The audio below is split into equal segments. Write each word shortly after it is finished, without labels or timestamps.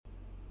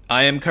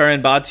I am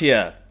Karan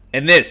Bhatia,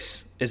 and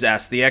this is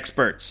Ask the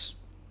Experts.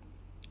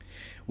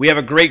 We have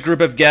a great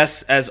group of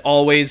guests as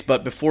always,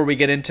 but before we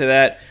get into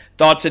that,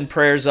 thoughts and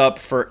prayers up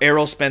for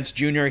Errol Spence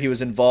Jr. He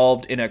was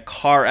involved in a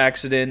car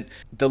accident.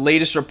 The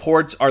latest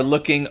reports are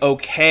looking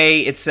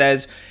okay. It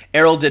says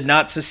Errol did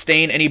not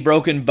sustain any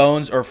broken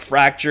bones or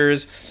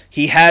fractures.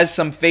 He has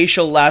some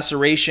facial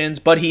lacerations,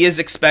 but he is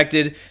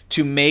expected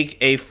to make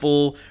a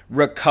full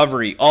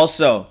recovery.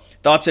 Also,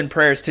 thoughts and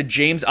prayers to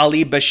James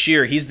Ali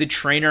Bashir. He's the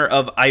trainer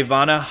of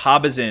Ivana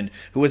Habazin,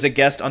 who was a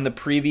guest on the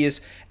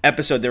previous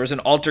episode. There was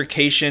an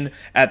altercation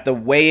at the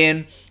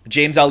weigh-in.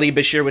 James Ali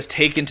Bashir was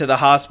taken to the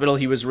hospital.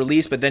 He was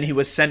released, but then he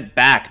was sent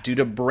back due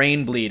to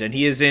brain bleed, and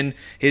he is in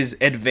his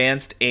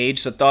advanced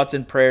age. So thoughts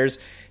and prayers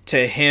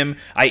to him.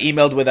 I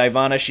emailed with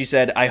Ivana. She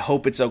said, I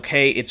hope it's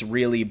okay. It's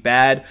really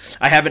bad.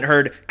 I haven't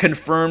heard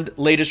confirmed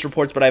latest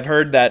reports, but I've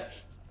heard that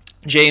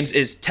James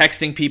is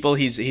texting people.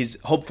 He's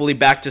hopefully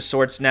back to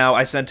sorts now.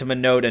 I sent him a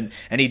note, and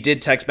he did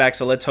text back,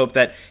 so let's hope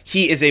that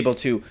he is able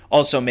to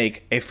also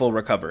make a full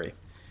recovery.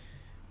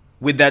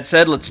 With that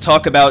said, let's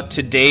talk about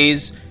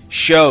today's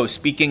show.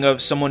 Speaking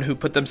of someone who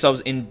put themselves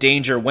in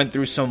danger, went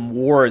through some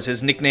wars,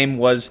 his nickname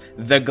was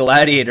The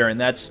Gladiator, and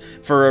that's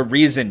for a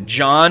reason.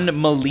 John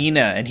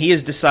Molina, and he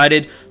has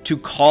decided to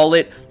call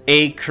it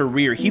a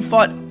career. He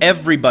fought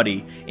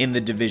everybody in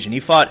the division. He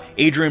fought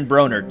Adrian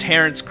Broner,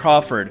 Terrence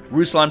Crawford,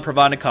 Ruslan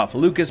Provodnikov,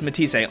 Lucas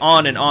Matisse,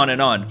 on and on and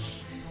on.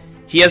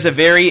 He has a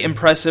very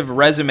impressive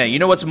resume. You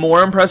know what's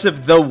more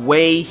impressive? The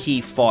way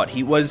he fought.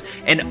 He was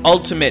an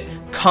ultimate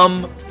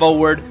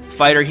come-forward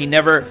fighter. He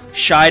never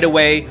shied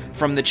away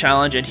from the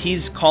challenge, and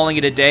he's calling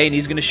it a day, and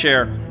he's going to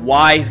share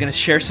why. He's going to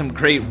share some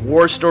great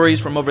war stories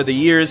from over the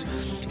years,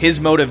 his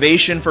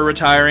motivation for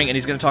retiring, and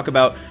he's going to talk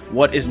about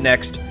what is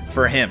next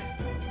for him.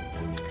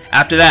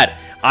 After that,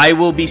 I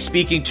will be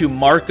speaking to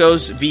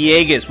Marcos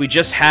Villegas. We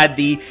just had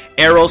the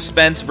Errol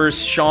Spence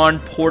versus Shawn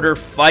Porter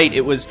fight.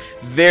 It was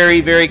very,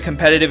 very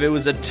competitive. It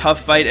was a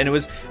tough fight, and it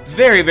was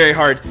very, very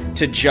hard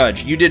to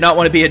judge. You did not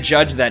want to be a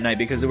judge that night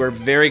because there were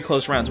very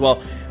close rounds.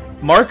 Well,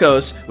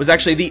 Marcos was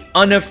actually the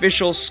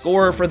unofficial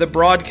scorer for the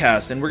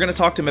broadcast, and we're going to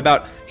talk to him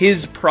about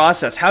his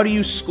process. How do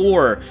you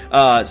score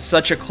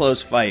such a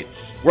close fight?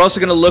 We're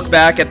also going to look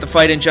back at the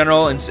fight in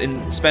general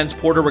in Spence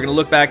Porter. We're going to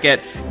look back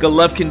at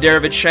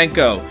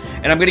Golovkin-Derevyanchenko.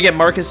 And I'm going to get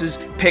Marcus's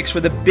picks for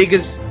the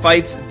biggest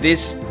fights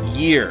this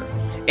year.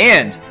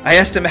 And I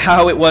asked him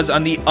how it was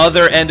on the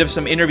other end of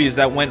some interviews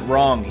that went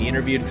wrong. He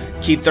interviewed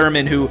Keith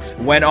Thurman, who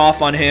went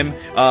off on him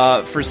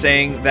for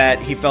saying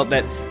that he felt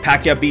that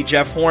Pacquiao beat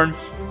Jeff Horn.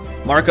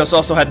 Marcos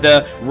also had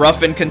the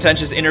rough and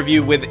contentious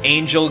interview with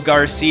Angel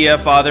Garcia,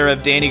 father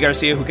of Danny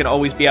Garcia, who can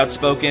always be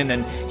outspoken,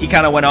 and he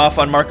kind of went off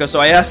on Marcos. So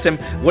I asked him,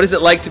 what is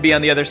it like to be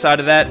on the other side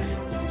of that?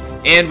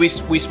 And we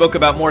spoke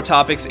about more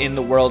topics in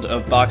the world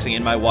of boxing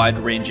in my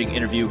wide-ranging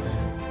interview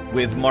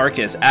with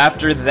Marcus.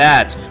 After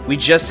that, we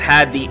just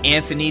had the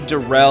Anthony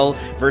Dirrell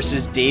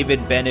versus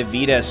David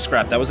Benavidez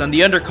scrap. That was on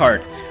the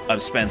undercard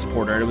of Spence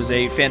Porter. It was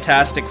a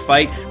fantastic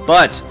fight,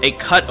 but a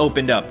cut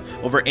opened up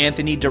over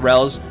Anthony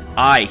Dirrell's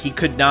eye. He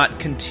could not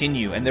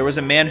continue, and there was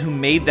a man who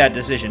made that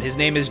decision. His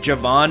name is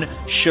Javon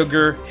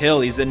Sugar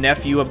Hill. He's the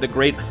nephew of the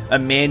great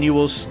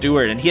Emanuel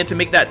Stewart, and he had to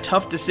make that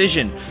tough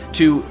decision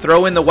to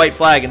throw in the white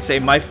flag and say,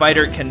 my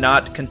fighter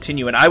cannot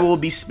continue. And I will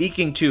be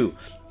speaking to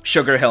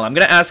Sugar Hill. I'm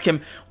going to ask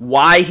him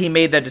why he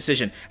made that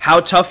decision, how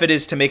tough it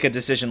is to make a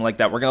decision like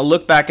that. We're going to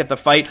look back at the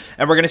fight,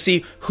 and we're going to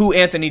see who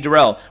Anthony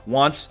Dirrell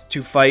wants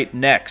to fight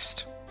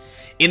next.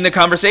 In the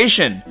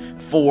conversation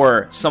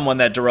for someone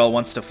that Dirrell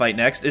wants to fight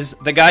next is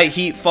the guy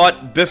he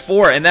fought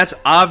before, and that's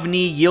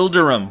Avni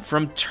Yildirim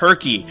from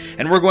Turkey.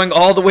 And we're going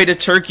all the way to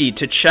Turkey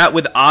to chat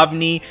with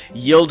Avni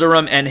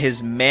Yildirim and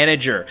his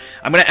manager.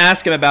 I'm going to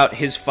ask him about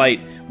his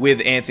fight with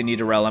Anthony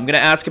Dirrell. I'm going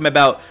to ask him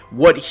about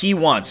what he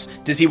wants.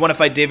 Does he want to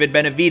fight David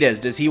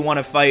Benavidez? Does he want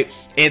to fight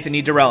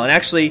Anthony Dirrell? And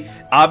actually,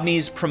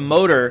 Avni's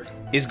promoter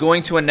is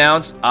going to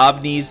announce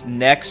Avni's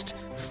next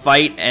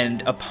fight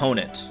and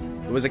opponent.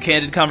 It was a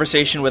candid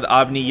conversation with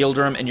Avni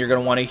Yildirim, and you're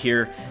going to want to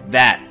hear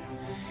that.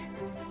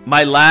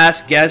 My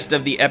last guest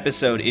of the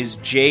episode is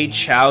Jay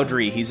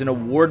Chowdhury. He's an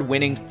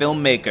award-winning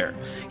filmmaker.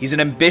 He's an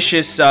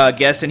ambitious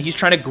guest, and he's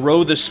trying to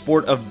grow the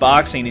sport of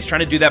boxing. He's trying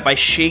to do that by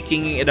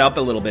shaking it up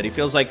a little bit. He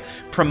feels like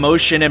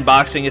promotion in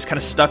boxing is kind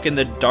of stuck in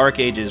the dark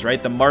ages,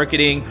 right? The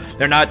marketing,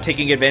 they're not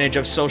taking advantage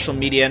of social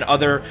media and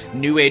other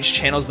new age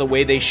channels the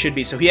way they should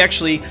be. So he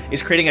actually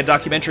is creating a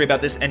documentary about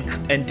this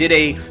and did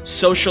a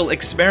social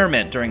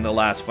experiment during the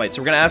last fight.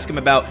 So we're going to ask him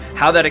about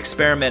how that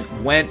experiment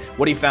went,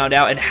 what he found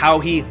out, and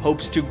how he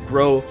hopes to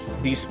grow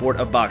the sport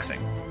of boxing.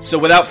 So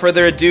without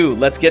further ado,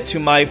 let's get to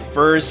my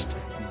first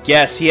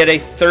guest. He had a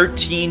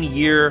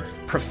 13-year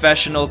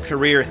professional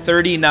career,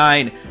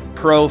 39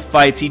 pro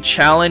fights. He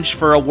challenged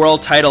for a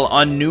world title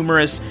on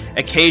numerous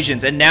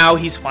occasions, and now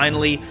he's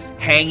finally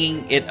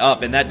hanging it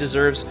up, and that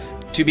deserves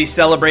to be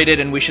celebrated.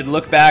 And we should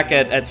look back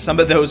at some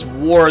of those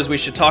wars. We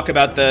should talk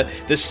about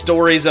the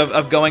stories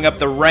of going up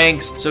the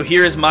ranks. So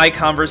here is my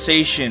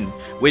conversation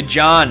with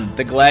John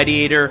the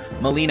Gladiator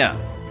Molina.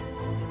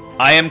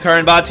 I am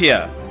Karan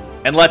Bhatia,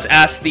 and let's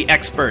ask the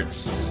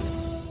experts.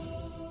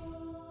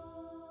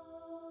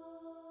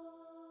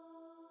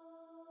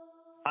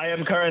 I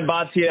am Karan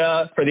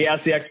Bhatia for the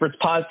Ask the Experts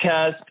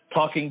podcast,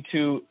 talking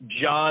to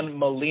John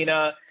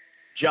Molina.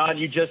 John,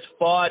 you just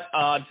fought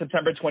on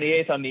September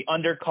 28th on the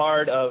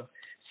undercard of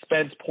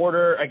Spence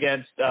Porter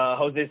against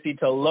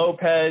Josesito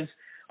Lopez.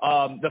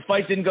 The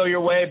fight didn't go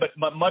your way,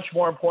 but much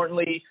more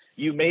importantly,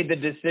 you made the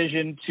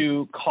decision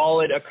to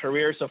call it a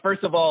career. So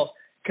first of all,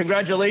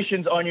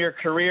 congratulations on your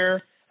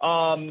career.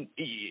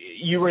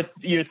 You're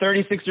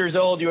 36 years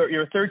old.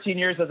 You're 13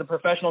 years as a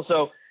professional.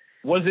 So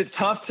was it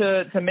tough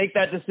to make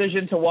that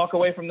decision to walk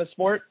away from the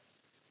sport?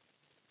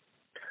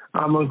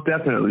 Most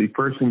definitely.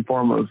 First and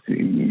foremost,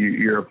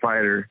 you're a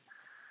fighter,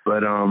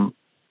 but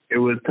it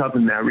was tough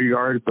in that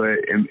regard, but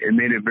it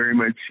made it very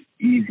much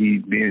easy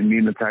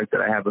being the fact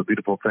that I have a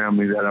beautiful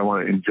family that I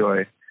want to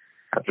enjoy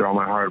after all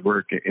my hard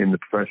work in the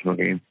professional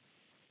game.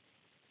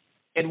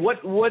 And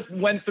what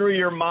went through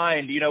your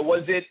mind? You know,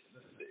 was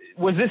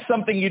this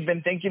something you'd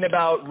been thinking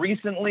about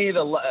recently,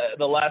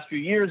 the last few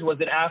years?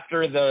 Was it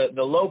after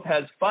the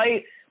Lopez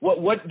fight?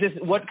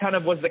 What kind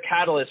of was the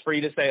catalyst for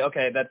you to say,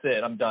 okay, that's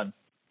it, I'm done?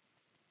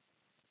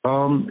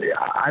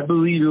 I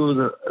believe it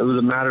was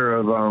a matter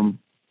of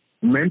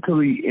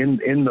mentally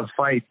in the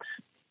fight.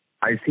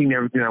 I seen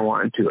everything I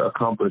wanted to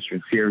accomplish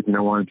and see everything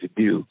I wanted to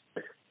do,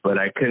 but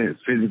I couldn't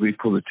physically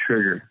pull the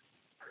trigger.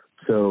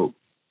 So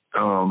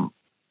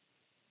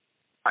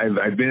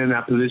I've been in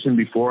that position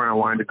before, and I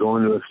wanted to go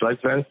into a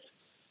slugfest,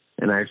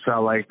 and I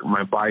felt like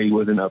my body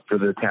wasn't up for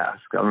the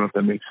task. I don't know if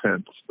that makes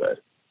sense, but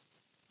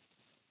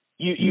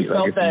you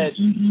felt that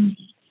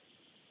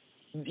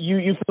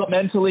you felt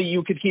mentally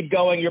you could keep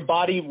going. Your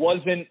body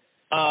wasn't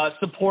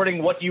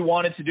supporting what you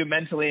wanted to do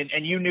mentally,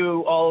 and you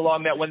knew all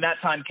along that when that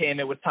time came,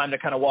 it was time to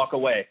kind of walk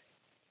away.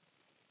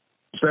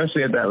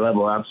 Especially at that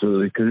level,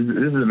 absolutely, because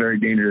this is a very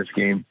dangerous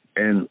game,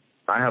 and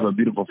I have a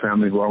beautiful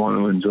family who I want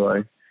to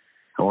enjoy.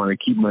 I want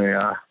to keep my,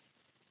 I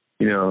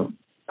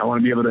want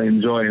to be able to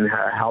enjoy and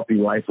have a healthy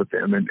life with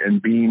them.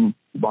 And being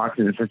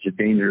boxing is such a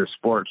dangerous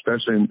sport,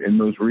 especially in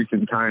those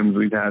recent times.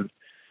 We've had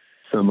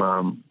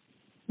some,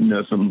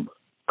 some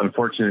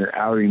unfortunate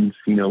outings,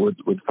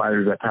 with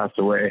fighters that passed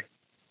away.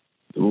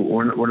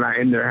 We're not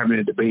in there having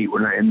a debate.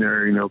 We're not in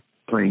there,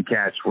 playing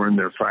catch. We're in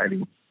there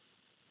fighting.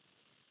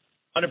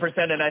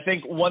 100%. And I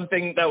think one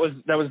thing that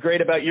was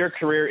great about your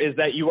career is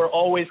that you were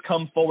always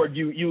come forward.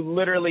 You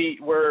literally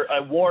were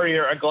a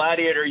warrior, a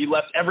gladiator. You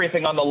left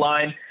everything on the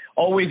line,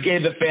 always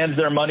gave the fans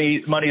their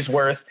money's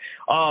worth.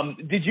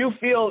 Did you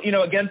feel,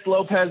 against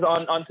Lopez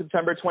on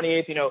September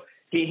 28th,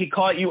 he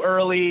caught you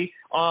early,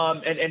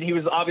 and he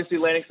was obviously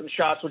landing some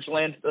shots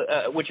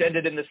which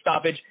ended in the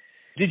stoppage.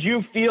 Did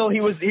you feel he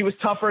was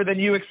tougher than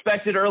you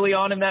expected early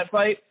on in that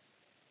fight?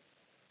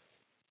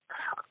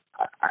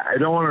 I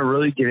don't want to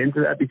really get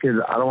into that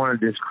because I don't want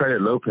to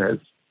discredit Lopez.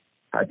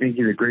 I think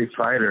he's a great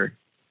fighter,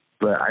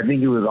 but I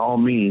think it was all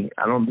me.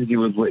 I don't think it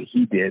was what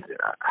he did.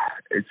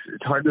 It's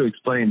hard to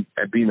explain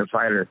at being a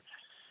fighter,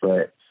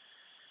 but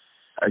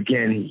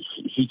again,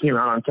 he came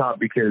out on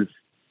top because,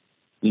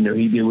 he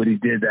did what he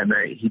did that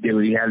night. He did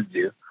what he had to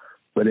do,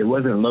 but it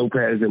wasn't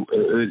Lopez. It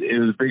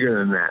was bigger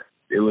than that.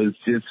 It was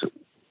just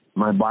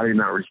my body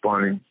not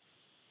responding.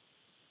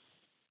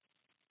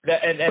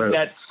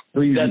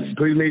 Please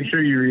make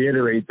sure you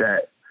reiterate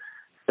that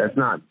that's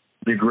not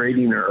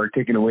degrading or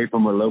taking away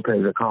from what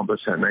Lopez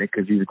accomplished that night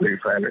because he's a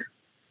great fighter.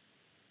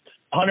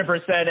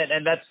 100%,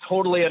 and that's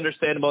totally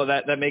understandable.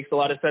 That makes a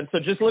lot of sense. So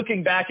just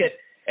looking back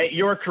at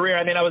your career,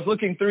 I mean, I was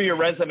looking through your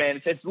resume,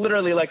 and it's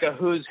literally like a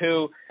who's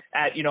who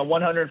at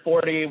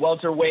 140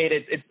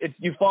 welterweight.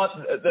 You fought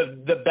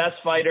the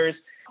best fighters.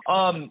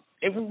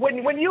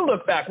 When you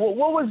look back, what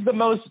was the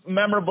most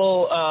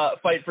memorable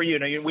fight for you?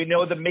 We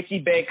know the Mickey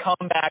Bey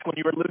comeback when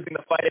you were losing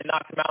the fight and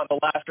knocked him out in the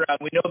last round.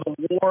 We know the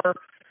War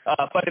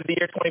fight of the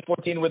year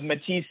 2014 with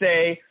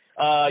Matisse.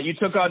 You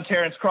took on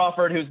Terrence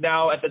Crawford, who's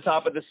now at the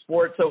top of the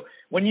sport. So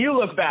when you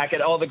look back at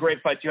all the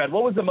great fights you had,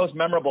 what was the most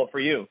memorable for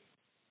you?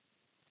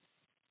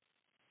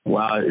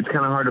 Wow, it's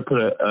kind of hard to put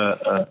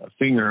a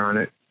finger on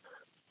it.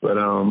 But,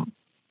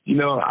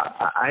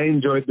 I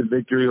enjoyed the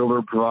victory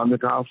over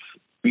Provodnikov,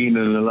 being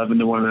an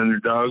 11-1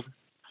 underdog.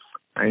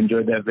 I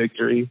enjoyed that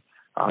victory.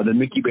 The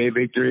Mickey Bey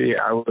victory,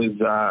 I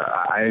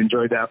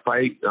enjoyed that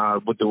fight.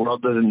 What the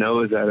world doesn't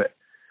know is that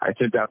I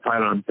took that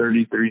fight on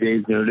 33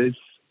 days notice.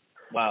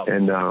 Wow.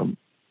 And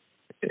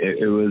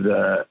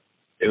that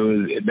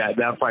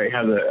fight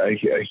has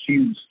a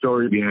huge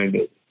story behind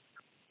it.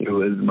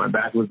 My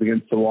back was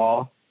against the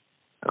wall.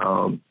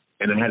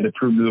 And I had to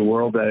prove to the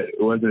world that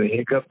it wasn't a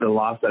hiccup, the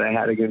loss that I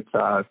had against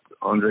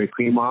Andrei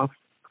Klimov,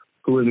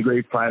 who was a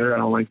great fighter. I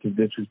don't like to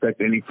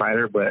disrespect any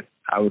fighter, but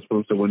I was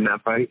supposed to win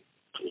that fight.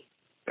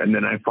 And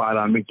then I fought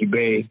on Mickey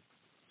Bey,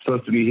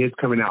 supposed to be his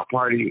coming out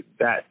party.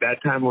 That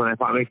time when I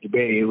fought Mickey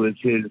Bey, he was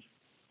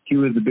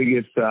the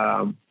biggest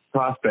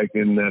prospect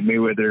in the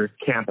Mayweather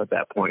camp at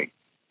that point.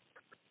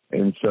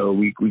 And so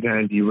we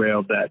kind of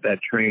derailed that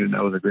train, and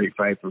that was a great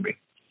fight for me.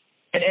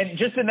 And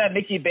just in that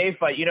Mickey Bay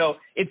fight, you know,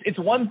 it's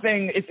one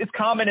thing. It's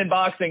common in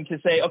boxing to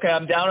say, okay,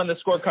 I'm down on the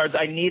scorecards.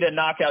 I need a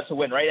knockout to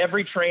win, right?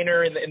 Every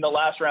trainer in the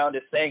last round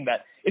is saying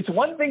that. It's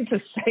one thing to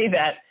say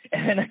that,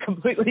 and then a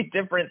completely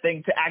different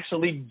thing to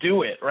actually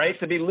do it, right?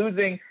 To be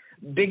losing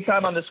big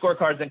time on the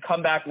scorecards and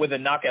come back with a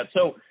knockout.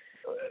 So,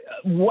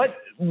 what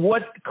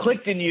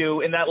clicked in you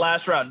in that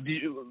last round?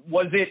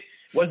 Was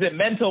it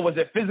mental? Was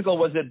it physical?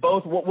 Was it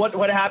both?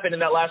 What happened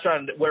in that last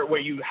round where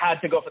you had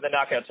to go for the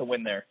knockout to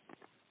win there?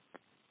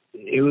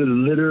 It was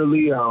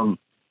literally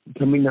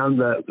coming down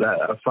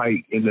the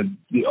fight in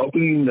the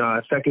opening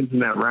seconds in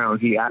that round.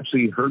 He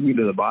actually hurt me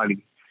to the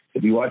body.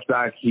 If you watch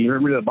back, he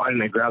hurt me to the body,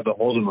 and I grabbed a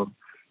hold of him.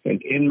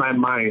 And in my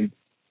mind,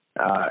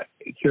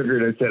 it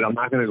triggered and said, "I'm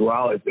not going to go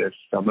out like this.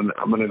 I'm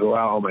gonna go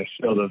out on my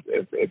shield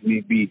if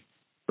need be.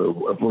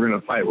 If we're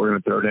gonna fight, we're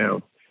gonna throw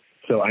down."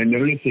 So I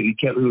noticed that he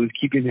was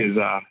keeping his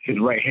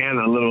right hand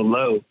a little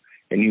low,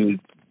 and he was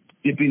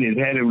dipping his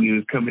head in when he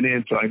was coming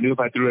in. So I knew if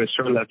I threw a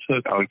short left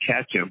hook, I would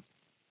catch him.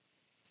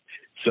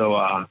 So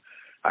I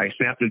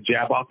snapped a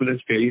jab off of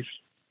his face,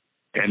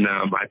 and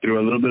I threw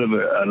a little bit of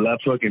a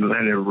left hook and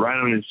landed right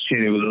on his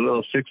chin. It was a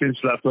little 6-inch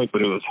left hook,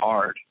 but it was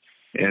hard.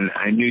 And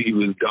I knew he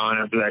was gone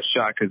after that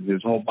shot because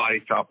his whole body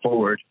fell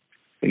forward,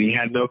 and he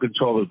had no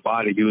control of his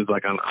body. He was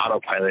like on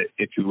autopilot,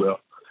 if you will.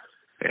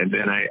 And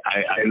then I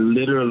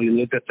literally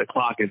looked at the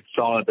clock and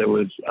saw that there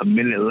was a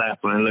minute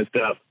left when I looked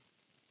up.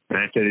 And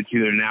I said, it's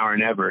either now or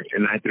never.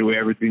 And I threw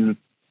everything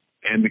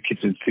and the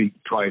kitchen sink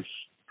twice.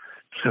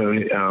 So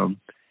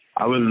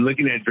I was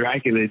looking at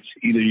Draculich,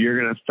 either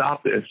you're going to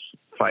stop this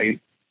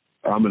fight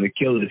or I'm going to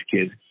kill this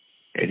kid.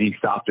 And he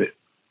stopped it.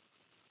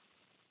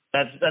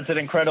 That's an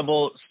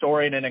incredible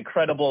story and an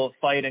incredible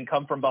fight and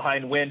come from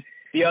behind win.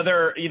 The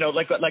other, you know,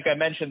 like I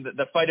mentioned,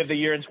 the fight of the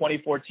year in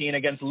 2014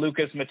 against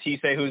Lucas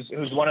Matthysse,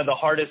 who's one of the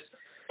hardest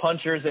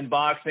punchers in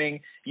boxing.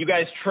 You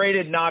guys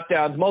traded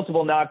knockdowns,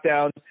 multiple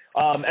knockdowns.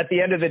 At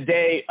the end of the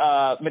day,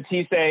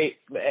 Matthysse,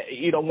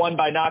 won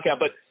by knockout.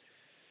 But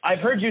I've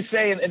heard you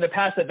say in the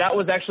past that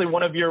was actually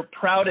one of your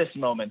proudest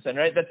moments. And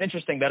right, that's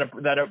interesting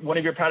that one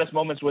of your proudest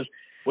moments was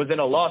in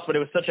a loss, but it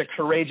was such a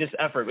courageous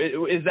effort.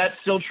 Is that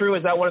still true?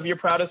 Is that one of your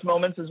proudest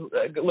moments?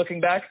 Looking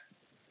back?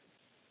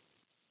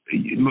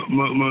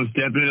 Most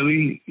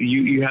definitely.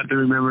 You have to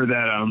remember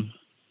that.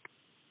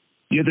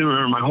 You have to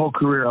remember my whole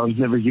career I was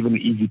never given an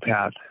easy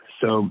path.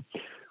 So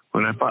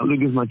when I fought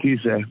Lucas Matthysse,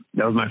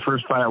 that was my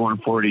first fight at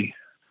 140.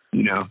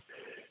 You know.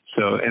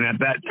 So and at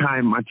that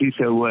time, Matthysse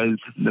was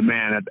the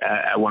man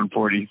at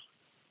 140,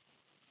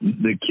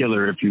 the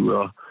killer, if you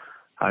will.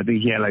 I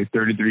think he had like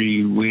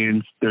 33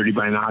 wins, 30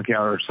 by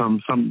knockout, or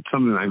something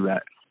like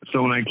that.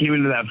 So when I came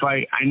into that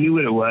fight, I knew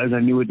what it was. I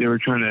knew what they were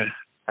trying to,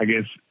 I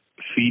guess,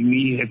 feed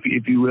me,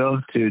 if you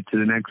will, to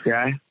the next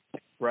guy.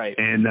 Right.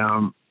 And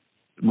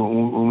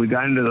when we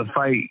got into the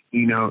fight,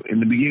 you know, in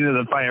the beginning of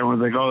the fight,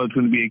 everyone's like, "Oh, it's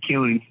going to be a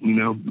killing." You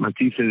know,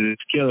 Matthysse is a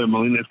killer.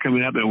 Molina's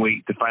coming up in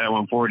weight to fight at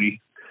 140.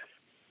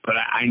 But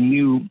I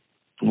knew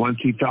once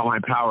he felt my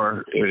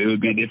power, it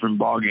would be a different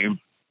ball game.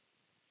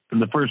 In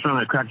the first round,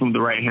 I cracked him with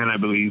the right hand, I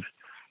believe,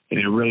 and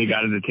it really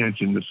got his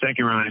attention. The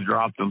second round, I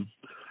dropped him,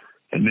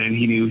 and then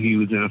he knew he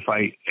was in a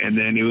fight. And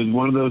then it was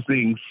one of those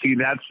things. See,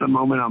 that's the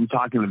moment I'm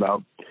talking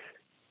about.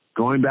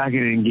 Going back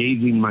and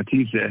engaging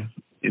Matthysse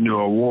into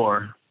a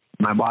war,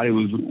 my body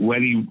was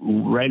ready,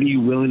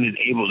 willing, and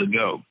able to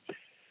go.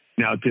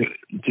 Now,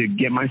 to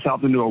get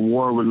myself into a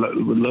war with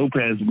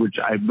Lopez, which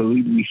I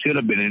believe we should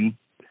have been in,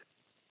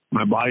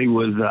 my body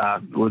was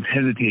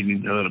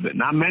hesitating a little bit.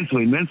 Not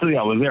mentally. Mentally,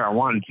 I was there. I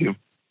wanted to.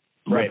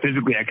 Right. But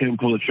physically, I couldn't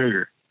pull the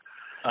trigger.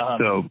 Uh-huh.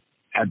 So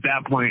at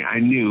that point, I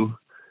knew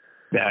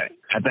that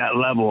at that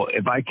level,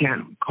 if I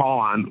can't call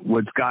on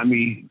what's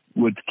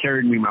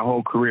carried me my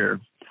whole career,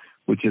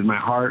 which is my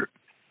heart,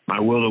 my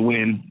will to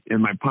win,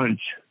 and my punch,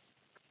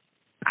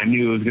 I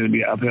knew it was going to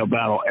be an uphill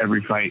battle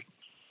every fight.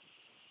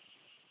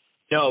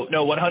 No,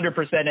 100%.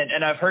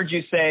 And I've heard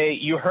you say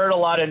you heard a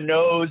lot of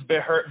no's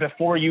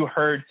before you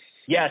heard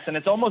yes. And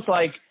it's almost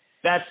like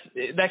that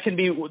can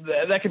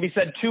be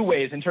said two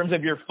ways in terms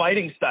of your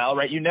fighting style,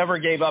 right? You never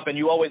gave up and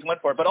you always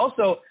went for it, but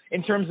also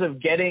in terms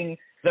of getting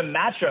the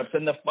matchups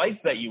and the fights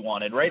that you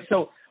wanted, right?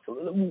 So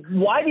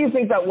why do you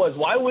think that was?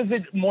 Why was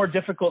it more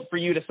difficult for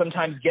you to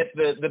sometimes get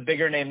the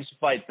bigger names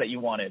fights that you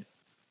wanted?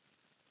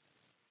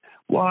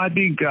 Well, I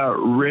think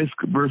risk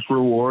versus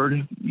reward.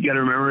 You got to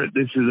remember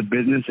this is a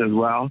business as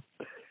well.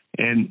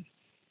 And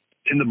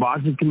in the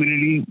boxing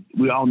community,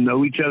 we all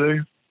know each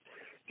other.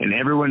 And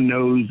everyone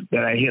knows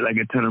that I hit like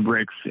a ton of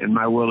bricks and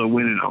my will to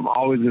win, and I'm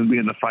always going to be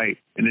in the fight.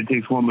 And it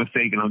takes one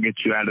mistake, and I'll get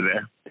you out of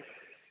there.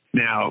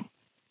 Now,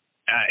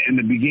 in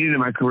the beginning of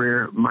my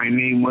career, my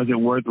name wasn't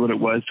worth what it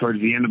was towards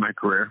the end of my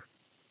career.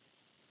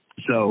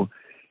 So,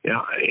 you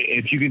know,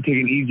 if you can take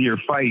an easier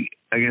fight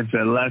against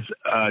a less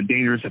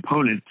dangerous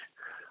opponent,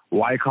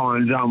 why call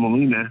on John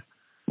Molina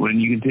when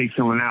you can take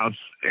someone else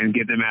and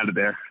get them out of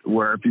there?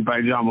 Where if you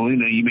fight John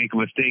Molina, you make a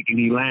mistake and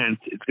he lands,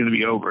 it's going to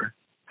be over.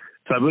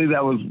 So I believe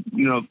that was,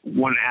 you know,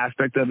 one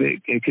aspect of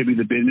it. It could be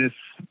the business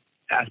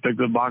aspect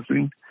of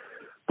boxing.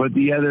 But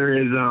the other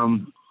is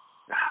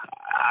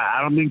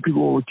I don't think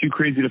people were too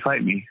crazy to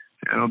fight me.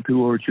 I don't think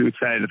people were too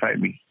excited to fight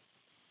me.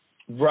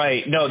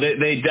 Right. No,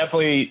 they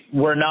definitely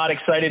were not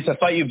excited to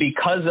fight you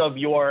because of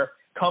your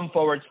come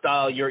forward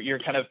style, your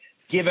kind of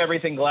give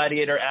everything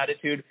gladiator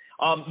attitude.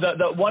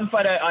 The one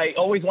fight I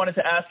always wanted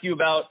to ask you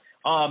about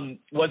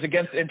was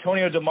against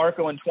Antonio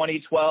DeMarco in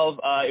 2012.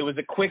 It was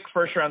a quick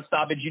first round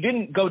stoppage. You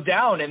didn't go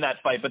down in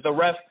that fight, but the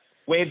ref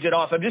waved it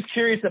off. I'm just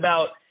curious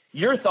about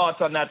your thoughts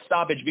on that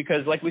stoppage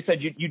because, like we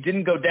said, you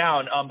didn't go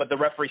down, but the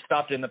referee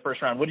stopped it in the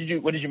first round. What did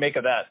you make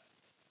of that?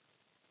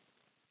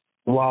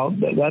 Well,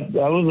 that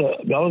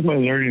was my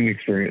learning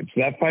experience.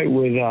 That fight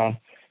was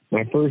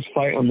my first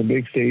fight on the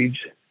big stage.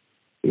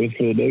 It was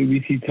for the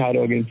WBC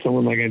title against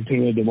someone like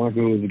Antonio DeMarco,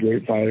 who was a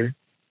great fighter.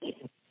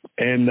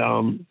 And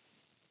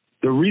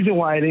the reason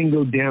why I didn't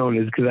go down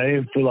is because I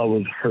didn't feel I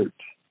was hurt.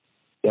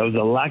 That was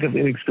a lack of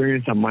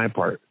inexperience on my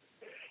part.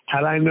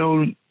 Had I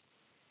known,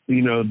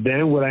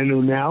 then what I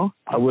know now,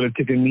 I would have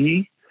taken a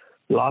knee,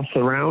 lost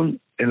the round,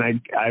 and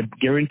I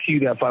guarantee you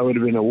that fight would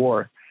have been a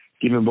war,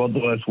 given both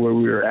of us where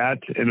we were at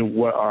and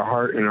what our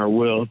heart and our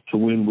will to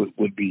win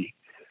would be.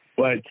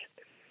 But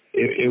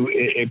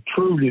it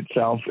proved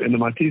itself in the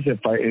Matisse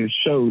fight, and it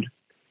showed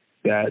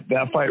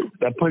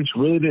that punch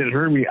really didn't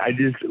hurt me.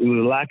 It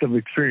was a lack of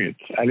experience.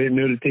 I didn't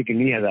know to take a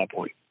knee at that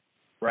point.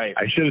 Right.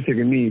 I should have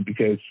taken a knee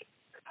because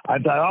I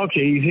thought,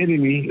 okay, he's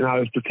hitting me, and I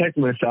was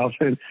protecting myself,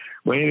 and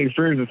my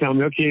inexperience was telling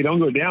me, okay, don't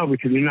go down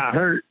because you're not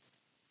hurt.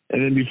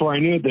 And then before I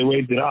knew it, they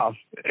waved it off.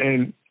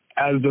 And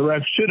as the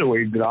ref should have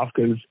waved it off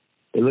because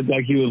it looked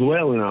like he was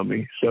wailing on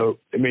me. So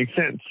it makes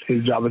sense.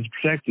 His job is to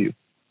protect you.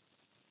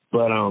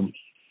 But,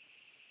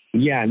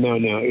 yeah, no.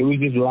 It was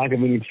just a lack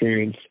of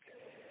inexperience.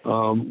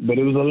 But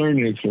it was a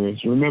learning experience.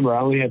 Remember,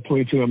 I only had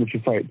 22 amateur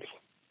fights.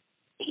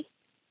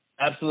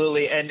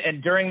 Absolutely.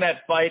 And during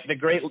that fight, the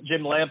great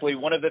Jim Lampley,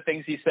 one of the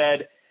things he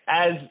said,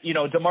 as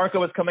DeMarco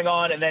was coming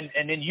on, and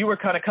then you were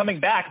kind of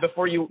coming back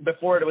before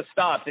it was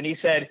stopped, and he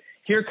said,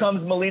 "Here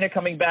comes Molina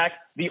coming back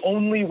the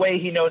only way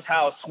he knows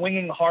how,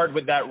 swinging hard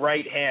with that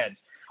right hand."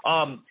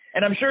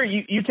 And I'm sure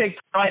you take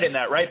pride in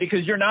that, right?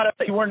 Because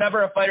you were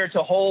never a fighter to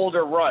hold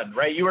or run,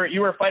 right? You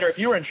were a fighter. If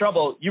you were in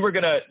trouble, you were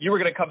gonna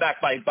come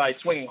back by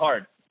swinging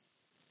hard.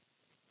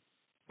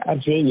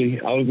 Absolutely.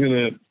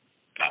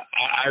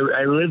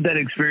 I lived that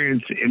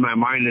experience in my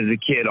mind as a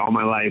kid all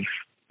my life,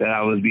 that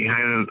I was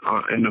behind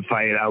in the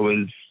fight. I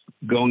was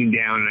going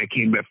down, and I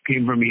came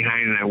from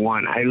behind and I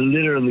won. I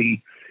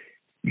literally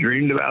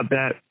dreamed about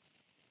that.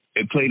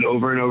 It played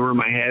over and over in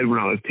my head when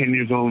I was 10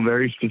 years old.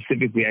 Very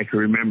specifically, I can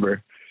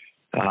remember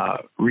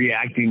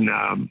acting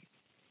out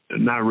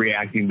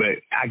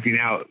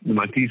the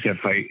Matisse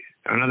fight,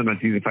 or not the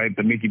Matisse fight,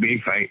 the Mickey Bay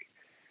fight,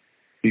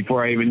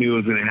 before I even knew it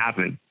was going to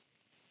happen.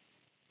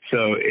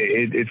 So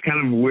it's kind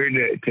of weird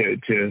to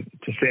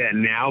say that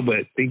now,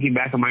 but thinking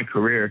back on my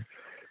career,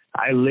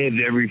 I lived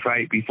every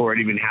fight before it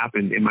even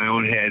happened in my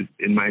own head,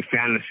 in my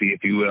fantasy,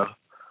 if you will.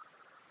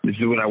 This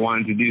is what I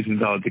wanted to do since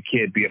I was a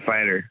kid, be a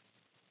fighter.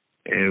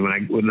 And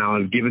when I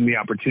was given the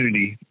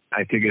opportunity,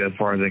 I took it as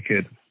far as I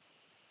could.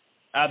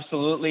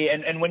 Absolutely.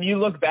 And when you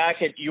look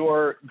back at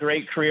your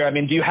great career, I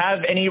mean, do you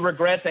have any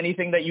regrets,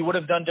 anything that you would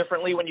have done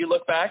differently when you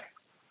look back?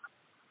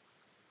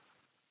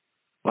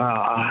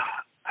 I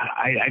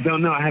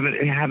don't know. I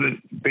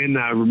haven't been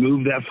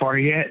removed that far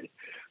yet,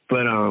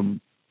 but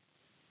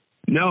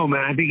no,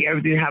 man. I think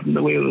everything happened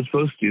the way it was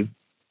supposed to.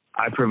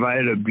 I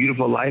provided a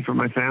beautiful life for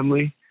my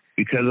family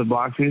because of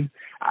boxing.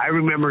 I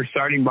remember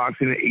starting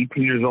boxing at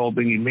 18 years old,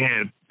 thinking,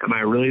 "Man, am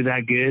I really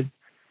that good?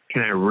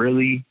 Can I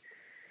really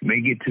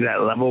make it to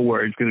that level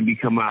where it's going to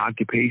become my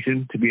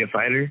occupation to be a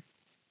fighter?"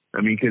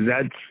 I mean, because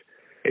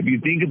if you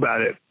think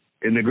about it,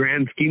 in the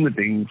grand scheme of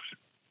things,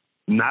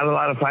 not a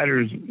lot of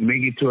fighters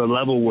make it to a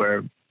level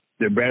where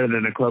they're better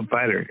than a club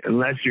fighter,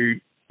 unless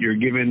you're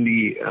given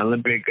the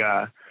Olympic,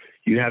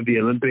 you have the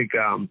Olympic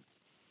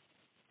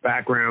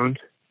background,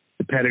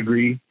 the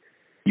pedigree.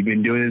 You've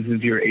been doing it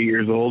since you were 8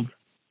 years old.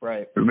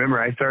 Right.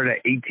 Remember, I started at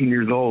 18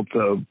 years old,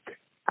 so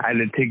I had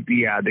to take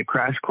the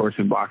crash course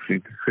in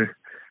boxing,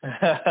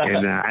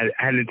 and I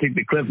had to take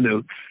the clip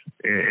notes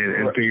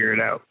and figure it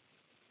out.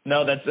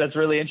 No, that's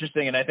really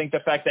interesting. And I think the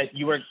fact that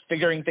you were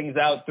figuring things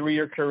out through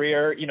your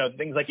career,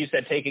 things like you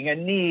said, taking a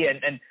knee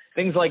and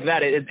things like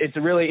that, it's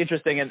really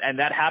interesting. And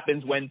that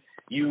happens when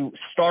you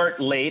start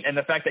late. And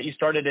the fact that you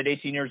started at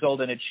 18 years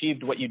old and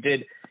achieved what you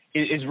did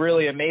is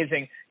really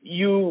amazing.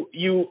 You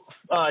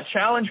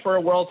challenged for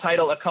a world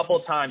title a couple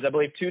of times, I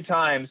believe 2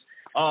 times,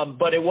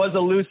 but it was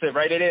elusive,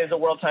 right? It is a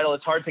world title.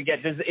 It's hard to get.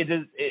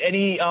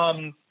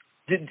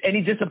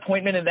 Any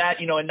disappointment in that,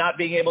 and not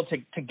being able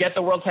to get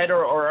the world title,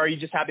 or are you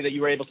just happy that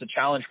you were able to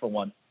challenge for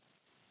one?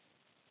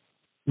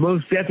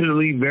 Most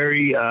definitely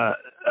very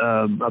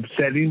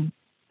upsetting,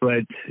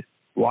 but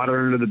water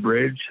under the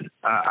bridge.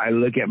 I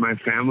look at my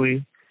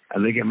family, I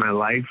look at my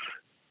life,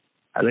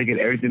 I look at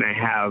everything I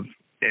have,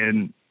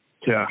 and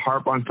to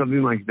harp on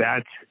something like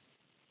that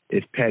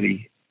is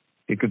petty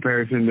in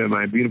comparison to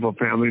my beautiful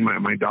family,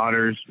 my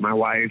daughters, my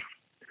wife,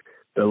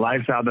 the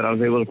lifestyle that I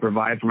was able to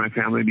provide for my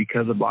family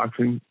because of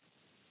boxing.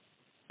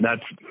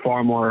 That's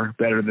far more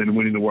better than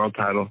winning the world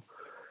title.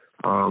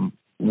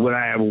 Would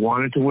I have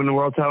wanted to win the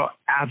world title?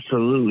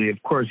 Absolutely.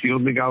 Of course, you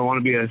don't think I want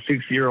to be a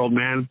 60-year-old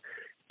man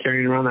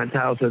carrying around that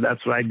title? So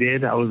that's what I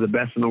did. I was the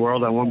best in the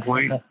world at one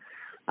point.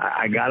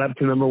 I got up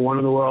to number one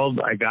in the world.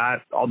 I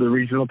got all the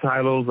regional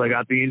titles. I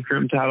got the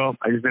interim title.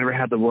 I just never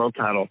had the world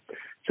title.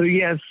 So,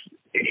 yes,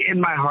 in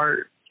my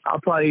heart,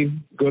 I'll probably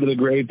go to the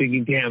grave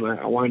thinking, damn,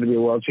 I wanted to be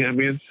a world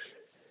champion.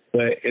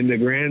 But in the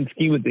grand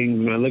scheme of things,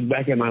 when I look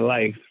back at my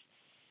life,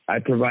 I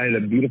provided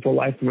a beautiful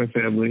life for my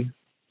family.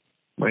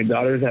 My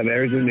daughters have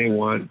everything they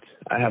want.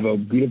 I have a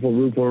beautiful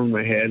roof over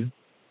my head.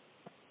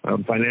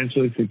 I'm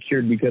financially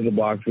secured because of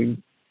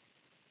boxing.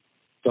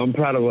 So I'm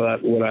proud of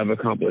what I've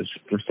accomplished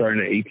for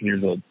starting at 18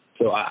 years old.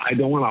 So I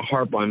don't want to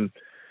harp on,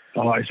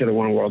 oh, I should have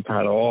won a world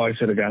title. Oh, I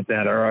should have got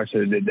that, or I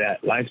should have did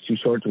that. Life's too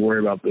short to worry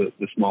about the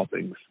small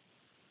things.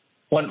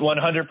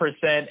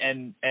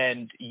 100%,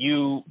 and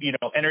you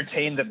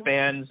entertained the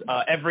fans.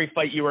 Every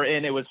fight you were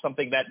in, it was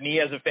something that me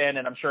as a fan,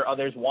 and I'm sure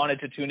others, wanted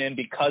to tune in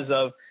because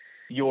of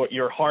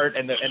your heart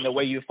and the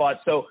way you fought.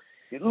 So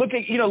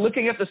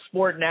looking at the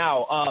sport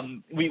now,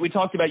 we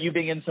talked about you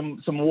being in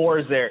some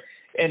wars there,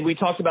 and we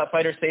talked about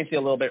fighter safety a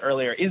little bit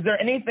earlier. Is there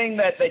anything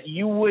that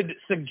you would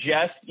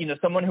suggest,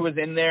 someone who was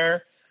in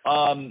there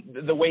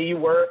the way you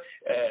were,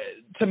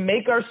 to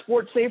make our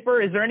sport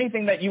safer? Is there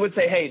anything that you would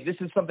say, hey, this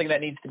is something that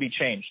needs to be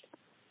changed?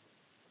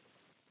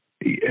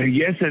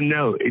 Yes and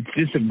no. It's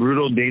just a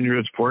brutal,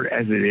 dangerous sport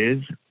as it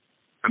is.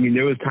 I mean,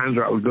 there was times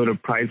where I would go to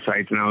pride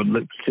sites and I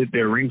would sit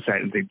there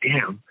ringside and think,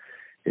 damn,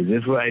 is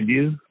this what I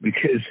do?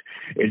 Because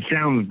it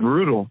sounds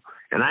brutal.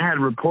 And I had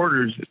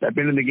reporters that have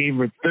been in the game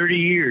for 30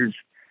 years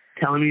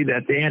telling me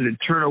that they had to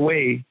turn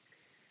away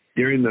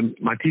during the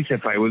Matisse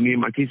fight with me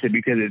and Matisse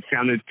because it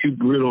sounded too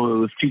brutal and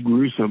it was too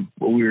gruesome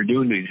what we were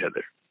doing to each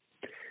other.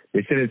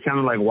 They said it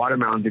sounded like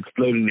watermelons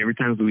exploding every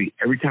time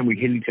we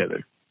hit each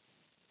other.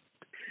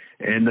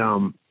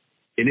 And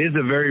it is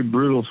a very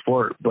brutal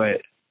sport,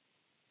 but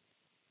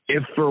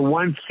if for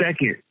 1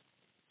 second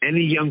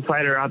any young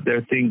fighter out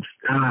there thinks,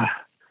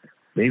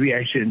 maybe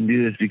I shouldn't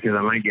do this because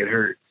I might get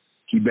hurt,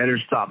 he better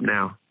stop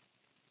now.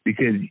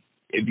 Because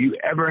if you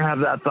ever have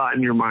that thought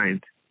in your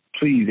mind,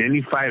 please,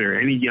 any fighter,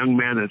 any young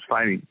man that's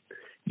fighting,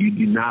 you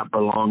do not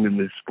belong in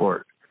this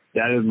sport.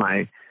 That is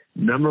my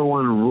number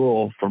one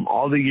rule from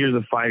all the years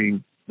of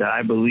fighting that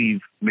I believe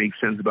makes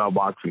sense about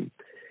boxing.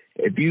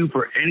 If you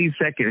for any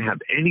second have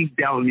any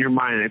doubt in your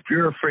mind, if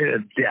you're afraid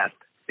of death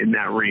in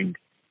that ring,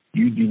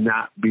 you do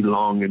not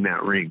belong in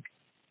that ring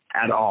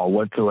at all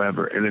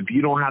whatsoever. And if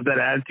you don't have that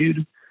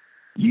attitude,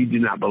 you do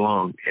not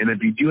belong. And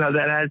if you do have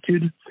that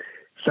attitude,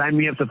 sign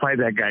me up to fight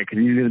that guy because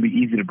he's going to be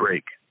easy to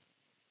break.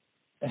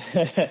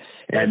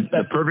 And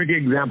the perfect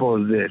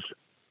example is this.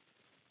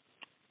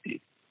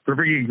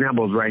 Perfect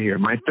example is right here.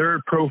 My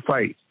third pro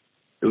fight,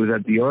 it was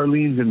at the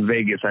Orleans in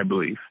Vegas, I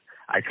believe.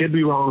 I could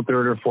be wrong,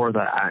 third or fourth.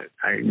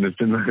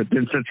 It's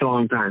been such a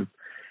long time,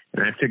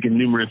 and I've taken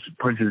numerous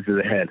punches to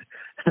the head.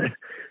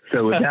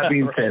 So with that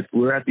being said,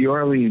 we're at the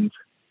Orleans,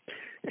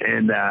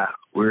 and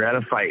we're at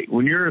a fight.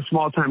 When you're a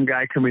small-time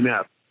guy coming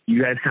up,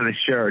 you guys kind of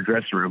share a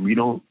dressing room. You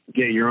don't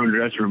get your own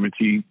dressing room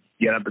until you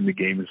get up in the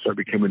game and start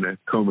becoming a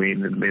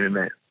co-main in the main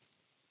event.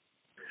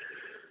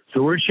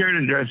 So we're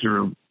sharing a dressing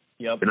room,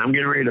 and I'm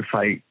getting ready to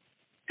fight.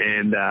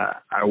 And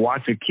I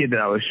watched a kid that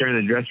I was sharing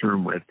the dressing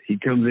room with. He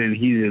comes in,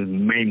 he's just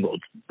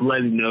mangled,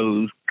 bloody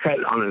nose,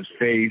 cut on his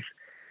face,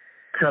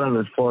 cut on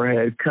his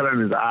forehead, cut on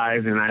his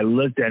eyes. And I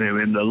looked at him,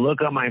 and the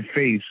look on my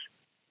face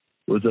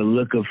was a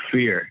look of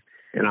fear.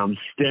 And I'm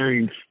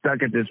staring,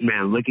 stuck at this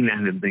man, looking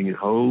at him, thinking,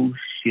 oh,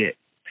 shit.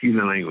 Excuse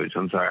my language.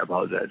 I'm sorry. I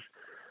apologize.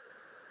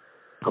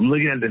 I'm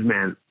looking at this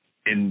man,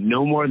 and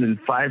no more than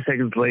 5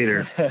 seconds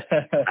later,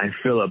 I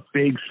feel a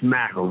big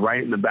smack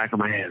right in the back of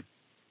my head.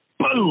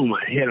 Boom,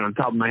 I hit on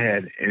top of my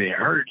head, and it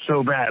hurt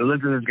so bad. I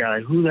looked at this guy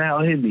like, who the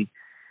hell hit me?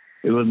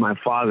 It was my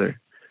father.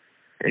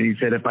 And he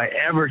said, if I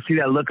ever see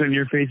that look on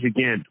your face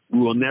again, we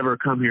will never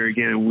come here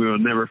again, and we will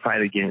never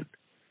fight again.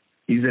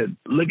 He said,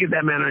 look at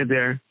that man right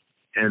there,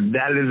 and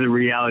that is the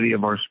reality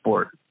of our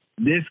sport.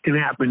 This can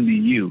happen to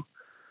you.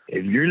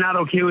 If you're not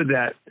okay with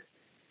that,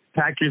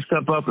 pack your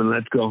stuff up and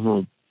let's go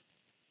home.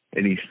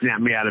 And he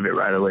snapped me out of it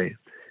right away.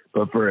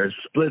 But for a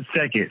split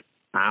second,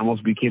 I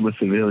almost became a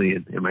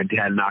civilian, and my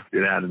dad knocked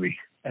it out of me.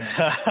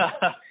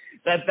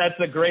 That's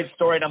a great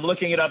story, and I'm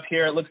looking it up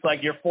here. It looks like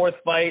your fourth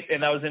fight,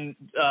 and that was in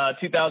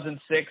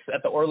 2006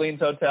 at the Orleans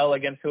Hotel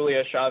against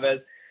Julio Chavez.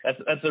 That's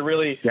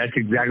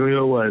exactly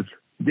what it was.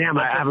 Damn,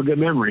 I have a good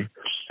memory.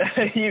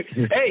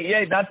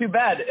 Hey, not too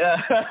bad.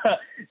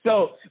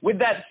 So with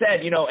that said,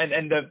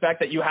 and the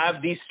fact that you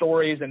have these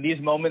stories and these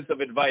moments of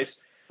advice,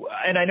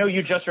 and I know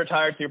you just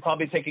retired, so you're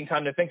probably taking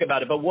time to think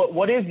about it, but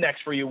what is next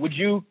for you? Would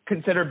you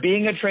consider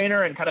being a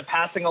trainer and kind of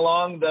passing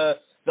along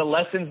the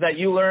lessons that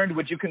you learned?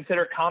 Would you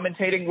consider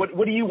commentating?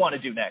 What do you want to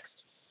do next?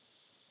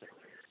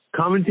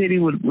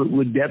 Commentating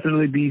would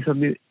definitely be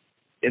something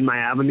in my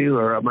avenue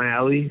or up my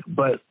alley,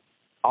 but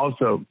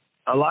also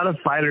a lot of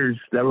fighters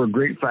that were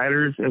great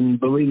fighters, and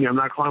believe me, I'm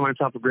not calling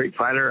myself a great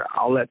fighter.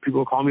 I'll let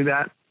people call me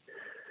that.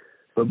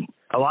 But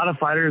a lot of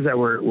fighters that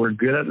were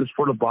good at the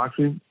sport of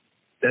boxing,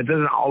 that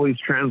doesn't always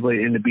translate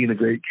into being a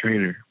great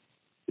trainer.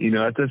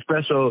 It's a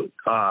special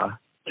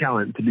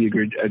talent to be a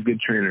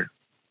good trainer.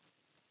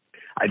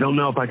 I don't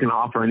know if I can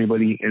offer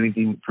anybody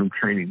anything from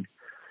training.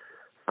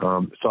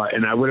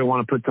 I wouldn't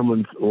want to put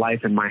someone's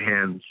life in my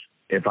hands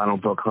if I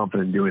don't feel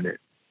confident doing it.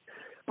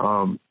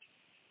 I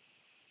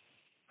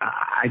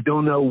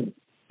don't know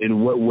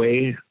in what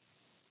way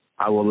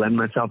I will lend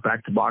myself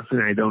back to boxing.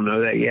 I don't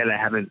know that yet.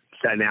 I haven't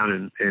sat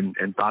down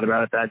and thought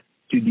about it that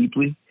too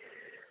deeply.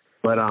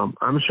 But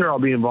I'm sure I'll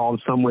be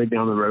involved some way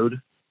down the road.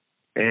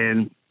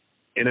 And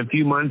in a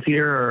few months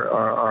here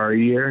or a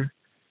year,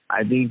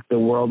 I think the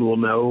world will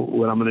know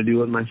what I'm going to do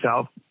with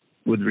myself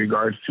with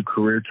regards to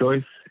career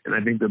choice. And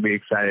I think they'll be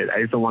excited.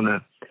 I just don't want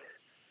to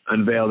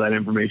unveil that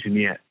information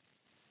yet.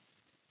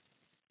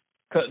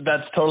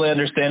 That's totally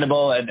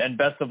understandable. And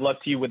best of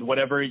luck to you with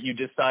whatever you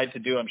decide to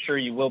do. I'm sure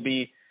you will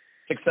be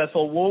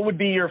successful. What would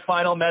be your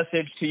final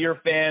message to your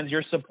fans,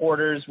 your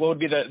supporters? What would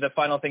be the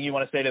final thing you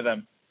want to say to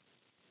them?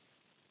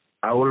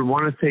 I would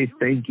want to say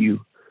thank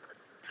you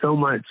so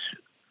much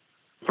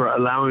for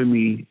allowing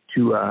me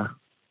to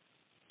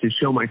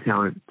show my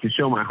talent, to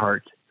show my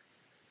heart,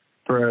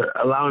 for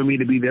allowing me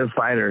to be their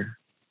fighter.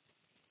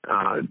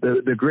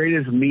 The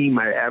greatest meme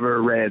I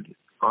ever read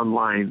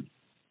online,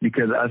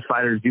 because us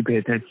fighters do pay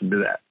attention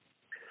to that,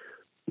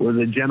 was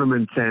a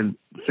gentleman saying,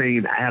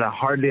 I had a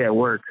hard day at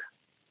work,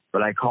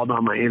 but I called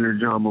on my inner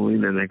John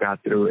Molina and I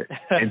got through it.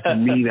 And to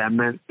me, that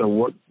meant that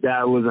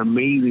was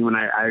amazing. When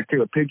I took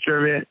a picture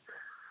of it,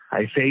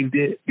 I saved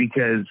it,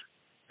 because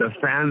the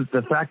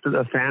fact that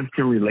the fans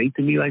can relate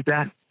to me like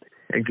that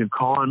and can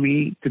call on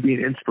me to be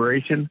an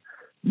inspiration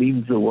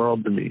means the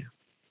world to me.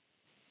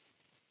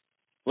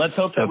 Let's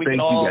hope that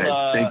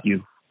Thank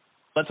you.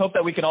 Let's hope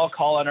that we can all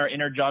call on our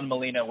inner John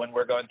Molina when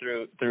we're going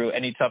through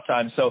any tough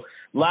times. So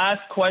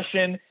last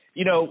question,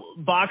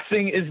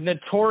 boxing is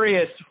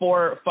notorious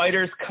for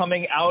fighters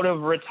coming out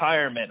of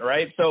retirement,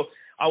 right? So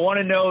I want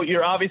to know,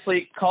 you're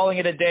obviously calling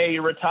it a day,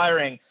 you're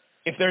retiring.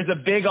 If there's a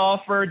big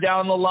offer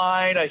down the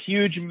line, a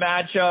huge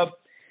matchup,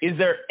 is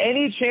there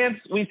any chance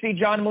we see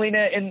John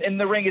Molina in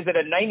the ring? Is it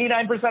a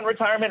 99%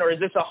 retirement, or is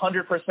this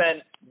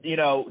 100%,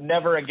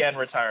 never again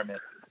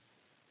retirement?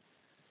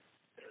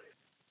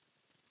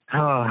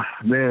 Oh,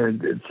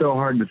 man, it's so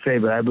hard to say,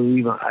 but I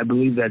believe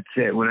that's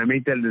it. When I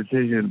make that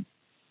decision,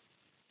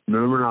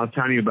 remember when I was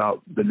telling you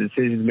about the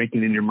decisions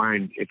making in your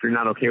mind. If you're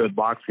not okay with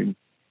boxing,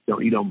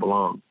 you don't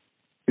belong.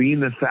 Being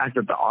the fact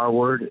that the R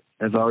word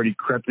has already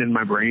crept in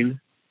my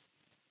brain,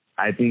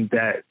 I think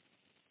that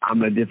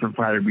I'm a different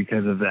fighter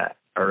because of that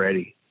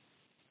already.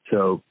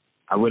 So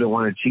I wouldn't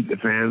want to cheat the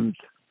fans.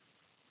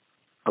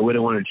 I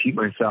wouldn't want to cheat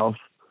myself,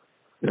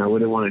 and I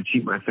wouldn't want to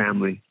cheat my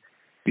family,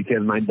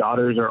 because my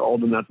daughters are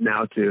old enough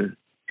now to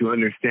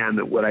understand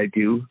that what I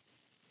do,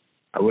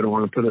 I wouldn't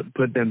want to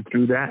put them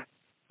through that.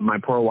 My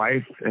poor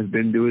wife has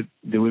been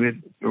doing it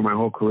for my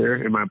whole career,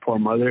 and my poor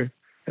mother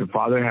and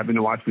father having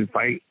to watch me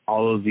fight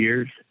all those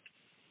years.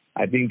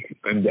 I think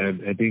I'm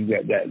done. I think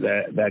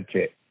that's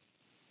it.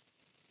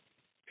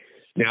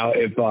 Now,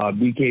 if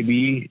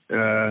BKB,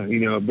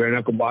 bare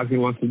knuckle boxing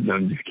wants to, no,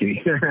 I'm just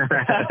kidding.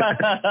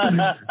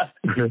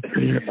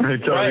 I'm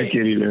totally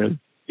kidding, man.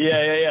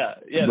 Yeah.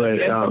 But,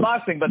 it's for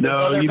boxing, but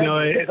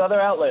there's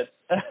other outlets.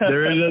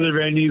 There is other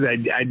venues.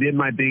 I did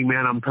my thing,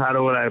 man. I'm proud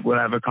of what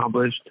I've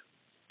accomplished.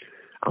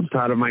 I'm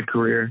proud of my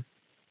career.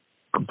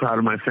 I'm proud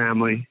of my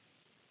family.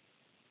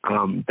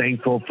 I'm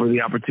thankful for the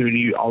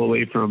opportunity all the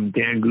way from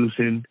Dan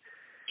Goossen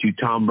to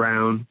Tom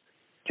Brown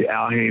to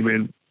Al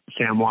Heyman,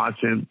 Sam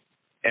Watson,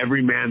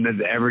 every man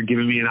that's ever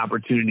given me an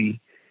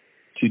opportunity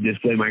to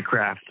display my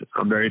craft.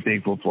 I'm very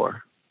thankful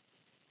for.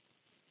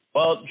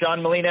 Well,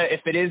 John Molina,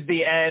 if it is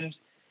the end,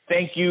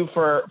 thank you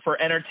for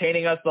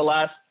entertaining us the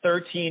last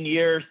 13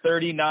 years,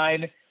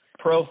 39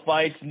 pro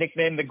fights,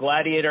 nicknamed the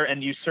Gladiator,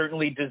 and you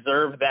certainly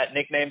deserve that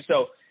nickname.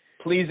 So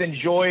please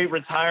enjoy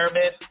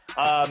retirement,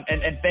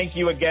 and thank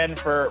you again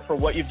for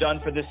what you've done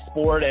for this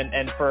sport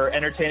and for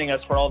entertaining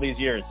us for all these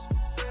years.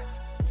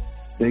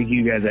 Thank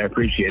you, guys. I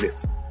appreciate it.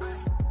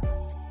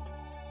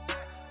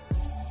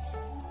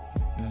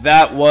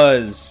 That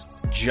was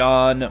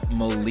John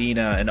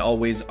Molina, an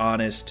always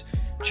honest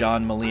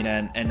John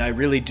Molina, and I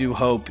really do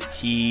hope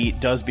he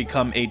does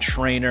become a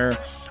trainer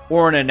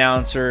or an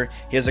announcer.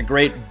 He has a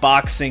great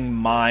boxing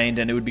mind,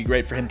 and it would be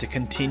great for him to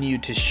continue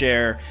to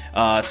share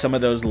some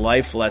of those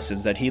life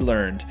lessons that he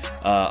learned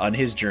on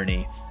his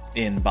journey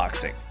in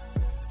boxing.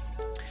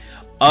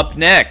 Up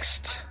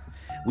next,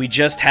 we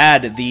just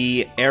had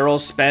the Errol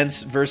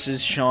Spence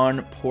versus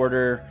Shawn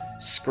Porter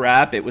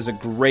scrap. It was a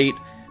great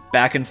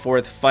back and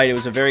forth fight. It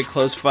was a very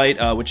close fight,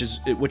 which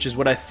is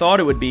what I thought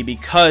it would be,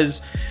 because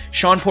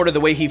Shawn Porter, the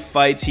way he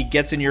fights, he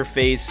gets in your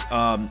face,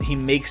 he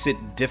makes it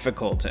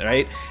difficult,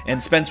 right?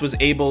 And Spence was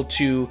able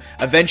to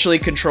eventually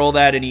control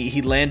that, and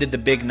he landed the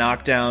big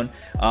knockdown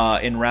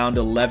in round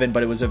 11,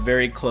 but it was a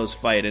very close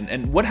fight.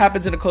 And what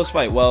happens in a close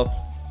fight? Well,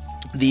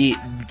 the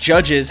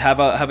judges have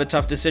a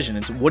tough decision.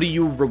 It's what do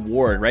you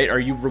reward, right? Are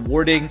you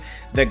rewarding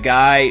the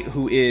guy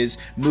who is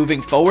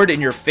moving forward in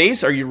your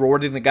face? Are you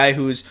rewarding the guy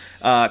who's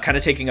kind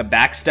of taking a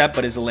back step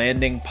but is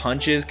landing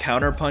punches,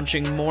 counter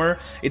punching more?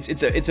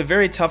 It's a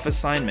very tough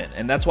assignment,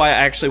 and that's why I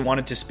actually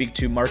wanted to speak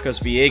to Marcos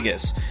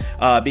Villegas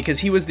because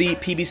he was the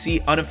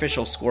PBC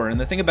unofficial scorer. And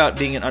the thing about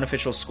being an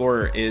unofficial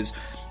scorer is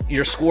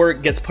your score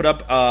gets put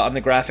up on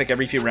the graphic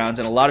every few rounds,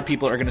 and a lot of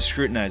people are going to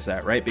scrutinize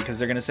that, right? Because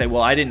they're going to say,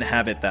 "Well, I didn't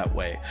have it that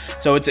way."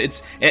 So it's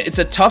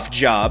a tough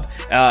job,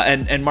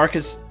 and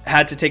Marcos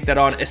had to take that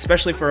on,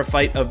 especially for a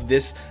fight of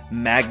this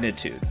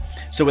magnitude.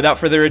 So without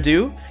further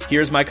ado,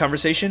 here's my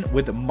conversation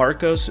with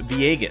Marcos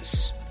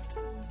Villegas.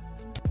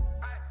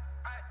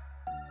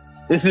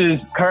 This is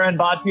Karan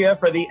Bhatia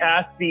for the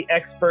Ask the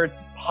Experts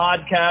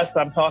podcast.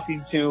 I'm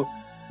talking to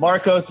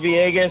Marcos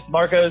Villegas.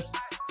 Marcos,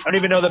 I don't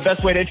even know the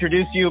best way to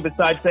introduce you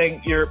besides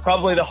saying you're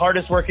probably the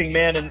hardest working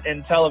man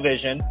in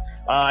television.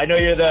 I know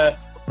you're the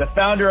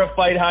founder of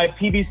Fight Hype,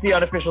 PBC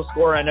unofficial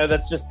scorer. I know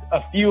that's just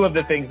a few of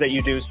the things that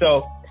you do.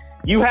 So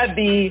you had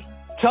the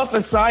tough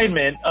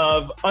assignment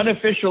of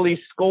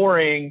unofficially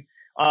scoring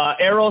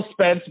Errol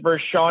Spence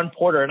versus Shawn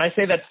Porter. And I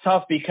say that's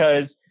tough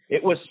because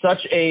it was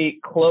such a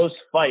close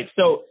fight.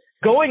 So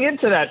going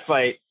into that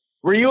fight,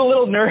 were you a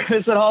little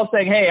nervous at all,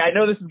 saying, "Hey, I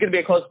know this is going to be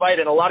a close fight,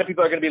 and a lot of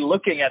people are going to be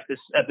looking at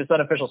this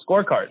unofficial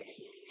scorecard"?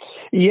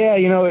 Yeah,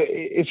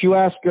 if you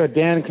ask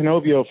Dan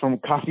Canobio from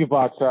Coffee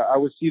Box, I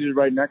was seated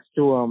right next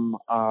to him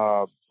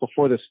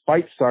before this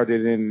fight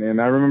started, and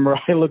I remember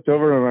I looked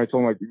over him and I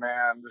told him, like,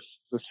 "Man,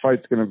 this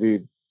fight's going to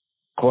be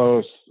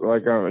close."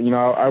 Like,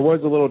 I was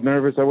a little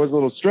nervous, I was a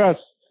little stressed,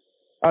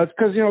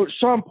 because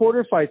Shawn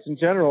Porter fights in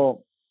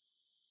general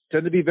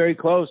tend to be very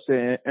close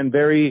and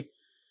very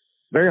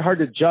very hard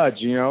to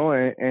judge,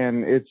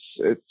 and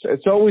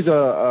it's always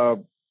a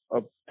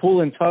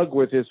pull and tug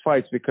with his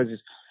fights because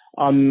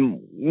on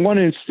one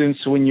instance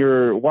when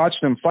you're watching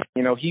him fight,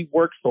 he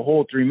works the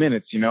whole 3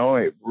 minutes,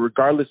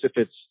 regardless if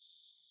it's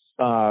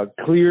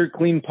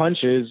clean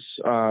punches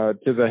to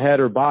the head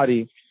or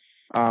body,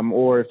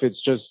 or if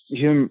it's just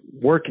him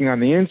working on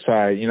the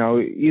inside,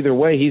 either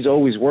way, he's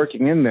always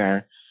working in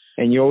there,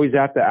 and you always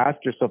have to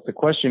ask yourself the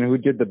question, who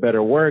did the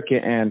better work?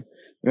 And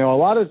a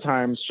lot of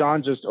times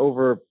Shawn just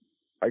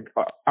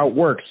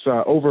outworks,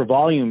 over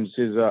volumes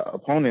his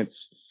opponents,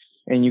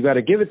 and you got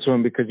to give it to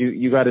him because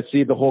you got to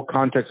see the whole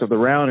context of the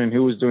round and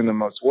who was doing the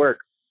most work.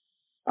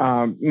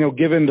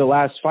 Given the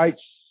last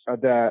fights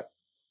that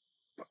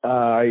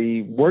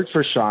I worked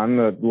for Shawn,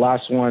 the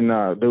last one,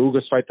 the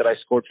Ugas fight that I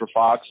scored for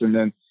Fox, and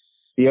then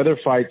the other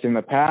fights in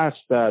the past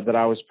that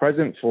I was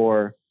present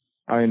for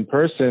in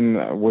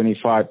person when he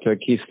fought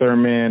Keith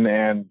Thurman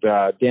and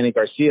Danny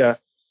Garcia,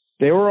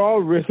 they were all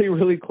really,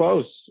 really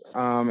close,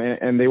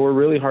 and they were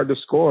really hard to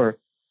score.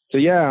 So,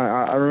 yeah,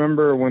 I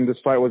remember when this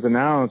fight was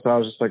announced, I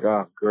was just like,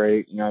 oh,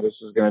 great. This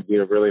is going to be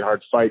a really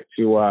hard fight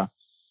to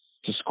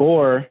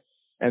score.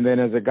 And then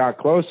as it got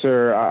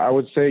closer, I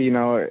would say,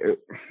 it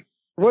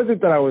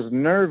wasn't that I was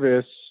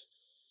nervous,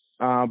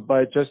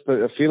 but just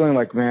a feeling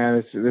like,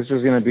 man, this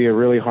is going to be a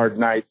really hard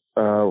night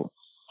of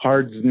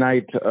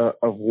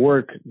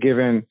work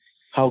given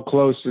how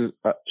close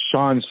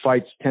Shawn's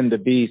fights tend to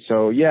be.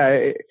 So, yeah,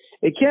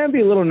 it can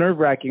be a little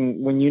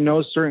nerve-wracking when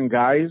certain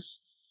guys,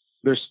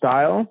 their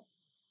style,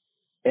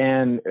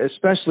 and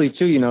especially,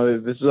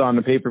 too, this is on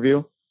the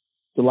pay-per-view.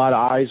 There's a lot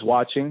of eyes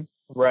watching.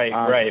 Right.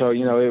 So,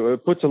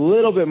 it puts a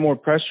little bit more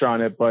pressure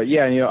on it. But,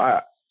 yeah,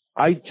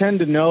 I tend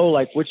to know,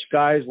 like, which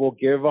guys will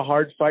give a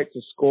hard fight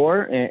to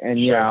score. And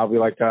sure. Yeah, I'll be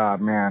like, oh,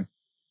 man.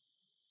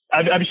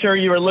 I'm sure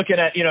you were looking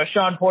at,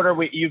 Shawn Porter.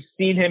 You've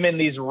seen him in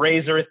these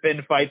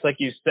razor-thin fights, like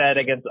you said,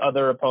 against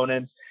other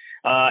opponents.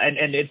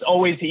 And it's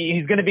always,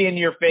 he's going to be in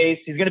your face.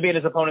 He's going to be in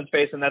his opponent's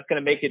face, and that's going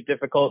to make it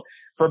difficult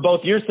for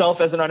both yourself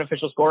as an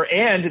unofficial scorer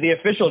and the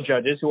official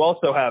judges, who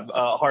also have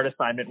a hard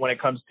assignment when it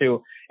comes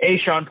to a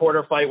Shawn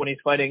Porter fight when he's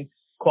fighting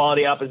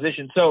quality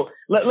opposition. So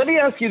let me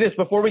ask you this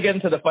before we get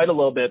into the fight a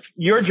little bit.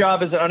 Your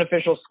job as an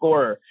unofficial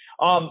scorer,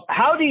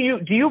 how do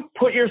you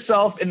put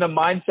yourself in the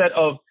mindset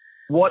of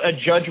what a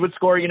judge would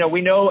score?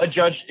 We know a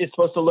judge is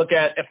supposed to look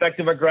at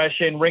effective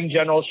aggression, ring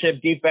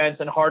generalship, defense,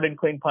 and hard and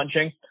clean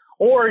punching.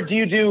 Or do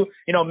you do,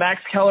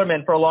 Max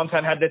Kellerman for a long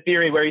time had the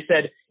theory where he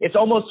said it's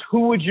almost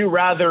who would you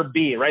rather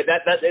be, right?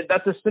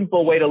 That's a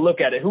simple way to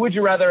look at it. Who would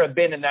you rather have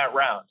been in that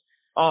round?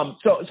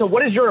 So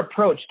what is your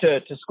approach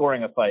to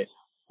scoring a fight?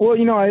 Well,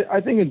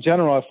 I think in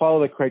general I follow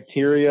the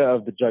criteria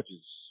of the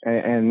judges,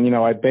 and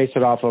I base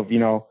it off of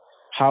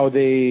how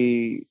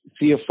they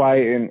see a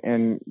fight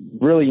and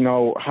really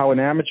how an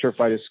amateur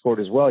fight is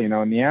scored as well.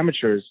 In the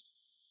amateurs,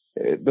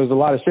 there's a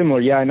lot of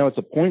similar. Yeah, I know it's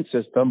a point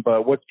system,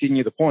 but what's getting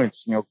you the points?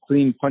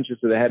 Clean punches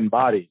to the head and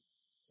body,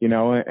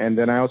 and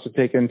then I also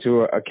take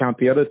into account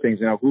the other things,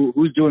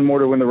 who's doing more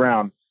to win the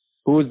round?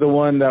 Who is the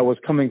one that was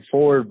coming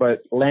forward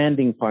but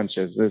landing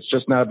punches? It's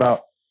just not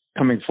about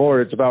coming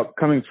forward. It's about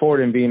coming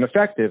forward and being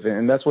effective.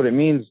 And that's what it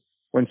means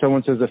when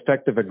someone says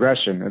effective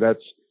aggression.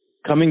 That's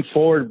coming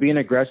forward, being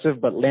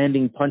aggressive, but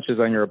landing punches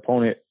on your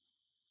opponent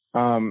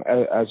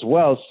as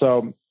well.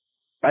 So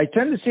I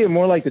tend to see it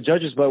more like the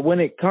judges, but when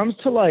it comes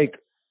to like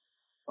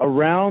a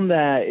round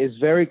that is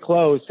very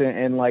close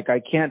and like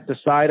I can't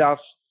decide off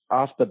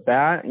the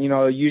bat, you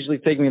know, it usually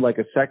take me like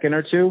a second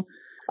or two.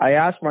 I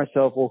ask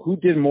myself, well, who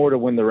did more to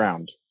win the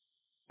round?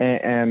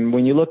 And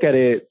when you look at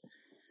it,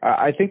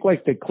 I think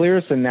like the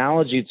clearest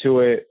analogy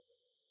to it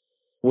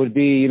would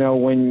be, you know,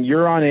 when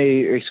you're on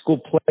a school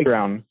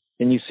playground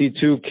and you see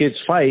two kids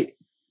fight,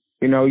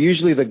 you know,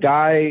 usually the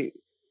guy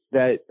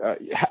that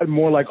had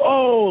more like,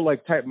 oh,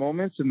 like type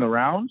moments in the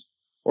round,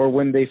 or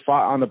when they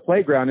fought on the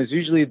playground, is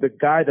usually the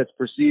guy that's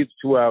perceived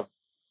to have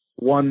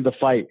won the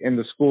fight in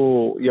the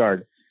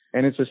schoolyard.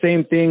 And it's the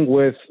same thing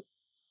with,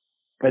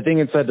 I think,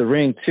 inside the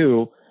ring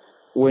too.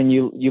 When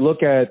you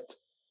look at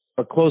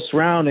a close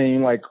round and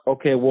you're like,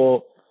 okay,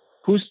 well,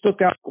 whose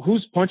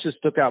punches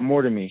stuck out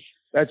more to me?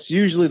 That's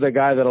usually the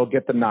guy that'll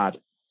get the nod.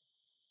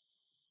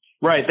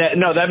 Right.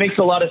 That makes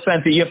a lot of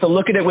sense. You have to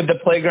look at it with the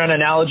playground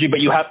analogy,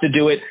 but you have to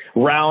do it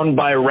round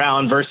by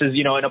round versus,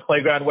 you know, in a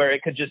playground where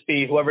it could just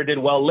be whoever did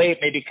well late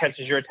maybe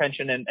catches your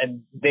attention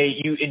and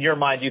you in your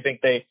mind, you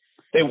think they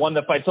won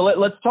the fight. So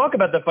let's talk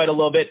about the fight a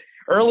little bit.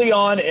 Early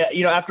on,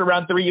 you know, after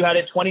round 3, you had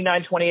it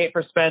 29-28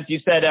 for Spence. You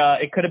said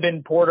it could have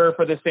been Porter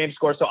for the same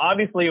score. So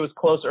obviously it was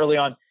close early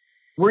on.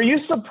 Were you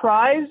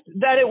surprised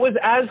that it was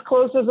as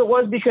close as it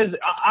was? Because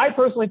I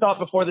personally thought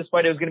before this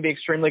fight it was going to be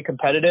extremely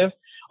competitive.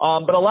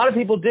 But a lot of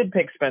people did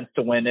pick Spence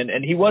to win,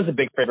 and he was a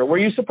big favorite. Were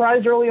you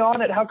surprised early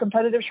on at how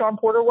competitive Shawn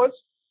Porter was?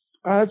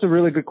 That's a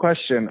really good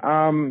question.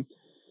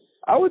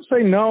 I would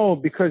say no,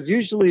 because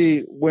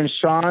usually when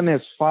Shawn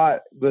has fought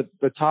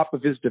the top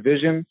of his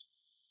division,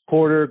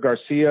 Porter,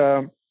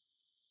 Garcia,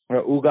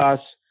 Ugas,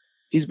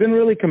 he's been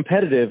really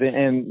competitive.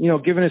 And you know,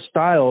 given his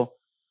style,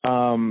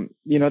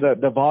 you know,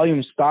 the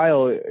volume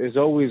style is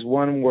always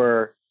one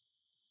where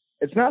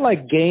it's not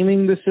like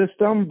gaming the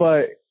system,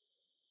 but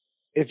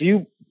if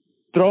you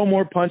throw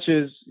more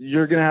punches,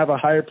 you're going to have a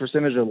higher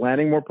percentage of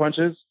landing more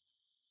punches.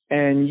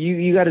 And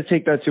you got to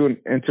take that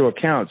into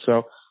account.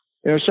 So,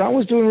 you know, Shawn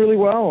was doing really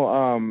well,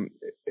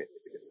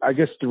 I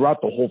guess, throughout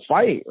the whole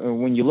fight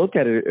when you look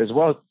at it as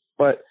well.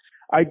 But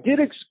I did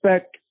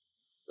expect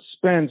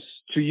Spence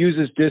to use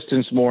his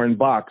distance more in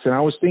box. And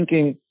I was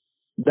thinking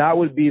that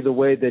would be the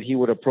way that he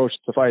would approach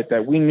the fight,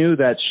 that we knew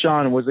that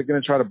Shawn wasn't going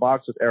to try to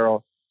box with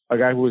Errol, a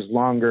guy who was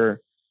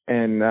longer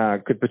and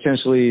could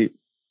potentially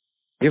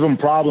give him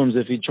problems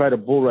if he tried to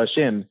bull rush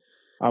in.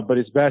 But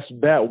his best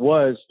bet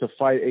was to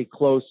fight a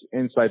close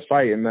inside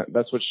fight, and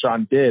that's what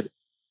Shawn did.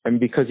 And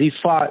because he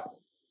fought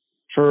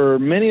for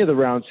many of the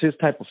rounds his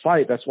type of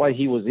fight, that's why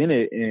he was in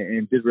it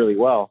and did really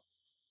well.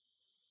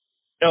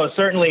 No,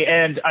 certainly.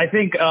 And I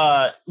think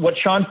what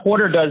Shawn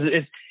Porter does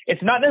is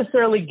it's not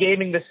necessarily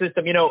gaming the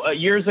system. You know,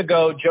 years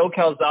ago, Joe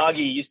Calzaghe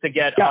used to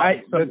get. Yeah,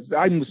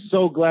 I'm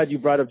so glad you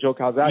brought up Joe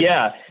Calzaghe.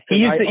 Yeah, he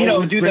used to, you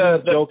know, do the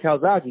Joe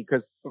Calzaghe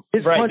because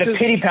his punches, the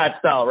pity pat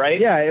style, right?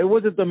 Yeah, it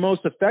wasn't the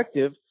most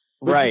effective.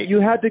 But right. You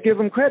had to give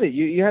him credit.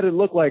 You had to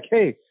look like,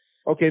 hey,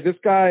 okay, this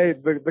guy,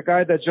 the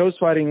guy that Joe's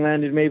fighting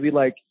landed maybe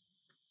like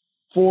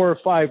 4 or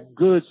 5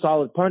 good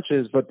solid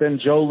punches, but then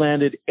Joe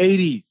landed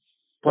 80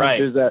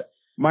 punches that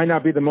might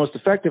not be the most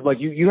effective. Like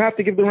you have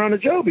to give the round to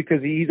Joe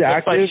because he's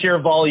active. By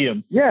sheer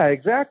volume. Yeah,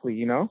 exactly.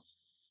 You know.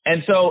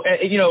 And so,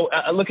 you know,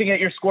 looking at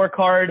your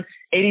scorecard,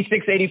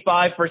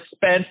 86-85 for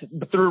Spence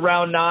through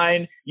round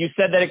 9. You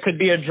said that it could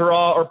be a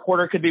draw or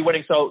Porter could be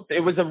winning. So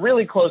it was a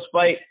really close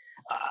fight.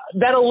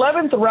 That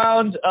 11th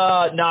round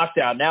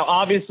knockdown. Now,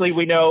 obviously,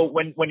 we know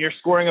when you're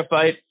scoring a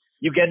fight,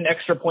 you get an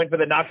extra point for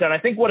the knockdown. I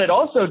think what it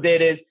also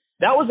did is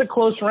that was a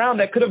close round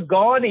that could have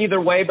gone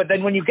either way. But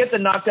then when you get the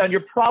knockdown,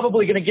 you're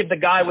probably going to give the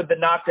guy with the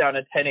knockdown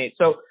a 10-8.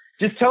 So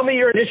just tell me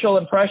your initial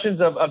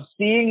impressions of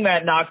seeing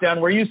that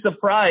knockdown. Were you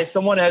surprised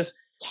someone as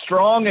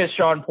strong as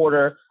Shawn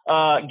Porter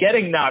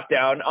getting knocked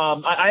down?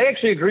 I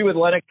actually agree with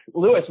Lennox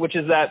Lewis, which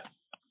is that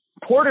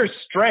Porter's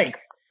strength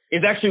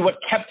is actually what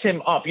kept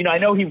him up. You know, I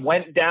know he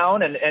went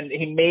down and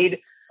he made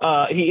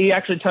he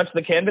actually touched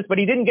the canvas, but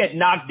he didn't get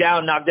knocked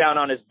down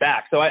on his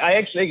back. So I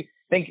actually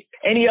think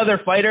any other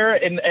fighter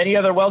in any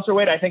other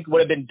welterweight, I think would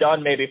have been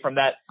done maybe from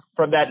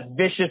that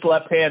vicious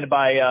left hand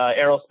by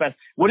Errol Spence.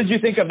 What did you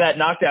think of that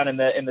knockdown in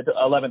the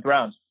 11th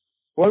round?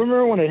 Well, I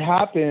remember when it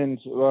happened,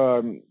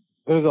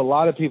 there's a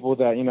lot of people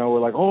that, you know,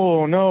 were like,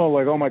 oh no,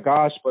 like, oh my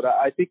gosh. But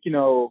I think, you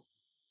know,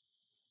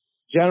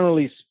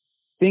 generally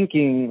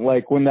thinking,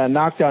 like, when that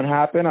knockdown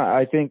happened,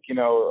 I think, you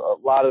know,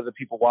 a lot of the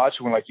people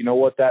watching were like, you know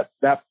what, that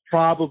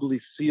probably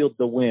sealed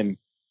the win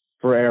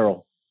for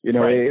Errol. You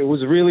know, It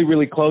was really,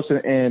 really close.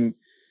 And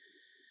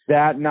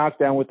that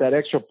knockdown with that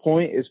extra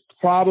point is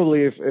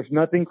probably, if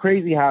nothing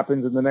crazy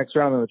happens in the next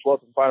round, in the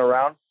 12th and final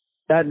round,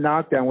 that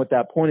knockdown with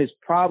that point is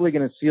probably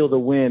going to seal the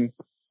win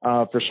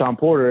for Shawn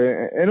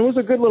Porter. And it was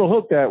a good little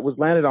hook that was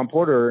landed on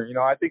Porter. You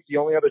know, I think the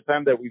only other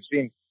time that we've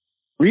seen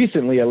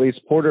recently, at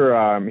least,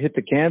 Porter hit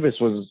the canvas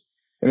was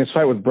in his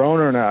fight with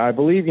Broner. And I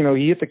believe, you know,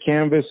 he hit the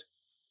canvas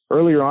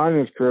earlier on in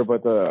his career,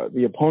 but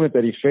the opponent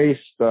that he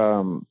faced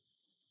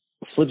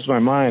slips my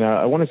mind.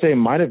 I want to say it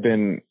might have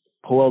been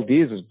Joel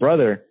Diaz's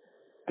brother.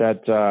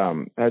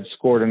 had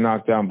scored a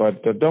knockdown,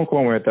 but don't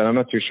quote me at that. I'm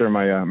not too sure.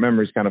 My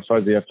memory's kind of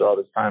fuzzy after all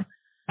this time.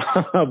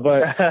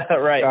 But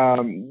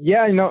right.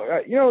 yeah,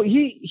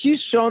 he's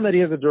shown that he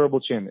has a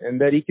durable chin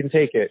and that he can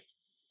take it.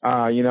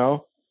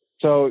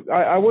 So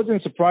I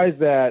wasn't surprised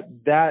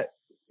that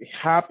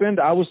happened.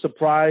 I was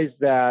surprised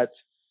that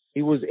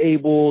he was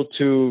able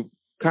to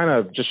kind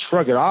of just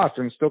shrug it off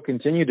and still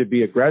continue to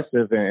be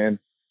aggressive and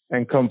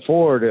come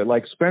forward.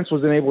 Like Spence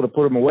wasn't able to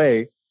put him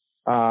away.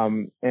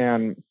 And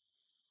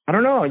I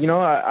don't know,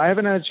 I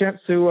haven't had a chance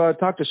to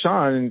talk to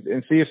Sean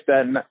and see if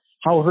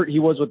how hurt he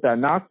was with that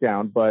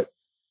knockdown, but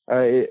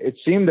it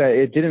seemed that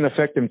it didn't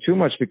affect him too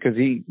much because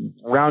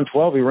round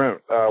 12, he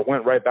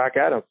went right back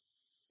at him.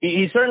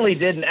 He certainly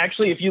did. And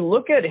actually, if you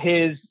look at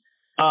his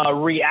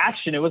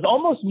reaction, it was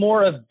almost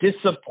more of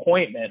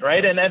disappointment,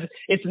 right? And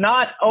it's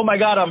not, oh my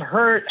God, I'm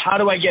hurt. How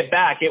do I get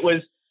back? It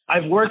was,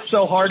 I've worked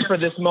so hard for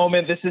this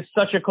moment. This is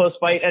such a close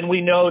fight. And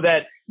we know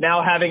that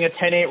now having a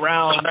 10-8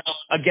 round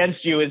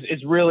against you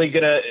is really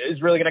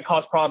gonna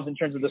cause problems in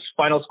terms of the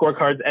final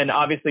scorecards. And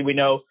obviously we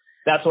know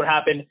that's what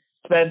happened.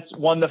 Spence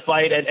won the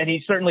fight, and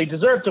he certainly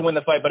deserved to win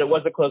the fight, but it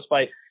was a close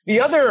fight. The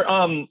other,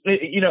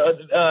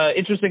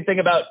 interesting thing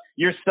about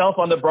yourself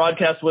on the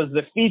broadcast was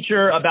the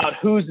feature about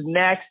who's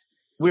next.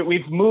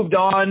 We've moved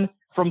on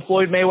from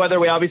Floyd Mayweather.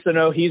 We obviously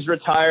know he's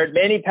retired.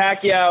 Manny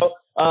Pacquiao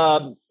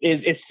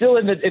is still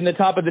in the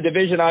top of the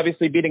division,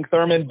 obviously beating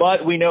Thurman,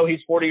 but we know he's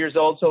 40 years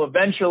old, so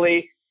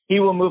eventually he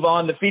will move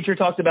on. The feature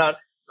talks about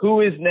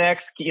who is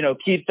next.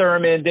 Keith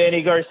Thurman,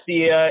 Danny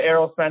Garcia,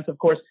 Errol Spence, of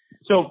course.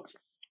 So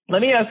let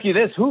me ask you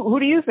this: who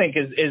do you think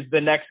is the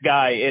next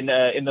guy in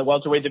the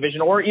welterweight division,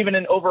 or even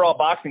in overall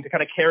boxing, to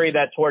kind of carry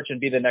that torch and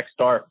be the next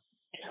star?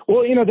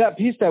 Well, that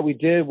piece that we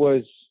did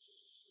was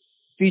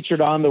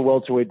featured on the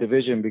welterweight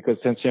division because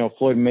since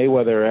Floyd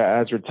Mayweather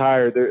has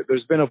retired,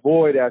 there's been a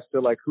void as to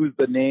like who's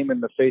the name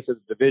and the face of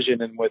the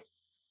division. And with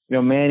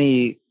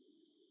Manny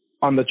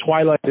on the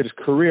twilight of his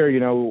career,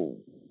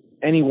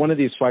 any one of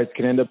these fights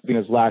can end up being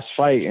his last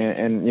fight,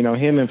 and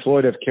him and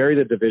Floyd have carried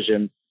the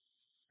division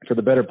for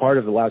the better part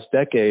of the last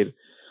decade.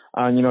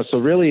 So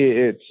really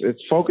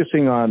it's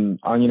focusing on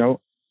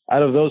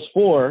out of those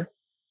four,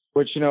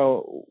 which,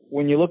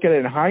 when you look at it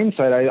in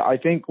hindsight, I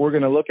think we're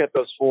going to look at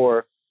those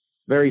four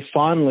very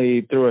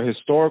fondly through a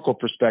historical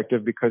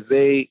perspective because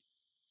they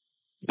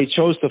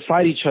chose to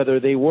fight each other.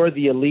 They were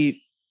the elite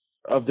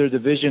of their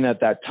division at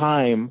that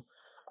time.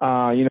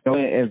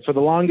 And for the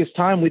longest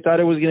time, we thought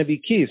it was going to be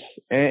Keith.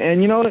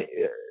 And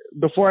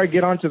before I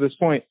get on to this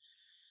point,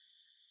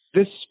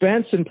 this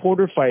Spence and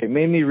Porter fight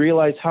made me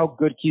realize how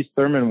good Keith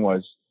Thurman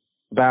was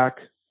back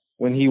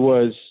when he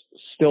was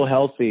still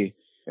healthy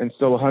and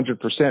still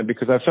 100%,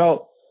 because I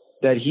felt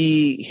that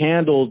he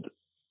handled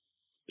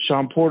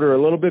Sean Porter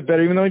a little bit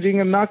better, even though he didn't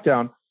get a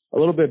knockdown, a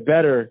little bit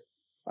better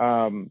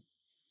than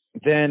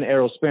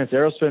Errol Spence.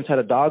 Errol Spence had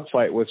a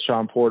dogfight with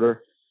Sean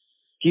Porter.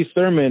 Keith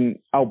Thurman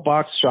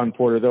outboxed Sean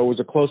Porter, though it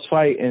was a close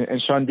fight,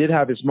 and Sean did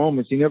have his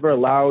moments. He never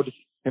allowed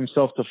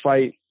himself to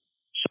fight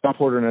Sean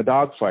Porter in a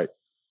dogfight.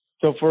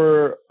 So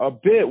for a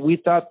bit, we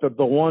thought that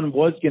the one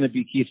was going to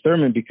be Keith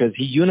Thurman because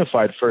he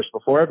unified first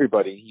before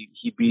everybody.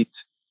 He beat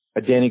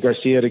Danny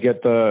Garcia to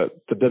get the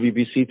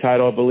WBC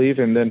title, I believe,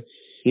 and then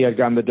he had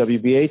gotten the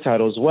WBA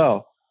title as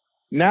well.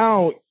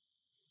 Now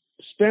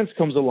Spence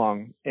comes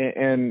along,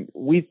 and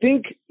we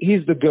think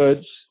he's the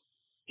goods.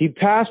 He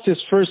passed his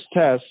first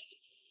test.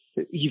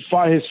 He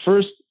fought his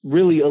first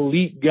really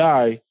elite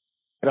guy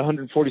at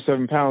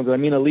 147 pounds. I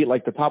mean elite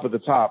like the top of the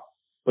top.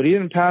 But he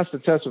didn't pass the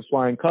test with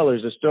flying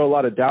colors. There's still a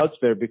lot of doubts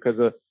there because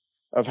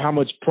of how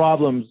much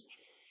problems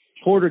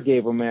Porter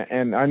gave him.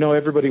 And I know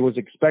everybody was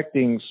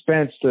expecting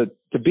Spence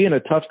to be in a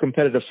tough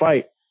competitive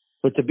fight,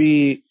 but to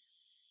be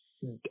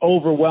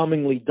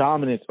overwhelmingly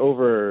dominant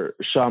over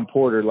Sean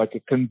Porter, like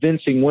a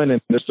convincing win.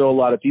 And there's still a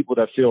lot of people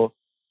that feel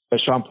that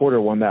Sean Porter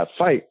won that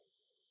fight.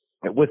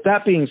 With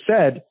that being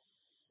said,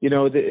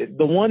 the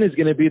one is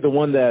going to be the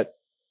one that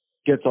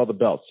gets all the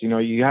belts.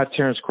 You have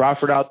Terrence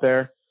Crawford out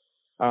there.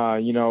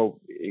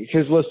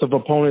 His list of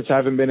opponents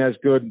haven't been as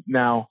good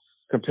now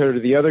compared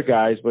to the other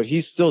guys, but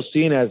he's still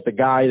seen as the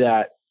guy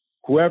that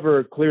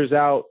whoever clears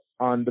out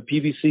on the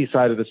PBC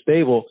side of the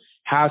stable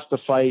has to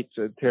fight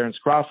Terrence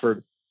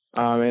Crawford.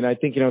 And I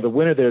think, the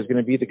winner there is going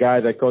to be the guy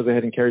that goes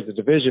ahead and carries the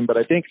division. But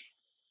I think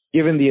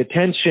given the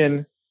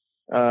attention,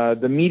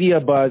 the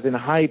media buzz and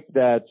hype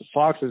that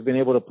Fox has been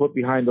able to put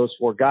behind those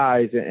four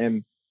guys,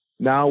 and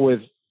now with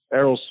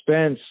Errol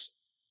Spence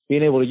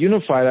being able to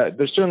unify that,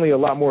 there's certainly a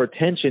lot more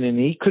attention, and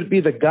he could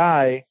be the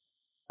guy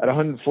at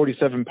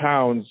 147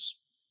 pounds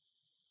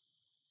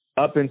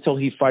up until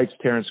he fights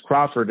Terrence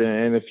Crawford.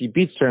 And if he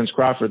beats Terrence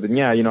Crawford, then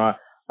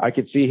I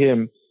could see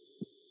him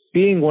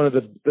being one of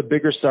the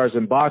bigger stars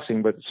in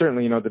boxing. But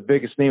certainly, the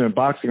biggest name in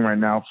boxing right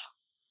now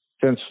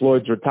since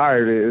Floyd's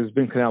retired has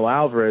been Canelo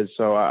Alvarez.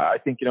 So I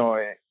think,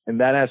 in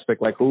that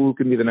aspect, like who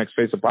can be the next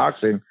face of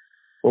boxing?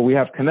 Well, we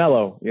have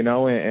Canelo,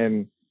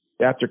 and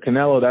after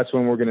Canelo, that's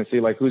when we're going to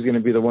see like who's going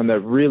to be the one that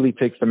really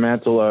takes the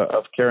mantle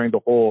of carrying the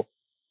whole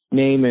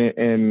name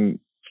and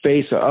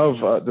face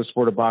of the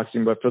sport of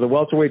boxing. But for the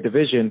welterweight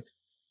division,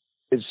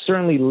 it's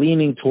certainly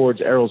leaning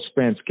towards Errol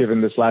Spence,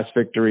 given this last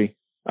victory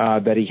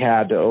that he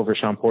had over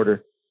Shawn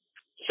Porter.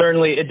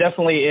 Certainly, it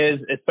definitely is,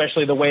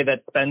 especially the way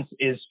that Spence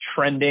is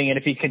trending. And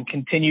if he can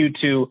continue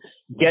to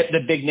get the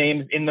big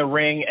names in the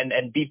ring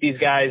and beat these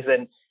guys,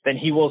 then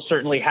he will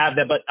certainly have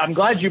that. But I'm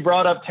glad you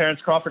brought up Terrence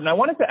Crawford, and I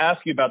wanted to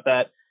ask you about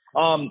that.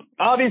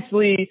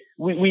 Obviously,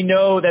 we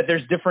know that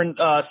there's different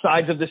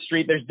sides of the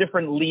street. There's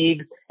different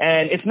leagues,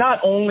 and it's not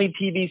only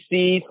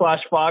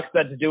PBC/Fox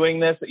that's doing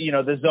this. You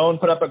know, the Zone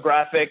put up a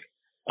graphic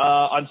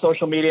on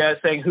social media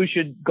saying who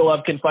should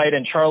Golovkin fight,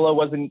 and Charlo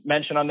wasn't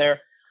mentioned on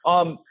there.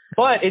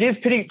 But it is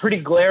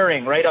pretty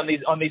glaring, right, on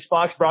these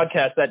Fox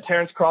broadcasts that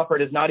Terrence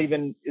Crawford is not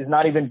even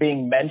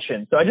being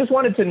mentioned. So I just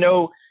wanted to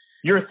know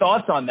your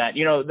thoughts on that.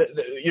 You know,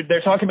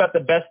 they're talking about the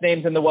best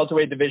names in the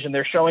welterweight division.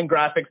 They're showing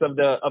graphics of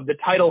the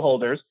title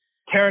holders.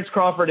 Terrence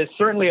Crawford is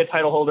certainly a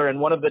title holder and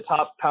one of the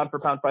top pound for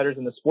pound fighters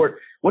in the sport.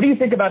 What do you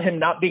think about him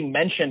not being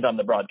mentioned on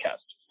the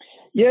broadcast?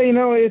 Yeah, you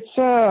know, it's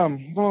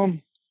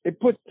it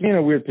puts me in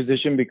a weird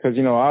position because,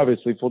 you know,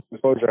 obviously full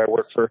disclosure, I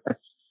work for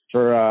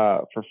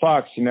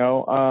Fox, you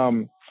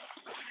know.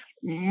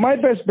 My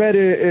best bet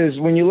is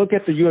when you look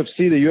at the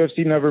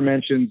UFC never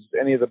mentions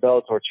any of the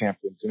Bellator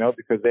champions, you know,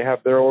 because they have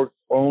their own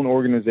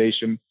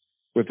organization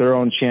with their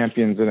own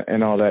champions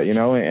and all that, you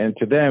know, and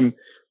to them,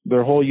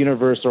 their whole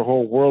universe, their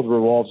whole world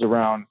revolves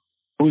around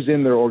who's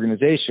in their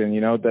organization,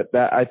 you know, that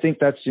I think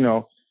that's, you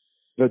know,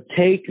 the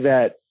take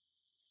that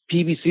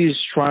PBC is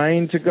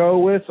trying to go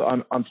with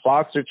on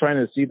Fox. They're trying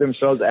to see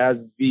themselves as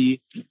the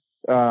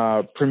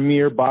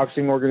premier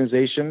boxing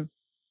organization.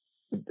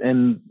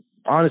 And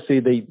honestly,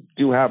 they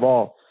do have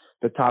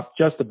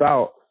just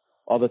about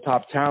all the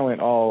top talent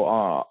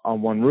all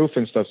on one roof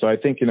and stuff. So I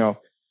think, you know,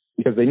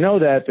 because they know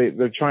that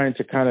they're trying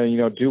to kind of, you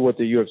know, do what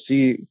the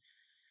UFC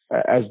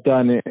has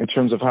done in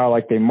terms of how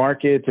like they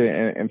market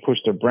and push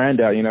their brand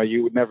out. You know,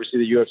 you would never see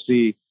the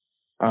UFC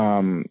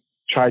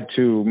try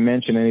to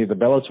mention any of the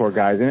Bellator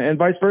guys, and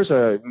vice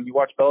versa. When you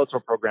watch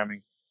Bellator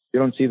programming, you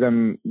don't see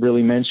them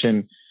really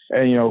mention,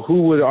 and you know,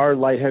 who would our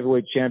light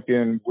heavyweight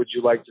champion would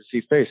you like to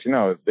see face? You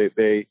know,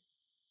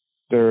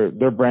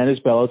 their brand is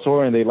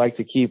Bellator, and they like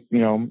to keep, you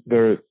know,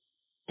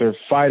 their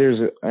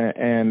fighters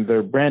and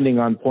their branding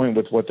on point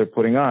with what they're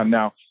putting on.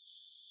 Now,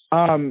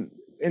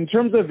 in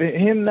terms of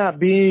him not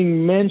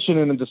being mentioned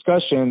in the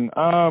discussion,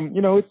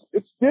 you know,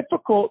 it's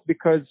difficult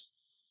because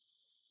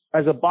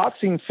as a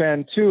boxing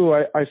fan too,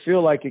 I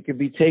feel like it could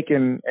be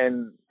taken,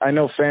 and I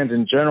know fans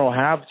in general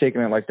have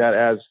taken it like that,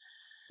 as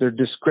they're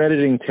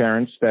discrediting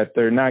Terrence, that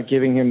they're not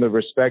giving him the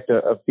respect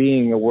of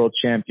being a world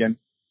champion.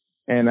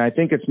 And I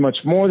think it's much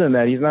more than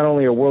that. He's not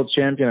only a world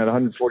champion at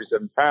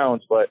 147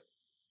 pounds, but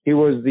he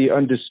was the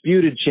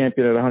undisputed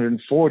champion at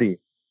 140.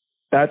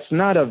 That's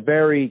not a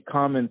very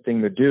common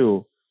thing to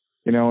do,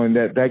 you know, and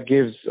that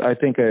gives, I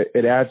think,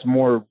 it adds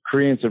more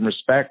credence and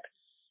respect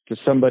to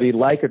somebody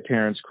like a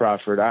Terrence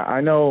Crawford.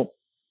 I know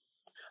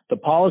the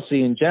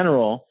policy in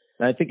general,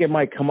 and I think it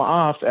might come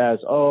off as,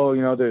 oh,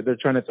 you know, they're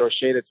trying to throw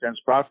shade at Terrence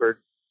Crawford,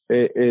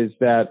 is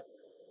that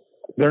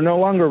they're no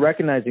longer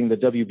recognizing the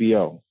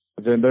WBO.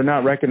 They're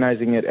not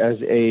recognizing it as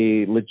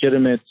a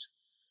legitimate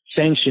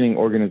sanctioning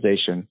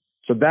organization.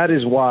 So that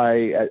is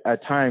why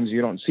at times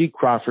you don't see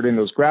Crawford in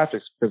those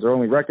graphics, because they're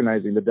only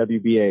recognizing the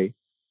WBA,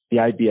 the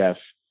IBF,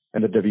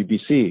 and the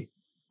WBC.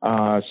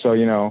 So,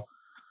 you know,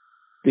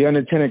 the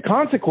unintended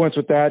consequence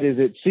with that is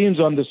it seems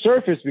on the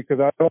surface, because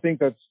I don't think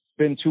that's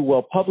been too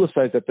well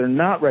publicized, that they're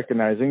not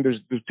recognizing. There's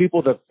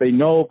people that they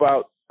know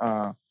about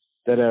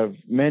that have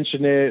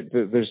mentioned it.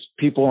 There's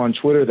people on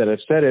Twitter that have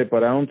said it,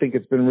 but I don't think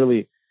it's been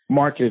really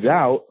marketed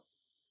out.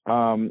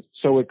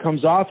 So it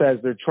comes off as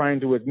they're trying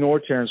to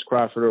ignore Terrence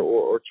Crawford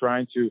or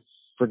trying to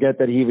forget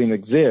that he even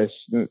exists.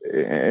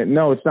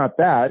 No, it's not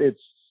that.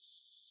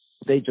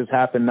 They just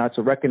happen not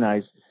to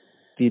recognize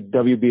the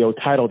WBO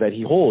title that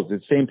he holds.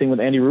 It's the same thing with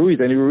Andy Ruiz.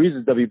 Andy Ruiz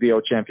is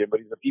WBO champion, but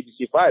he's a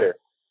PBC fighter.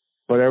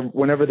 But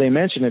whenever they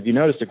mention, if you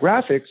notice the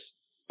graphics,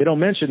 they don't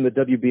mention the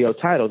WBO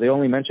title. They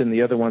only mention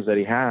the other ones that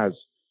he has.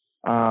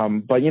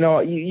 But, you know,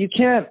 you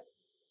can't,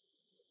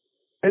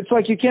 it's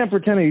like you can't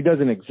pretend that he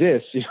doesn't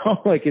exist, you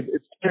know, like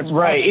it's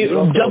right.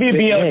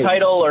 WBO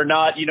title or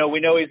not, you know, we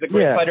know he's a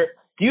great fighter.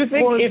 Do you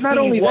think it's not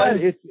only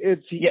that,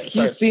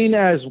 he's seen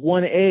as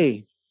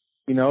 1A,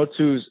 you know,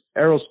 to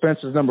Errol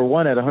Spence's number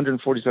one at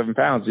 147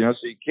 pounds, you know,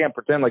 so you can't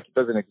pretend like he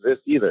doesn't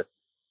exist either.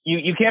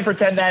 You can't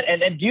pretend that.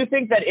 And do you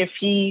think that if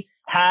he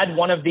had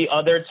one of the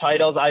other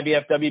titles,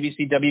 IBF,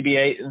 WBC,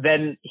 WBA,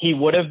 then he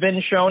would have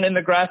been shown in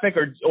the graphic,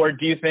 or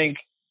do you think,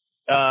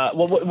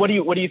 what do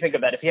you think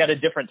of that? If he had a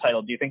different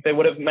title, do you think they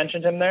would have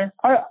mentioned him there?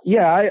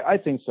 I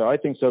think so. I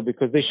think so,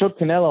 because they showed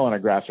Canelo on a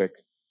graphic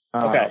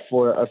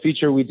for a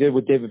feature we did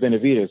with David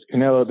Benavidez.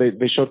 Canelo,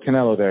 they showed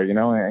Canelo there, you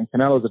know, and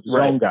Canelo's a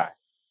zone guy,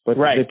 but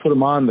they put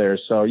him on there.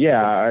 So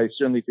yeah, I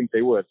certainly think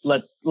they would.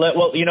 Let's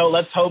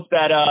hope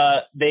that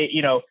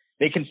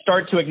they can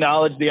start to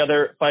acknowledge the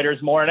other fighters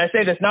more. And I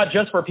say this not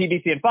just for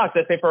PBC and Fox.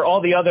 I say for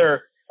all the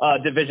other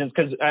divisions,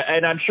 because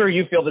and I'm sure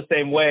you feel the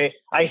same way.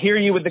 I hear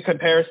you with the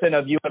comparison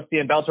of UFC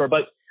and Bellator,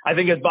 but I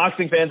think as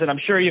boxing fans, and I'm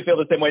sure you feel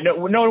the same way,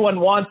 no one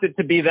wants it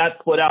to be that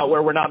split out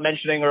where we're not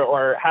mentioning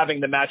or having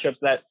the matchups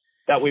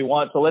that we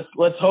want. So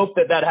let's hope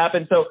that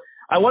happens. So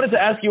I wanted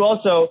to ask you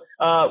also,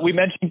 we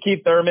mentioned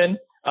Keith Thurman,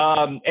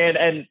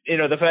 and you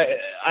know, the fact,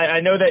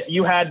 I know that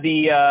you had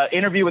the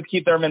interview with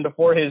Keith Thurman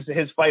before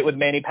his fight with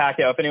Manny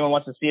Pacquiao. If anyone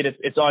wants to see it,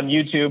 it's on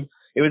YouTube.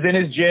 It was in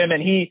his gym,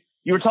 and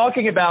you were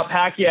talking about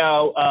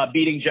Pacquiao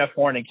beating Jeff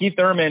Horn, and Keith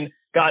Thurman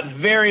got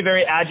very,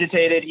 very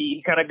agitated.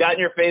 He kind of got in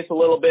your face a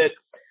little bit.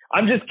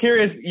 I'm just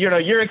curious, you know,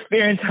 your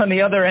experience on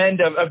the other end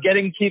of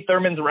getting Keith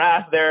Thurman's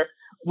wrath there.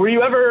 Were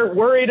you ever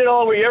worried at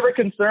all? Were you ever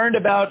concerned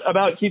about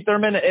Keith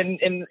Thurman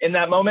in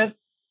that moment?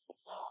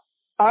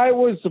 I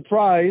was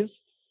surprised,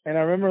 and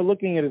I remember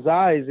looking at his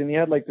eyes, and he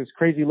had like this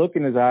crazy look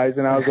in his eyes,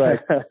 and I was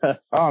like,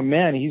 oh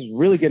man, he's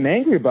really getting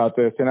angry about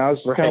this. And I was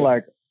just kind of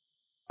like,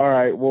 all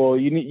right, well,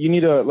 you need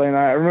to, like,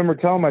 I remember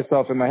telling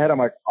myself in my head, I'm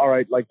like, all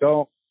right, like,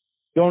 don't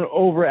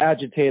over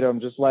agitate him.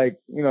 Just like,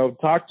 you know,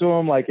 talk to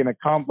him like in a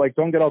like,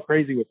 don't get all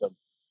crazy with him.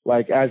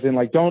 Like, as in,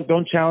 like, don't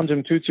challenge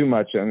him too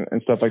much and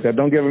stuff like that.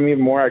 Don't get him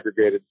even more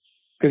aggravated.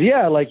 Cause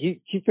yeah, like he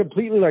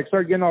completely like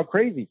started getting all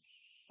crazy.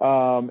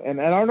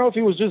 And I don't know if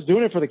he was just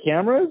doing it for the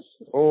cameras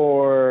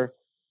or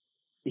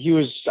he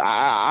was,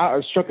 I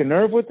struck a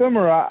nerve with him,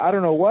 or I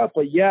don't know what,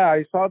 but yeah,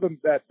 I saw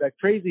that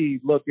crazy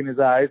look in his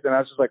eyes, and I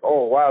was just like,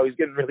 oh wow, he's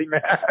getting really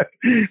mad.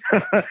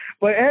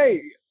 But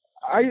hey,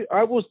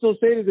 I will still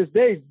say to this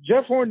day,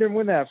 Jeff Horn didn't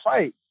win that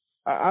fight.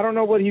 I don't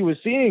know what he was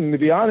seeing, to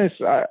be honest.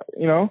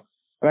 You know,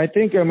 and I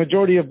think a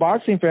majority of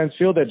boxing fans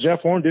feel that Jeff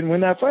Horn didn't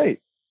win that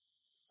fight.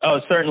 Oh,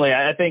 certainly.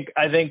 I think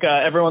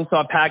everyone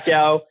saw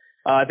Pacquiao.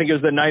 I think it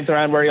was the 9th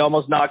round where he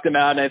almost knocked him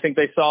out, and I think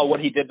they saw what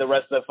he did the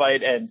rest of the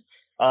fight, and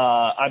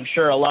I'm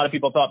sure a lot of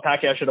people thought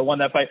Pacquiao should have won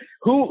that fight.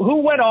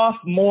 Who went off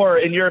more,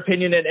 in your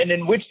opinion, and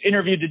in which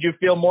interview did you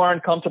feel more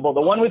uncomfortable?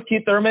 The one with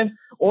Keith Thurman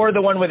or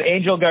the one with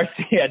Angel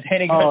Garcia?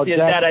 Danny Garcia's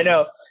dad, I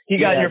know. He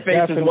got in your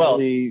face as well.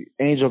 Definitely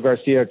Angel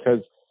Garcia,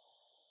 because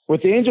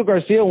with the Angel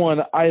Garcia one,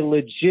 I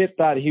legit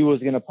thought he was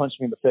going to punch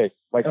me in the face.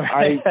 Like,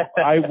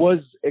 I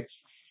was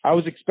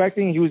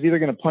expecting he was either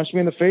going to punch me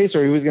in the face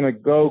or he was going to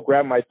go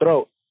grab my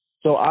throat.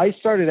 So I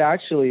started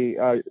actually,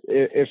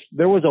 if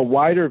there was a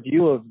wider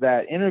view of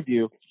that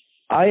interview,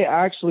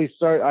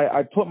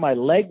 I put my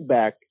leg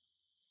back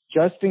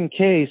just in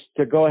case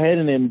to go ahead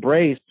and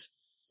embrace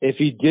if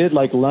he did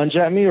like lunge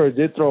at me or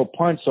did throw a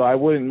punch, so I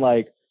wouldn't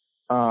like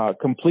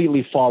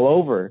completely fall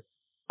over.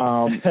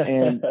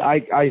 And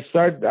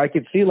I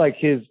could see like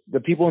the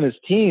people in his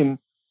team,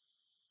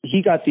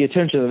 he got the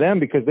attention of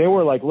them because they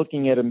were like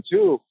looking at him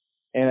too.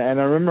 And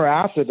I remember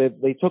after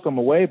they took him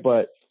away,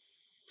 but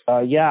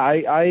yeah,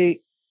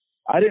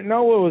 I didn't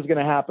know what was going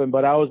to happen,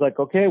 but I was like,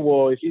 okay,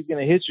 well, if he's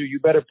going to hit you,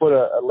 you better put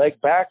a leg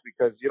back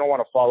because you don't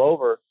want to fall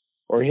over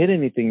or hit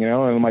anything, you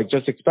know, and I'm like,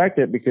 just expect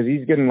it because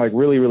he's getting like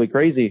really, really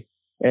crazy.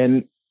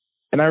 And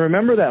I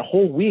remember that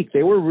whole week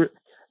they were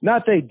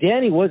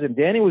Danny was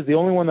the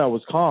only one that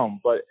was calm,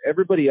 but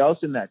everybody else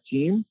in that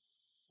team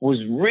was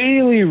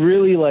really,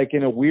 really like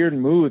in a weird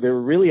mood. They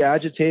were really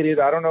agitated.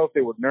 I don't know if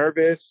they were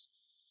nervous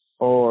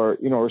or,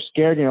 you know, or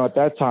scared, you know, at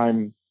that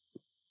time.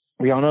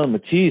 We all know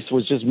Matisse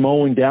was just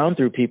mowing down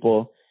through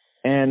people,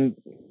 and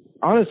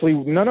honestly,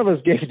 none of us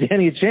gave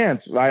Danny a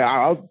chance.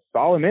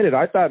 I'll admit it.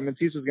 I thought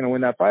Matisse was going to win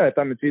that fight. I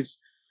thought Matisse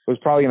was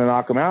probably going to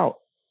knock him out.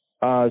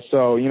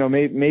 So you know,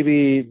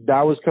 maybe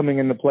that was coming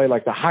into play,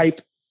 like the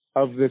hype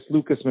of this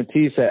Lucas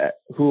Matisse,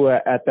 who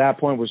at that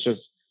point was just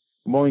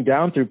mowing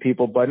down through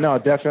people. But no,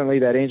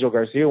 definitely that Angel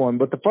Garcia one.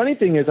 But the funny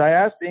thing is, I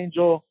asked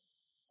Angel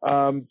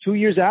 2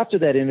 years after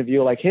that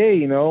interview, like, hey,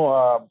 you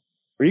know.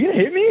 Were you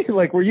gonna hit me?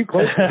 Like, were you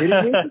close to hitting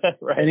me?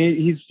 Right. And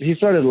he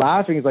started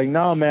laughing. He's like,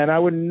 no, man, I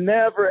would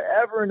never,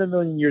 ever in a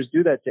million years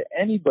do that to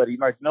anybody.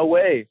 Like, no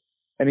way.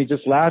 And he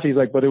just laughed. He's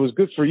like, but it was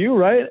good for you,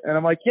 right? And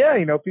I'm like, yeah,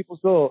 you know, people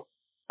still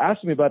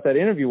ask me about that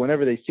interview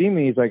whenever they see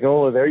me. He's like,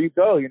 oh, well, there you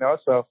go, you know.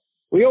 So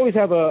we always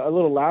have a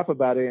little laugh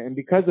about it, and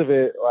because of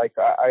it, like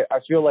I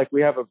feel like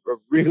we have a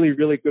really,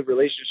 really good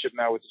relationship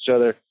now with each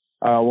other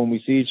when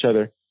we see each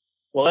other.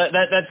 Well,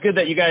 that's good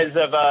that you guys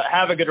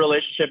have a good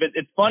relationship.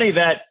 It's funny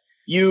that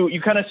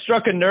you kind of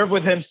struck a nerve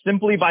with him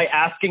simply by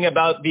asking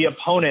about the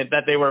opponent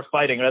that they were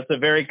fighting. That's a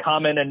very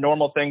common and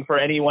normal thing for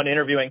anyone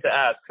interviewing to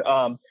ask.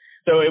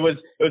 So it was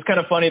kind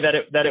of funny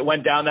that it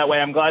went down that way.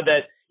 I'm glad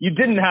that you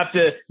didn't have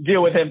to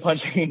deal with him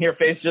punching in your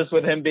face, just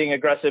with him being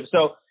aggressive.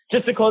 So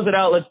just to close it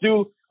out, let's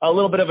do a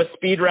little bit of a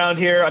speed round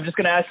here. I'm just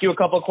going to ask you a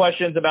couple of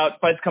questions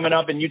about fights coming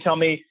up, and you tell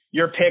me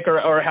your pick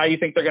or how you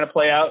think they're going to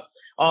play out.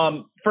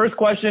 First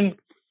question,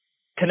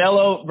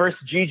 Canelo versus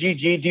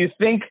GGG. Do you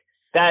think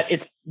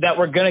that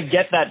we're going to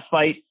get that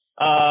fight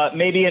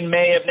maybe in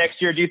May of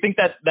next year? Do you think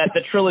that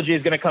the trilogy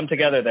is going to come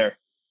together there?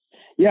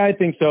 Yeah, I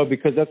think so,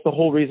 because that's the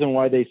whole reason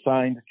why they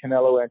signed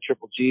Canelo and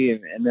Triple G.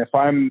 And if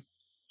I'm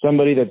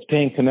somebody that's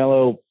paying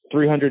Canelo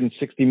 $360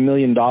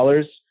 million,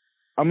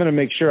 I'm going to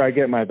make sure I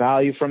get my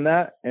value from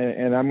that.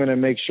 And I'm going to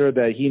make sure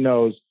that he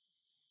knows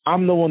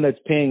I'm the one that's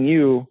paying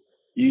you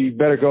you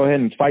better go ahead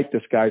and fight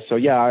this guy. So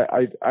yeah,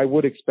 I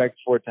would expect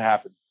for it to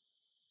happen.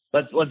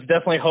 Let's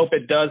definitely hope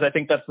it does. I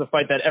think that's the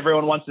fight that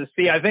everyone wants to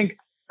see. I think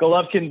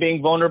Golovkin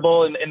being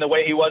vulnerable in the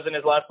way he was in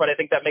his last fight, I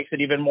think that makes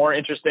it even more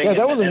interesting. Yeah,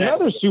 that was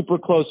another super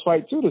close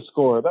fight too to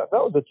score. That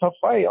was a tough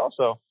fight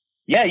also.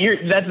 Yeah,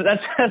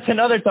 that's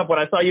another tough one.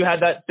 I saw you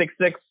had that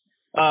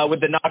 6-6 with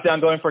the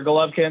knockdown going for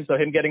Golovkin, so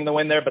him getting the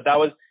win there. But that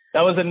was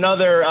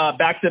another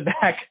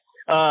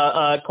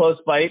back-to-back close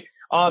fight.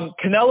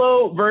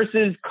 Canelo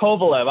versus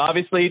Kovalev.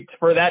 Obviously,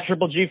 for that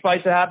Triple G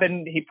fight to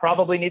happen, he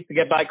probably needs to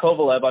get by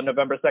Kovalev on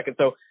November 2nd.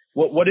 So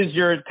what is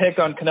your pick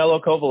on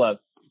Canelo Kovalev?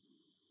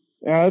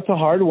 Yeah, that's a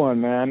hard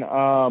one,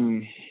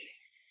 man.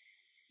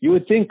 You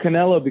would think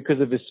Canelo, because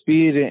of his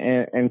speed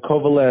and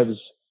Kovalev's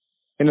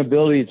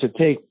inability to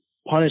take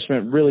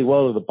punishment really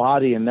well to the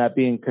body, and that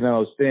being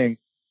Canelo's thing.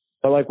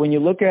 But like when you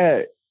look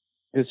at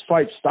his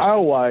fight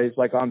style-wise,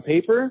 like on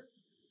paper,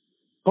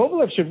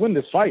 Kovalev should win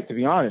this fight, to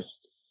be honest.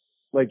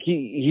 Like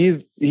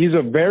he's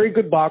a very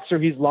good boxer.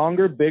 He's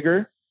longer,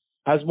 bigger,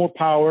 has more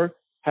power,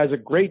 has a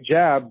great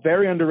jab,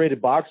 very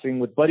underrated boxing.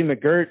 With Buddy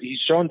McGirt, he's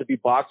shown to be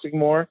boxing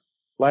more,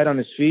 light on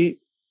his feet.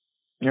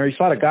 You know, he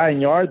fought a guy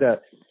in Yard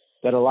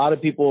that a lot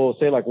of people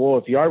say like, well,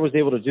 if Yard was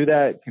able to do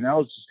that,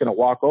 Canelo's just going to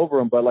walk over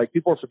him. But like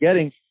people are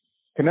forgetting,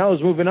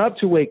 Canelo's moving up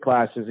 2 weight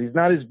classes. He's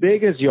not as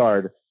big as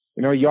Yard.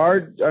 You know,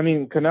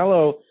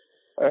 Canelo,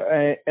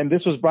 and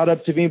this was brought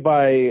up to me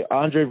by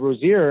Andre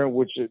Rozier,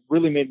 which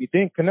really made me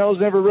think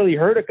Canelo's never really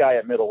hurt a guy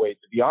at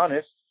middleweight, to be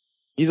honest.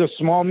 He's a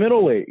small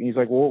middleweight. He's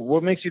like, well,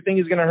 what makes you think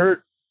he's going to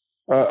hurt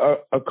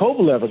a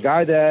Kovalev, a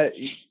guy that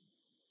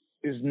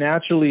is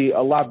naturally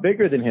a lot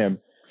bigger than him?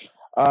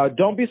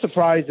 Don't be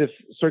surprised if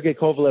Sergey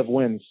Kovalev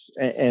wins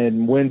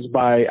and wins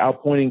by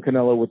outpointing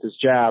Canelo with his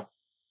jab.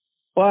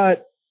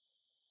 But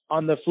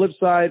on the flip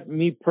side,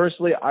 me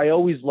personally, I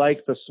always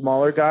like the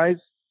smaller guys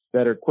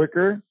that are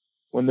quicker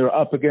when they're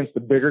up against the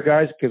bigger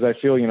guys, because I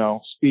feel,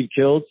 speed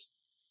kills.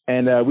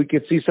 And we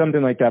could see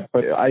something like that.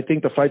 But I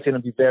think the fight's going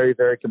to be very,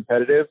 very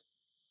competitive.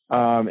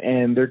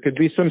 And there could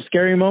be some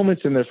scary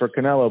moments in there for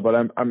Canelo, but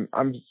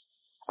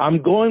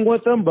I'm going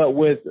with them, but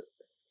with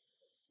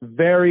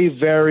very,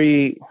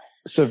 very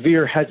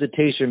severe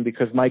hesitation,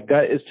 because my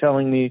gut is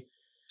telling me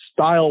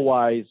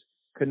style-wise,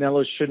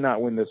 Canelo should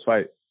not win this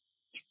fight.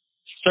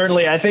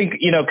 Certainly. I think,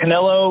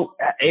 Canelo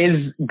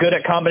is good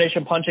at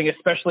combination punching,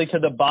 especially to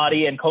the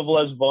body, and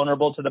Kovalev's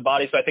vulnerable to the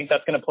body. So I think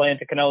that's going to play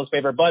into Canelo's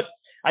favor. But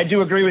I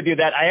do agree with you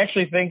that I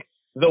actually think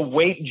the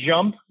weight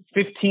jump,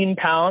 15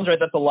 pounds, right?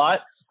 That's a lot.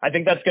 I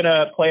think that's going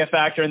to play a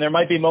factor. And there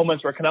might be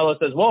moments where Canelo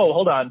says, whoa,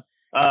 hold on.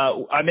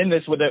 I'm in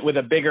this with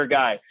a bigger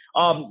guy.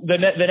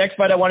 The next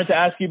fight I wanted to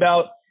ask you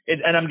about,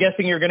 and I'm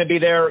guessing you're going to be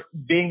there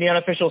being the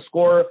unofficial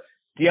scorer,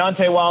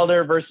 Deontay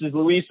Wilder versus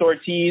Luis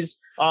Ortiz.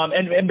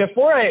 And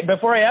before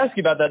I ask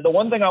you about that, the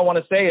one thing I want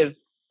to say is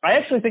I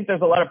actually think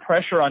there's a lot of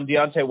pressure on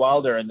Deontay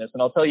Wilder in this,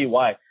 and I'll tell you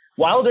why.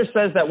 Wilder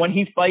says that when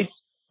he fights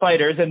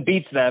fighters and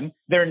beats them,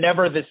 they're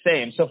never the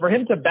same. So for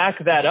him to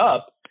back that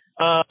up,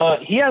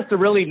 he has to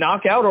really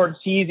knock out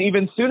Ortiz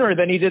even sooner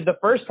than he did the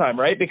first time,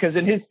 right? Because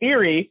in his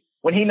theory,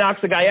 when he knocks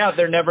a guy out,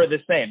 they're never the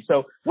same.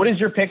 So what is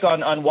your pick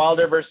on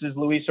Wilder versus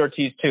Luis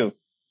Ortiz 2?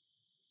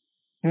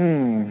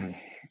 I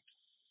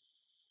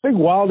think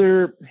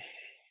Wilder...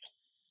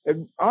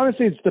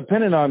 honestly, it's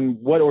dependent on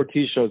what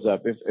Ortiz shows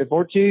up. If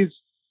Ortiz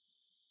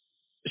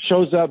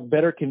shows up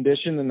better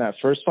conditioned than that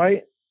first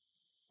fight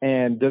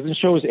and doesn't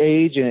show his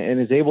age and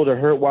is able to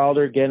hurt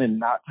Wilder again and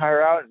not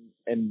tire out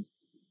and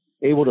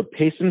able to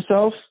pace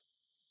himself,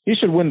 he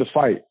should win the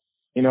fight,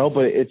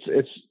 but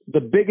it's the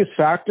biggest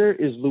factor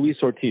is Luis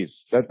Ortiz.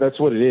 That's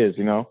what it is,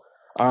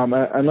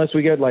 unless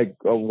we get like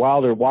a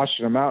Wilder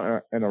washing him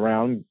out and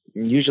around.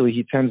 Usually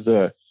he tends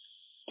to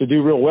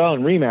do real well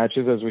in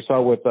rematches, as we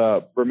saw with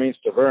Bermane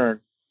Stiverne.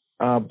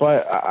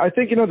 But I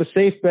think, the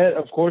safe bet,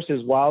 of course,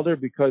 is Wilder,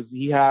 because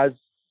he has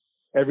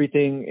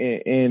everything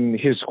in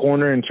his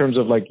corner in terms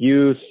of like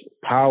youth,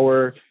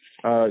 power,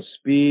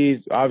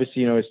 speed.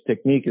 Obviously, his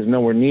technique is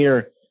nowhere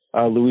near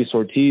Luis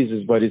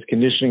Ortiz's, but his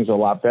conditioning is a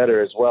lot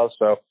better as well.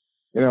 So,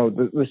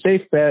 the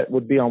safe bet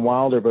would be on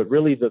Wilder, but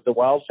really the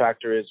wild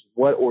factor is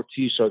what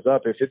Ortiz shows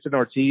up. If it's an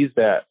Ortiz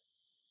that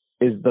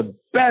is the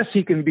best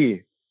he can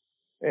be,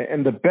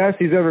 and the best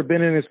he's ever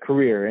been in his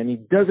career, and he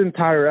doesn't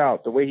tire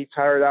out the way he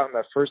tired out in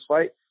that first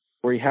fight,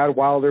 where he had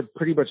Wilder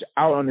pretty much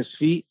out on his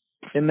feet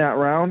in that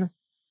round,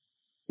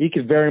 he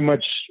could very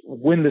much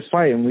win this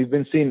fight. And we've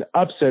been seeing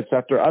upsets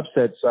after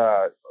upsets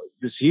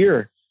this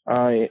year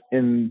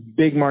in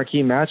big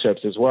marquee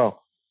matchups as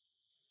well.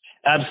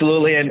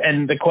 Absolutely.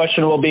 And the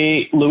question will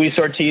be Luis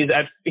Ortiz.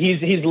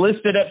 He's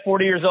listed at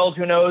 40 years old.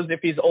 Who knows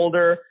if he's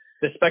older?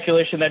 The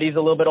speculation that he's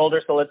a little bit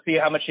older. So let's see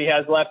how much he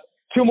has left.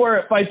 2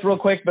 more fights real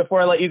quick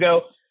before I let you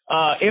go.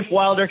 If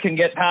Wilder can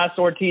get past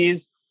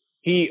Ortiz,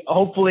 he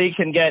hopefully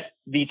can get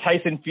the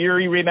Tyson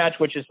Fury rematch,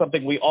 which is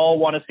something we all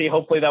want to see.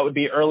 Hopefully that would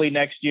be early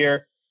next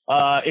year.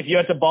 If you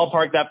had to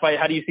ballpark that fight,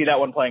 how do you see that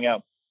one playing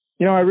out?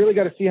 I really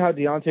got to see how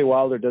Deontay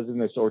Wilder does in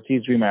this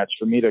Ortiz rematch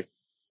for me to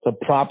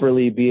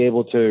properly be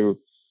able to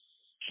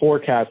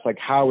forecast like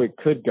how it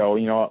could go.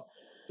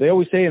 they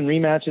always say in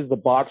rematches, the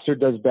boxer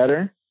does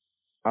better.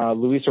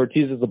 Luis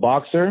Ortiz is the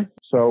boxer.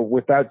 So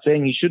with that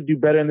saying, he should do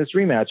better in this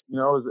rematch.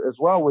 As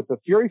well with the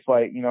Fury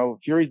fight,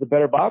 Fury's the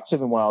better boxer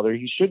than Wilder.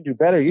 He should do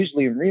better.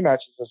 Usually in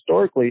rematches,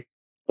 historically,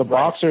 the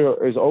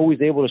boxer is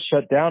always able to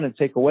shut down and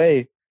take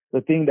away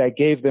the thing that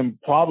gave them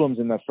problems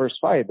in that first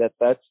fight.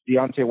 That's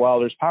Deontay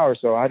Wilder's power.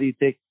 So how do you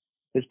take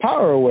his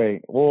power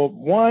away? Well,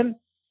 one,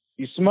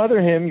 you smother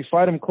him, you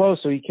fight him close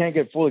so he can't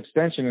get full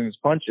extension in his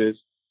punches.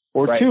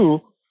 Or two,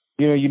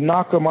 you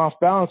knock him off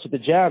balance with the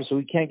jab so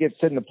he can't get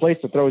set in the place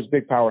to throw his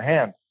big power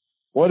hand.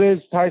 What does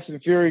Tyson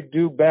Fury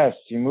do best?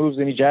 He moves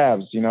and he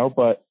jabs,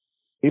 but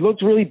he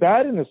looked really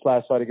bad in this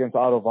last fight against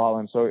Otto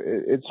Wallin. So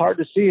it's hard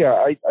to see.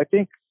 I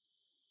think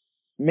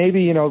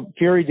maybe,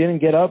 Fury didn't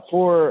get up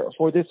for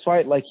this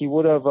fight like he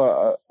would have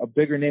a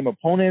bigger name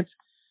opponent.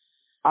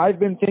 I've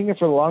been thinking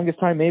for the longest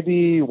time,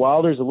 maybe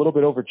Wilder's a little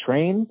bit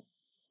overtrained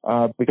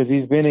because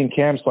he's been in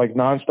camps like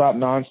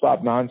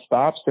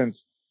nonstop since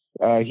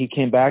he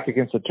came back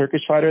against a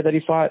Turkish fighter that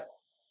he fought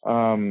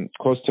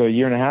close to a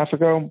year and a half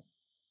ago.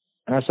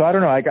 So I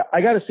don't know. I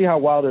got to see how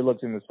Wilder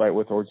looks in this fight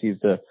with Ortiz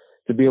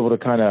to be able to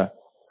kind of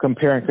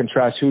compare and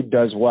contrast who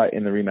does what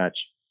in the rematch.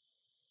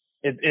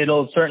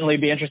 It'll certainly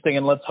be interesting,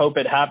 and let's hope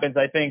it happens.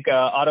 I think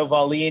Otto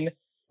Wallin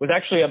was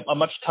actually a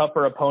much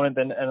tougher opponent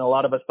than a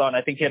lot of us thought. And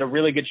I think he had a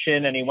really good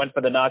chin, and he went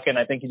for the knockout, and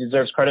I think he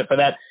deserves credit for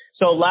that.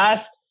 So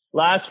last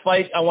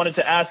fight I wanted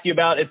to ask you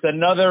about, it's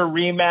another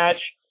rematch,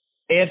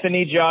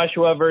 Anthony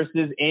Joshua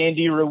versus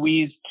Andy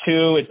Ruiz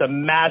 2. It's a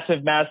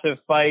massive, massive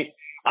fight.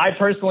 I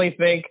personally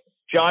think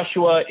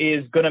Joshua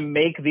is going to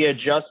make the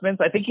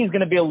adjustments. I think he's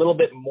going to be a little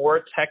bit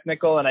more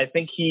technical, and I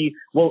think he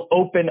will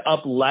open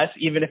up less,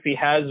 even if he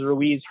has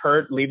Ruiz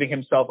hurt, leaving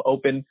himself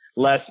open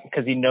less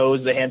because he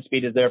knows the hand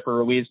speed is there for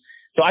Ruiz.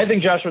 So I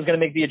think Joshua's going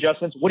to make the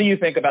adjustments. What do you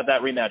think about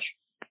that rematch?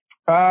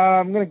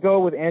 I'm going to go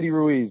with Andy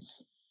Ruiz.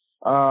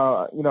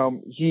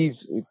 He's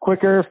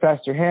quicker,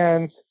 faster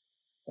hands.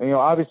 And,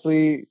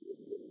 obviously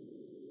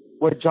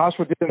what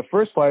Joshua did in the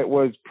first fight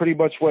was pretty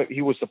much what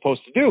he was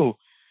supposed to do.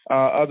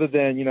 Other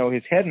than,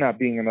 his head not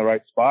being in the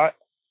right spot,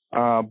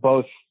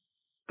 both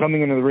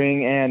coming into the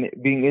ring and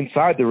being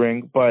inside the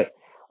ring. But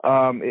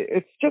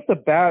it's just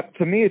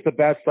to me, it's a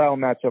bad style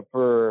matchup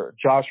for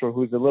Joshua,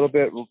 who's a little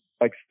bit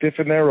like stiff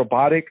in there,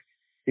 robotic.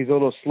 He's a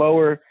little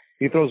slower.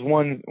 He throws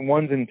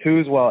ones and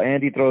twos while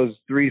Andy throws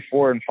 3,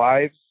 4, and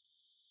 5s.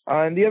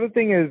 And the other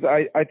thing is,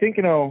 I think,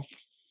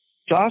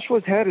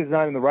 Joshua's head is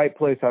not in the right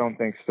place, I don't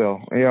think still.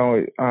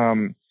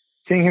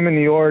 Seeing him in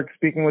New York,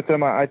 speaking with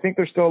him, I think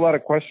there's still a lot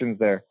of questions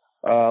there,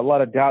 a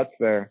lot of doubts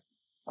there,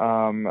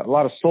 a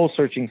lot of soul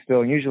searching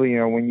still. And usually,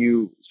 when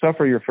you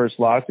suffer your first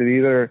loss, it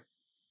either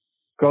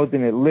goes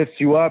and it lifts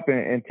you up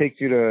and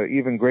takes you to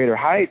even greater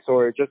heights,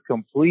 or it just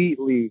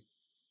completely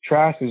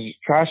trashes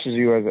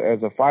you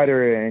as a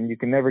fighter, and you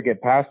can never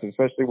get past it,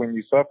 especially when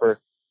you suffer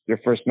your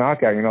first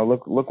knockout.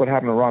 Look what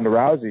happened to Ronda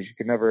Rousey. She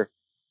could never,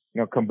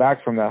 come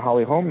back from that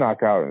Holly Holm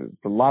knockout.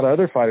 A lot of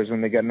other fighters,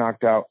 when they get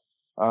knocked out,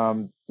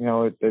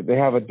 they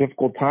have a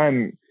difficult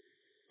time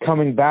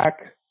coming back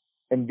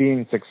and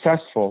being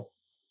successful.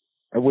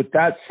 And with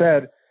that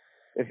said,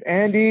 if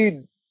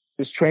Andy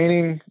is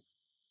training,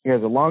 he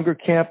has a longer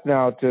camp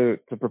now to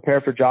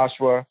prepare for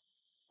Joshua.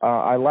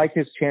 I like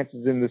his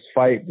chances in this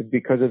fight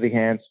because of the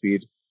hand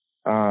speed.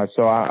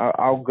 So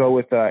I'll go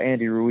with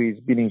Andy Ruiz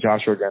beating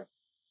Joshua again.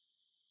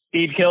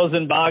 Speed kills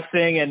in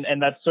boxing,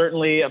 and that's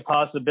certainly a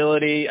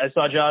possibility. I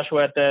saw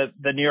Joshua at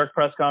the New York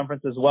press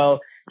conference as well.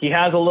 He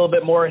has a little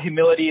bit more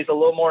humility. He's a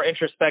little more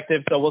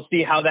introspective. So we'll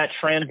see how that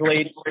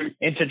translates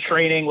into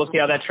training. We'll see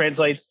how that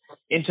translates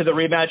into the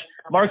rematch.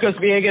 Marcos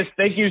Villegas,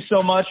 thank you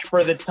so much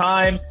for the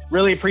time.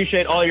 Really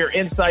appreciate all your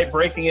insight,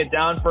 breaking it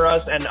down for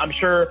us. And I'm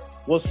sure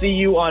we'll see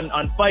you on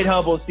Fight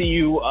Hub. We'll see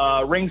you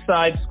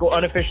ringside,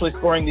 unofficially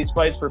scoring these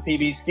fights for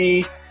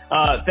PBC.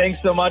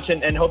 Thanks so much,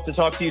 and hope to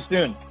talk to you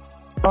soon.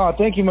 Oh,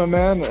 thank you, my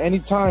man.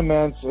 Anytime,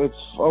 man.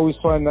 It's always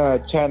fun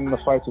chatting the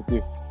fights with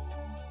you.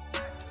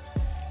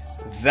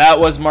 That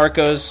was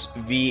Marcos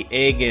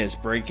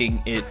Villegas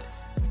breaking it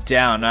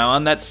down. Now,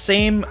 on that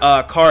same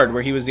card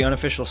where he was the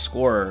unofficial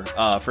scorer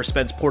for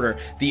Spence Porter,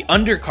 the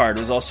undercard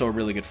was also a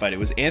really good fight. It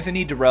was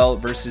Anthony Dirrell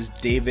versus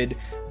David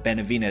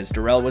Benavidez.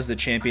 Dirrell was the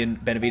champion.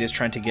 Benavidez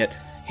trying to get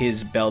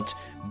his belt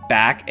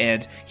back,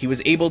 and he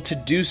was able to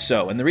do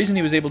so. And the reason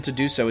he was able to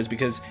do so is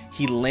because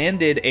he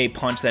landed a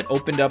punch that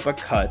opened up a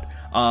cut,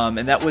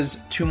 and that was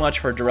too much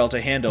for Dirrell to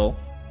handle.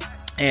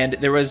 And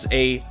there was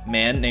a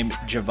man named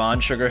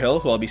Javon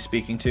Sugarhill, who I'll be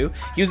speaking to.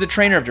 He was the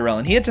trainer of Dirrell,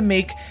 and he had to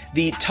make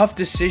the tough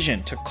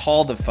decision to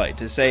call the fight,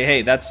 to say,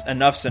 hey,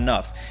 enough's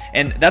enough.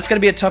 And that's going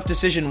to be a tough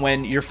decision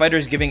when your fighter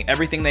is giving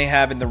everything they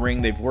have in the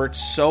ring. They've worked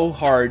so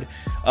hard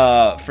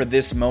for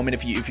this moment.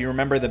 If you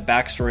remember the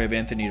backstory of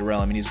Anthony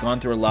Dirrell, I mean, he's gone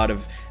through a lot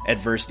of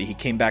adversity. He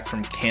came back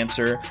from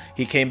cancer.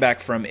 He came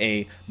back from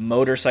a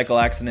motorcycle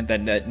accident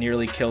that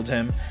nearly killed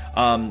him.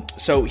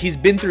 So he's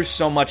been through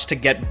so much to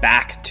get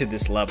back to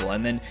this level.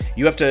 And then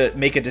you have to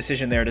make a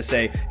decision there to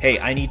say, hey,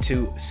 I need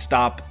to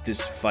stop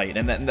this fight.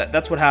 And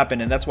that's what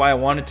happened. And that's why I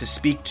wanted to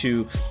speak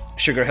to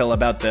Sugar Hill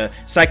about the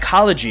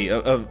psychology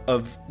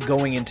of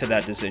going into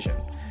that decision.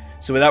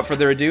 So without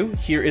further ado,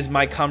 here is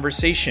my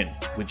conversation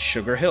with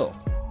Sugar Hill.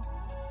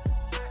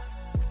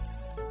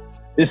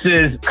 This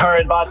is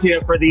Karan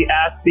Bhatia for the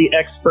Ask the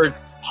Experts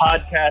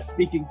podcast,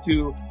 speaking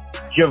to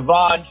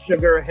Javon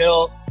Sugar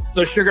Hill.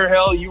 So Sugar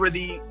Hill, you were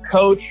the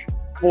coach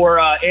for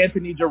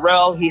Anthony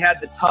Dirrell. He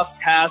had the tough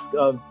task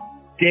of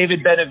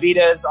David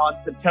Benavidez on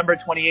September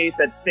 28th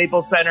at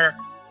Staples Center.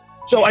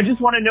 So I just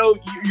want to know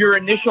your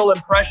initial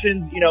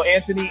impressions. You know,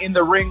 Anthony in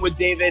the ring with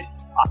David.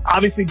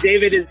 Obviously,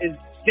 David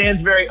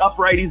stands very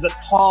upright. He's a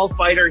tall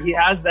fighter. He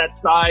has that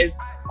size.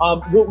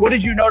 What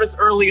did you notice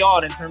early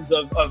on in terms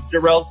of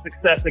Dirrell's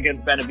success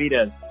against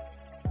Benavidez?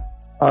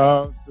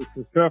 The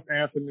success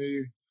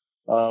Anthony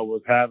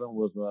was having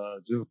was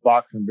just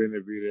boxing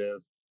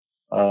Benavidez,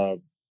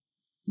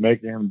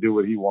 making him do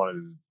what he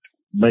wanted,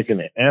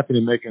 making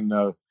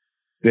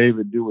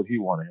David do what he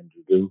wanted him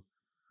to do.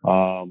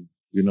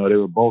 You know, they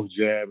were both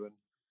jabbing.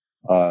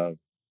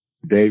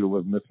 David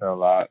was missing a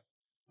lot.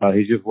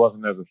 He just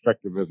wasn't as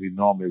effective as he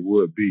normally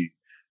would be,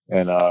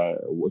 and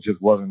just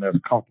wasn't as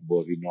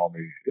comfortable as he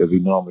normally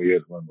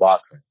is when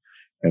boxing.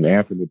 And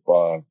Anthony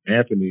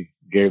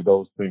gave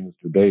those things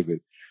to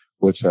David,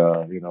 which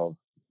had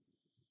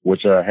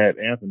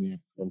Anthony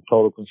in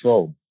total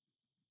control.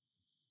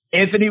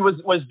 Anthony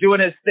was doing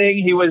his thing.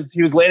 He was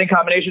landing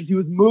combinations. He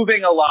was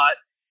moving a lot.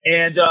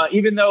 And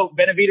even though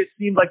Benavidez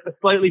seemed like the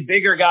slightly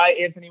bigger guy,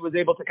 Anthony was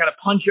able to kind of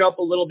punch up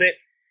a little bit.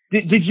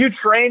 Did you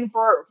train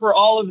for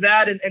all of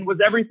that? And was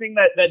everything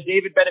that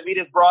David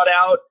Benavidez brought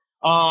out,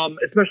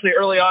 especially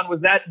early on,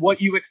 was that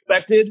what you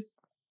expected?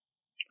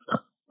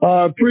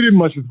 Pretty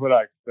much is what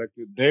I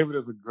expected. David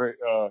is a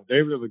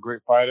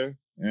great fighter,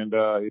 and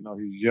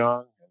he's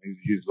young and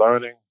he's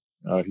learning.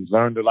 He's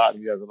learned a lot.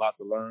 And he has a lot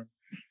to learn.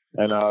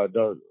 And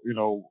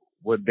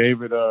what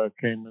David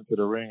came into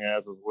the ring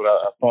as was what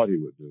I thought he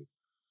would do.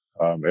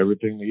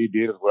 Everything that he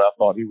did is what I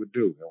thought he would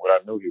do and what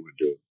I knew he would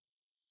do.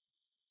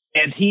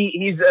 And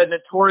he's a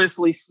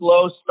notoriously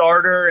slow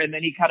starter, and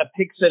then he kind of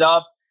picks it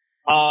up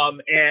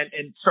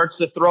and starts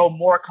to throw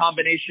more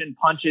combination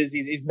punches.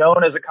 He's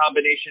known as a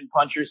combination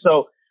puncher.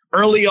 So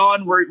early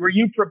on, were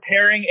you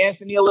preparing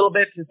Anthony a little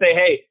bit to say,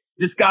 hey,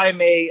 this guy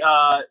may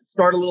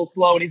start a little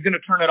slow and he's going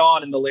to turn it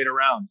on in the later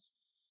rounds?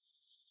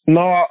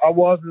 No, I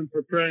wasn't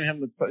preparing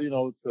him for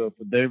David to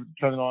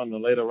turn it on in the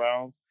later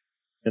rounds.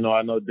 You know,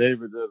 I know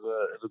David is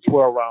a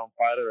 12-round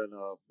fighter, and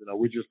I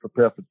just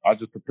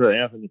prepare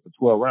Anthony for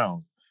 12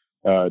 rounds.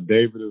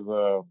 David is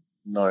I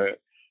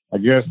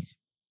guess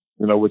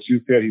what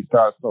you said, he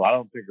starts slow. I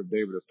don't think of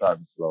David as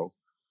starting slow.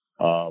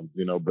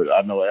 But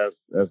I know as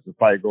the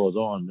fight goes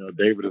on,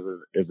 David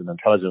is an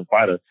intelligent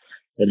fighter,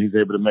 and he's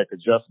able to make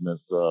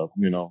adjustments.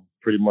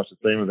 Pretty much the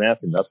same as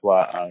Anthony. That's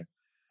why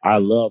I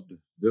loved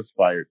this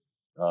fight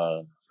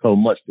so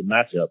much, the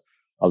matchup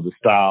of the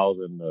styles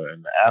and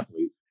the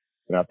athletes.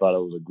 And I thought it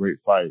was a great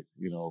fight,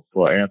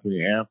 for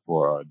Anthony and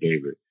for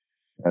David.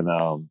 And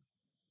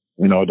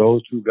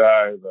those two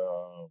guys,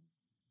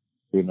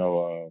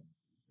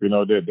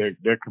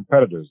 they're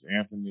competitors.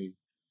 Anthony,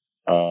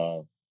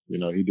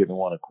 he didn't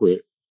want to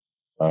quit.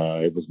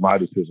 It was my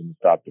decision to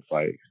stop the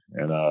fight.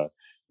 And,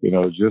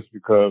 just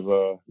because,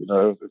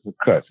 it's a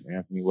cut.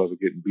 Anthony wasn't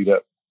getting beat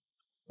up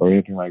or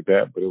anything like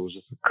that, but it was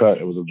just a cut.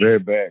 It was a very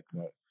bad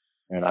cut.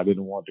 And I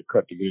didn't want the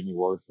cut to get any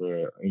worse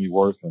and,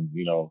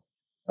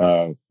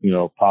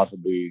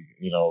 possibly,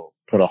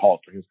 put a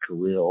halt to his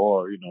career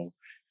or,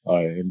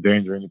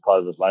 endanger any part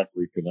of his life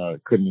where he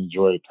couldn't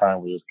enjoy the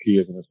time with his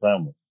kids and his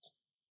family.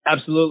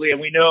 Absolutely. And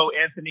we know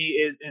Anthony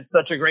is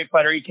such a great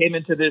fighter. He came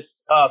into this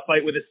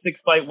fight with a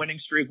 6-fight winning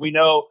streak. We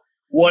know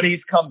what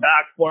he's come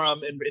back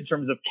from in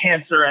terms of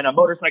cancer and a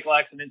motorcycle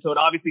accident. So it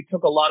obviously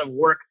took a lot of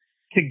work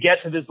to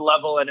get to this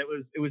level. And it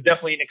was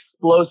definitely an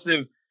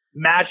explosive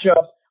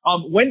matchup.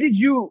 When did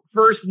you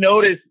first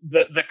notice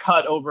the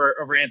cut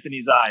over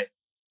Anthony's eye?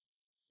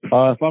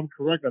 If I'm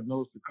correct, I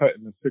noticed the cut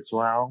in the 6th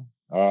round.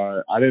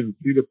 I didn't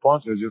see the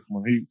punch. It was just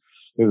when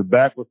his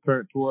back was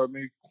turned toward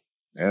me,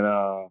 and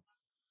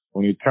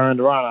when he turned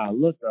around, I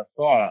looked. I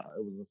saw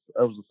it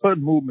was a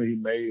certain movement he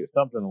made,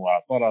 something where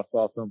I thought I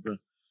saw something.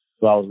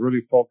 So I was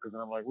really focused,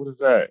 and I'm like, "What is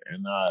that?"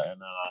 And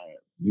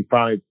he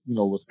finally,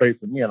 was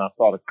facing me, and I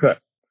saw the cut.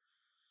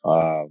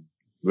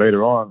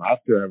 Later on, I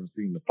still haven't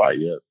seen the fight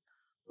yet,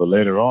 but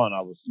later on,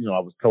 I was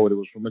told it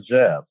was from a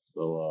jab.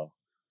 So,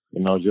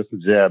 just a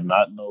jab,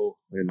 not no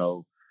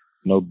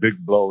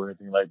big blow or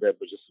anything like that,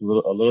 but just a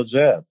little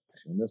jab.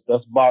 And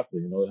that's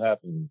boxing, it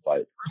happens in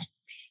fights.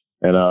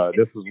 And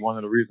this is one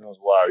of the reasons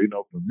why,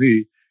 for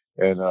me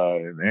and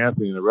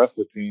Anthony and the rest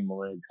of the team,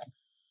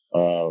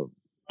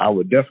 I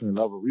would definitely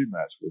love a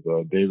rematch with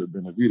David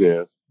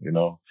Benavidez,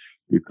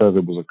 because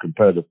it was a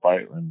competitive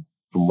fight. And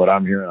from what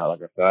I'm hearing,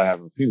 like I said, I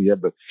haven't seen it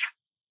yet, but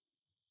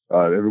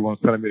everyone's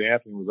telling me that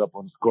Anthony was up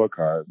on the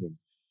scorecards, and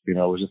it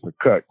was just a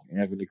cut.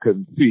 Anthony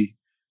couldn't see,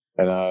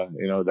 and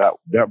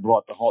that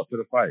brought the halt to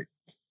the fight.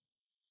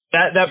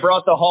 That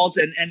brought the halt,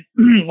 and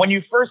when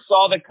you first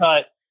saw the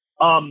cut,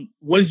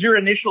 Was your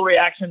initial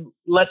reaction,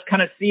 let's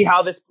kind of see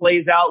how this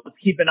plays out, let's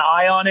keep an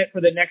eye on it for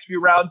the next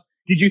few rounds?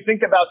 Did you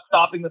think about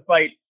stopping the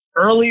fight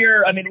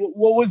earlier? I mean,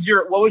 what was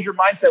your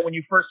mindset when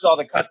you first saw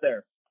the cut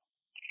there?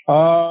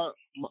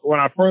 When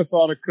I first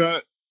saw the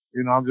cut,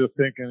 I'm just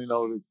thinking,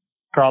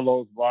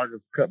 Carlos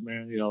Vargas cut,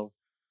 man,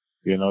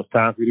 it's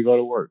time for you to go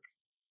to work.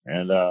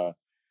 And,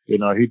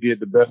 he did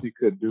the best he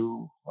could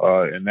do,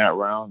 in that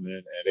round.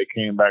 And they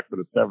came back for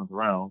the 7th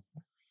round.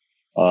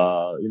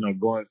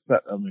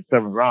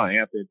 Seventh round,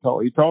 Anthony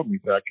told me, he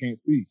said, I can't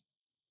see.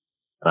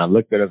 And I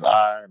looked at his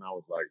eye and I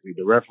was like,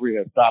 the referee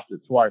had stopped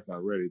it twice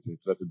already to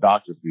let the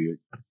doctor see it.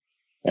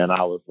 And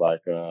I was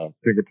like,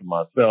 thinking to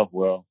myself,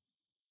 well,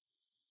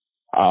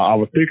 I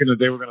was thinking that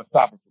they were going to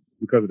stop it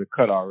because of the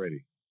cut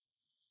already.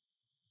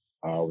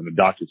 When the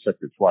doctor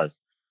checked it twice.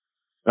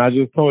 And I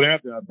just told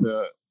Anthony, I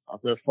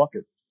said, fuck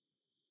it.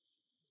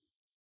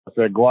 I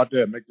said, go out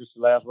there and make this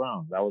the last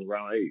round. That was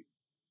round 8.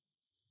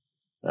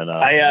 And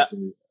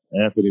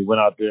Anthony went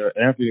out there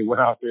in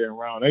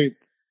round 8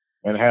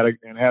 and had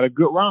a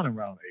good round in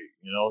round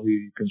 8.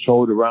 He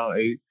controlled the round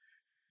 8.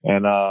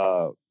 And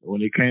when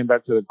he came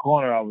back to the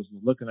corner, I was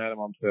just looking at him.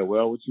 I said,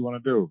 well, what you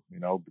want to do?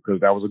 Because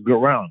that was a good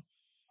round.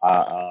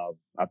 I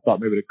thought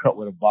maybe the cut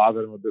would have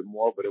bothered him a bit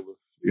more, but it was,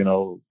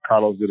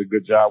 Carlos did a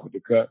good job with the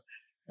cut.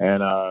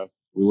 And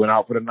we went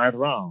out for the 9th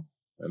round.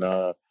 And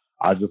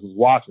I just was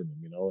watching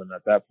him, and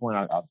at that point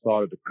I saw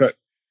that the cut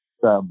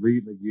started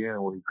bleeding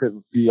again where he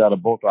couldn't see out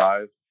of both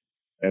eyes.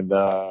 And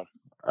that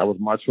was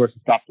my choice to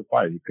stop the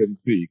fight. He couldn't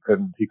see.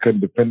 He couldn't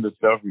defend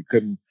himself. He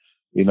couldn't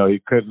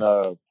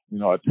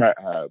attack,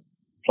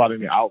 plot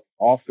any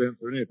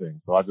offense or anything.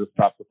 So I just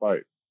stopped the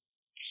fight.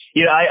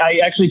 Yeah, I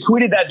actually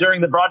tweeted that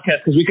during the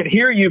broadcast because we could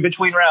hear you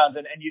between rounds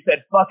and you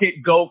said, fuck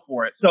it, go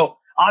for it. So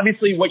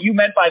obviously what you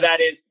meant by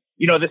that is,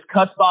 this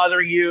cut's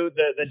bothering you.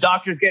 The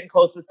doctor's getting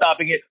close to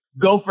stopping it.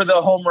 Go for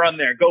the home run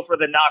there. Go for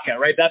the knockout,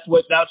 right? That's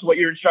what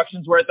your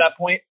instructions were at that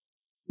point?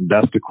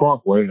 That's the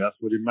Kronk way. That's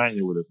what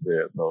Emmanuel would have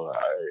said. So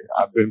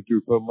I've been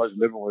through so much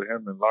living with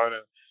him and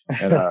learning.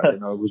 And,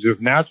 it was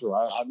just natural.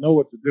 I know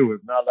what to do.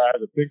 It's not that I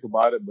had to think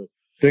about it, but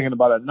thinking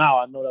about it now,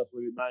 I know that's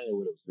what Emmanuel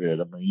would have said.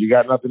 I mean, you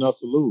got nothing else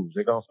to lose.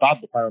 They're going to stop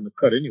the fight on the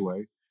cut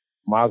anyway.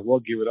 Might as well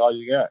give it all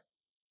you got.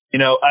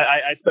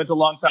 I spent a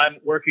long time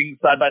working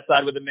side by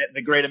side with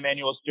the great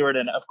Emmanuel Stewart,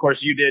 and of course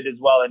you did as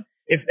well. And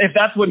if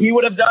that's what he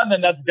would have done,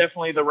 then that's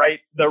definitely the right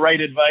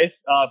advice,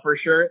 for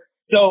sure.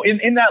 So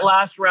in that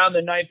last round,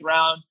 the 9th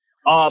round,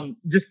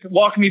 just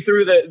walk me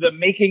through the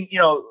making,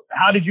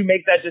 how did you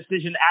make that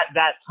decision at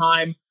that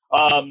time?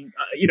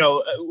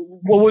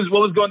 What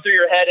was going through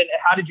your head, and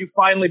how did you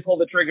finally pull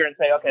the trigger and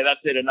say, okay,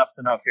 that's it, enough's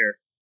enough here?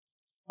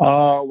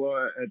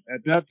 Well,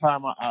 at that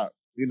time,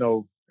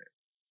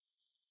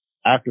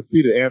 I could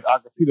see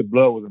the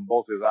blood was in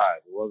both his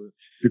eyes. It wasn't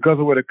because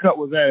of where the cut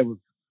was at. It was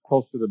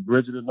close to the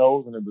bridge of the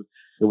nose, and it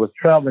was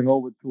traveling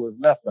over to his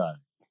left eye.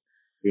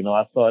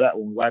 I saw that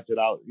when we wiped it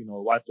out.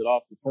 Wiped it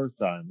off the first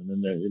time, and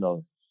then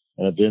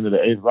and at the end of the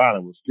 8th round,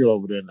 it was still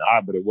over there in the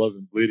eye, but it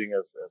wasn't bleeding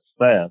as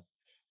fast.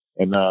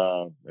 And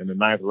in the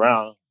 9th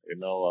round,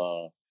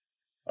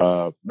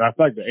 matter of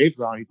fact, the 8th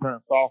round he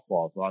turned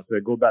softball. So I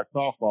said go back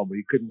softball, but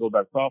he couldn't go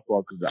back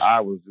softball because the eye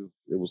was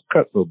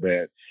cut so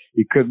bad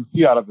he couldn't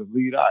see out of his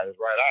lead eye, his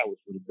right eye, which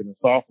would have been a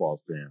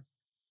softball stance.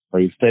 So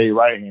he stayed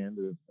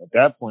right-handed. At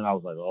that point, I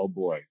was like, oh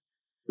boy,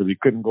 because he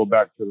couldn't go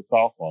back to the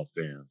softball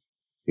stance,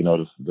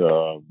 to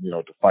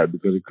fight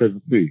because he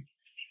couldn't see.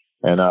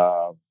 And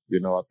I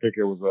think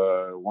it was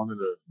one of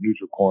the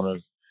neutral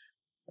corners,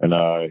 and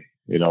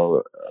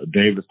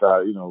David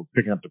started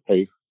picking up the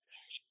pace.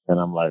 And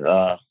I'm like,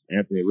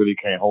 Anthony really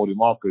can't hold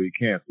him off because he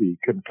can't see. He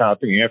couldn't kind of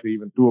think. Anthony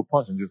even threw a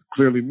punch and just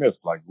clearly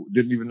missed, like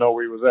didn't even know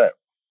where he was at.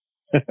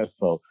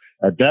 So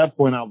at that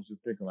point, I was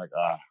just thinking like,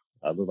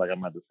 I look like I'm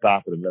going to have to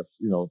stop it unless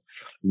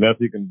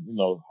he can,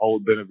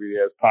 hold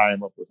Benavidez, tie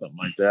him up or something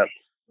like that.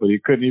 But he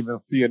couldn't even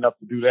see enough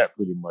to do that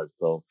pretty much.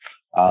 So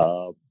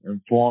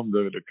informed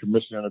the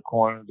commissioner in the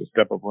corner to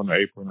step up on the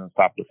apron and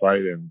stop the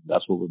fight, and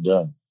that's what was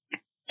done.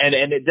 And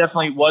it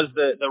definitely was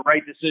the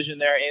right decision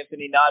there,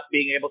 Anthony, not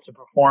being able to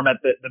perform at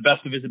the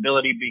best of his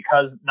ability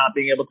because not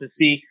being able to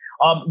see.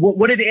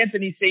 What did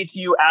Anthony say to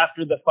you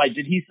after the fight?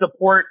 Did he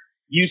support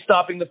you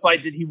stopping the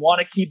fight? Did he want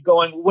to keep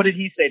going? What did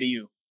he say to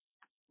you?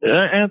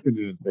 Anthony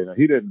didn't say that.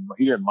 He didn't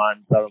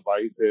mind stopping the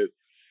fight.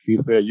 He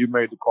said, you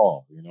made the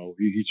call.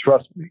 He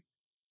trusts me.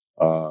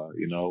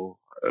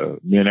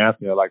 Me and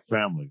Anthony are like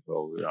family.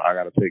 So I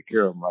got to take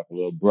care of him like a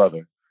little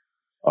brother.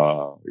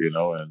 As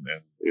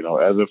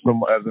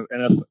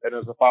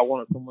if I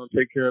wanted someone to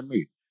take care of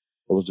me.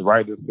 It was the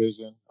right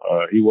decision.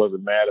 He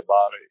wasn't mad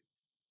about it.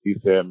 He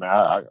said,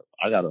 man,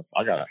 he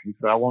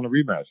said, I want a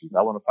rematch. He said,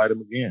 I want to fight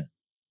him again.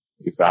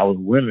 He said, I was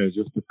winning. It's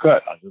just the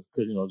cut. I just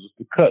couldn't, just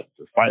the cut.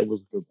 The fight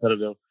was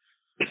competitive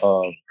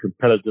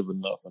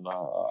enough. And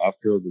I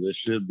feel that there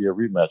should be a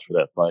rematch for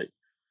that fight.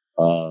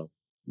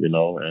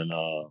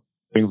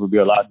 Things would be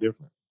a lot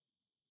different.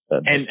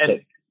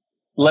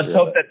 Let's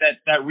hope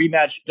that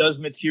rematch does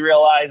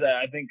materialize.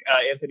 I think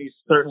Anthony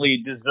certainly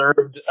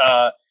deserved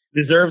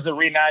deserves a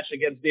rematch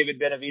against David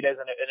Benavidez,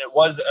 and it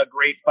was a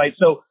great fight.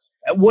 So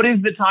what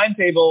is the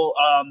timetable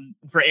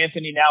for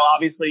Anthony now?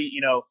 Obviously,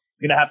 you're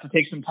going to have to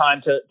take some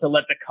time to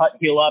let the cut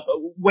heal up.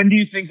 When do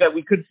you think that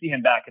we could see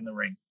him back in the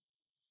ring?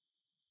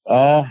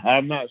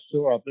 I'm not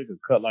sure. I think a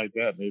cut like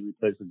that maybe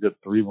takes a good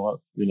 3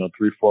 months,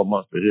 3-4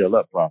 months to heal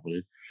up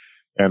properly.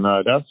 And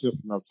that's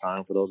just enough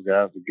time for those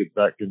guys to get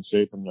back in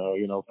shape and,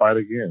 fight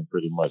again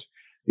pretty much.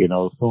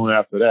 Soon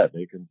after that,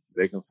 they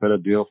can set a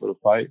deal for the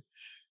fight.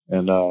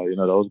 And,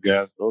 those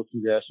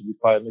two guys should be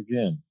fighting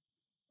again.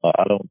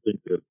 I don't think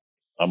that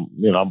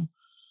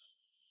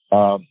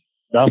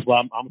that's why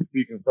I'm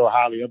speaking so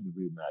highly of the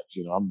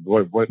rematch. I'm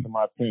voicing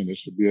my opinion. It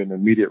should be an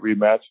immediate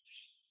rematch.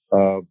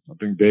 I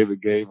think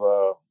David gave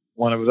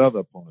one of his other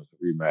opponents a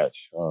rematch,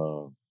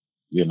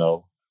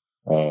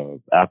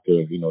 after,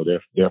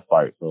 their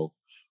fight. So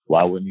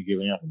why wouldn't he give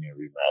Anthony a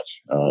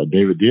rematch?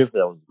 David did say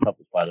it was the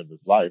toughest fight of his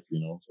life,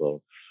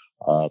 so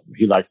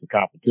he likes the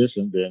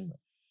competition. Then,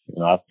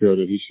 I feel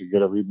that he should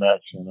get a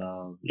rematch and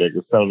they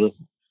can settle this.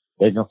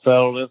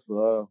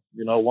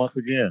 Once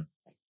again.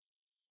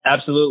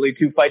 Absolutely.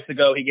 2 fights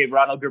ago, he gave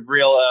Ronald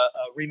Gabriel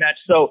a rematch.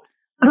 So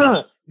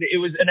it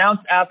was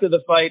announced after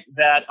the fight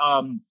that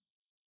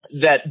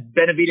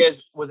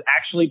Benavidez was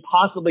actually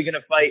possibly going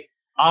to fight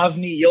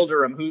Avni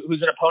Yildirim,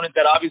 who's an opponent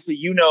that obviously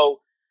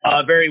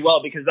very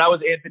well, because that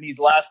was Anthony's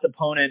last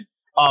opponent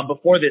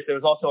before this. There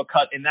was also a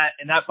cut in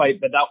that fight,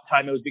 but that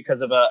time it was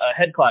because of a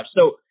head clash.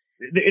 So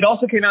it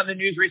also came out in the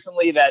news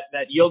recently that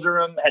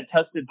Yildirim had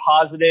tested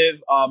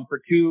positive for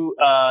two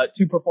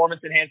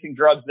performance enhancing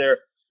drugs.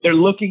 They're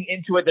looking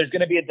into it. There's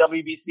going to be a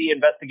WBC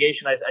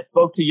investigation. I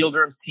spoke to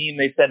Yildirim's team.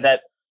 They said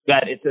that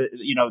it's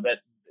that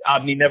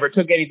Avni never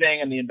took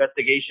anything, and the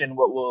investigation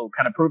will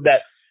kind of prove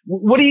that.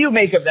 What do you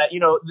make of that?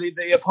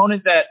 The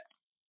opponent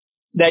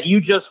that you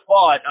just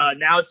fought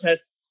now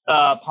tests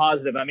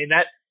positive. I mean,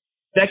 that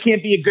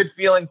can't be a good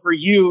feeling for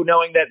you,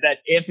 knowing that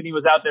Anthony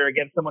was out there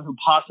against someone who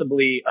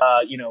possibly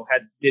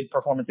did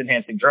performance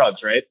enhancing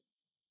drugs, right?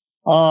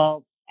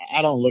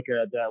 I don't look at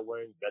it that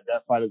way.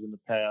 That fight is in the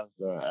past.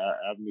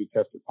 Avni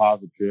tested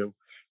positive,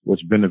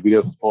 which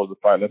Benavidez was supposed to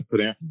fight. Let's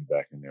put Anthony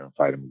back in there and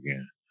fight him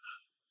again.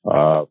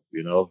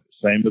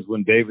 Same as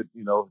when David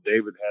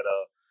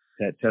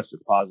had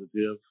tested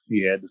positive.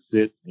 He had to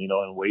sit,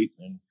 and wait.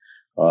 And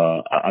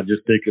I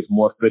just think it's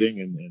more fitting,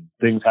 and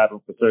things happen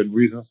for certain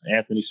reasons.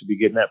 Anthony should be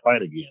getting that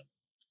fight again.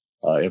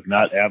 If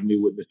not,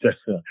 Avni wouldn't have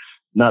tested.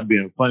 Not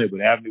being funny, but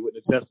Avni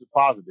wouldn't have tested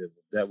positive.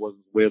 That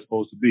wasn't the way it's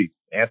supposed to be.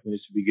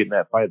 Anthony should be getting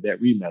that fight, that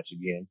rematch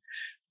again,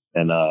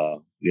 and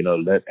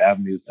let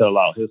Avni settle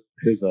out his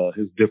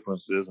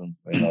differences and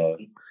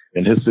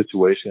in his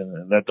situation,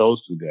 and let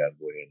those two guys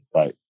go ahead and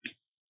fight.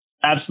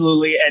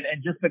 Absolutely,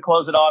 and just to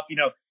close it off,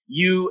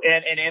 you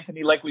and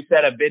Anthony, like we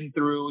said, have been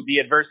through the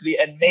adversity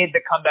and made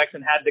the comebacks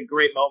and had the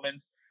great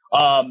moments.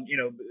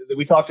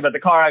 We talked about the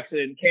car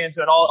accident,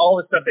 cancer, and all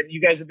this stuff, and you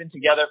guys have been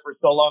together for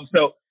so long.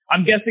 So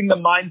I'm guessing the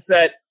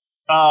mindset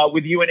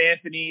with you and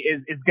Anthony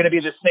is going to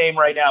be the same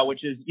right now,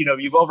 which is,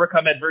 you've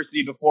overcome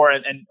adversity before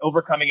and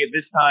overcoming it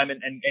this time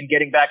and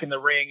getting back in the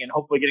ring and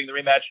hopefully getting the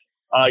rematch.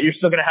 You're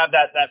still going to have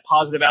that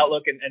positive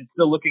outlook and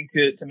still looking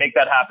to make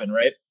that happen,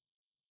 right?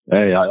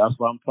 Hey, that's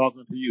why I'm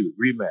talking to you.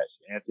 Rematch.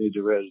 Anthony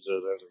deserves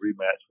a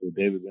rematch with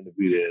David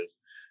Benavidez.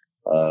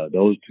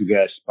 Those two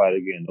guys should fight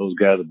again. Those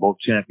guys are both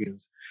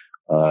champions.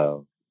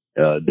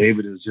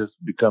 David has just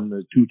become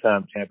the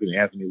 2-time champion.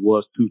 Anthony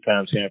was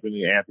 2-time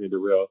champion. Anthony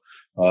Dirrell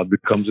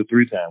becomes a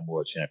 3-time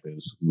world champion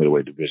in the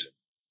middleweight division.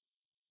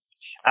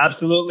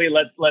 Absolutely.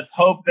 Let's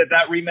hope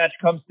that rematch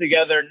comes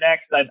together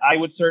next. I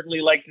would certainly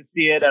like to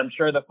see it. I'm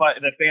sure the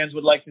fans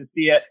would like to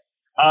see it.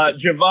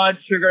 Javon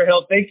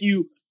Sugarhill, thank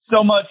you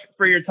so much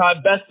for your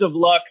time. Best of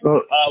luck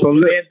with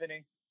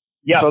Anthony.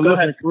 Yeah, go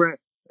ahead.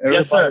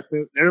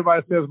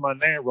 Everybody says my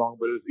name wrong,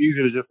 but it's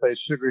easier to just say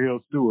Sugarhill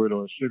Stewart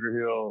or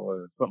Sugarhill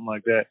or something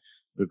like that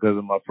because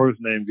of my first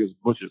name gets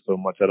butchered so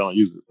much. I don't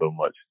use it so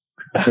much.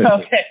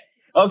 Okay,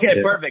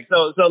 yeah. Perfect.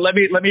 So let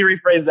me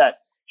rephrase that.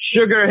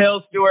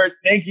 Sugarhill Stewart,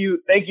 thank you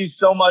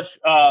so much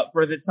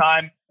for the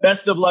time.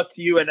 Best of luck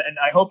to you, and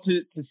I hope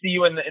to see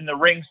you in the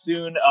ring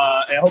soon.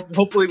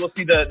 Hopefully we'll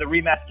see the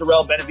rematch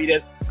Dirrell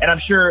Benavidez, and I'm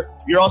sure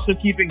you're also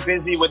keeping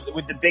busy with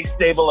the big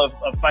stable of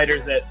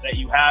fighters that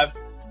you have.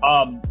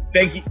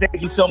 Thank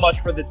you so much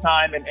for the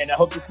time, and I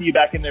hope to see you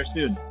back in there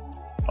soon.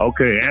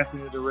 Okay,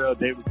 Anthony Dirrell,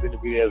 David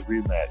Benavidez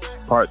rematch,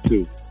 part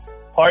 2.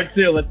 Part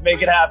 2, let's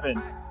make it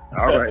happen.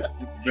 All right,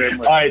 thank you very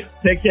much. All right,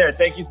 take care.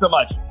 Thank you so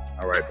much.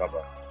 All right,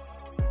 bye-bye.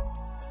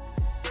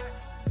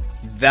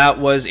 That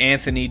was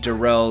Anthony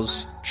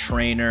Dirrell's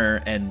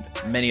trainer and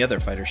many other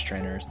fighters'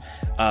 trainers.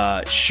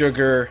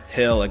 Sugar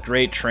Hill, a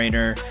great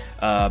trainer,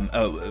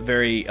 a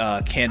very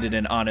candid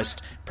and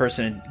honest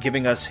person,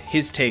 giving us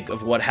his take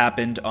of what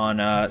happened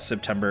on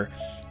September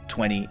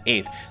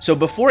 28th. So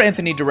before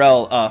Anthony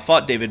Dirrell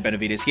fought David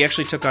Benavidez, he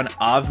actually took on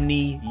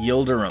Avni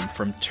Yildirim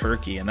from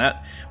Turkey, and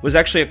that was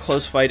actually a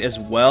close fight as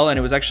well, and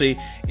it was actually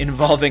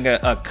involving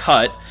a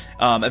cut.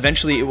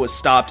 Eventually it was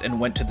stopped and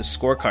went to the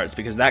scorecards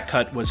because that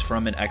cut was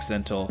from an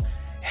accidental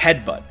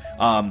headbutt.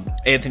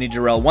 Anthony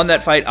Dirrell won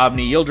that fight.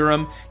 Avni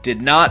Yildirim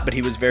did not, but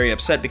he was very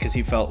upset because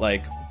he felt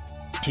like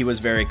he was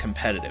very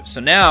competitive. So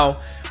now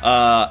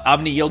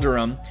Avni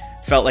Yildirim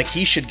felt like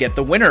he should get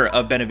the winner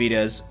of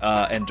Benavidez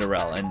and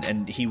Dirrell.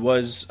 And he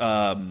was,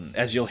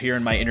 as you'll hear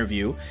in my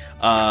interview,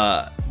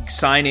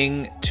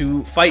 signing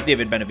to fight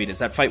David Benavidez.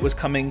 That fight was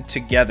coming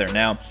together.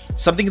 Now,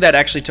 something that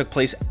actually took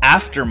place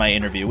after my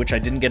interview, which I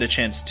didn't get a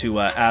chance to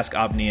ask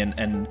Avni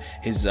and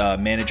his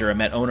manager,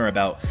 Ahmet Oner,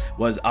 about,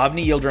 was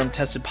Avni Yildirim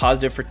tested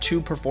positive for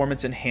 2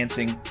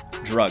 performance-enhancing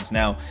drugs.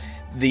 Now,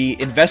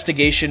 the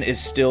investigation is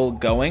still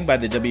going by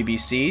the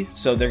WBC,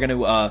 so they're going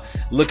to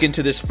look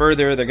into this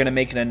further. They're going to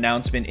make an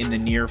announcement in the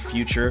near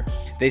future,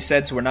 they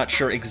said, so we're not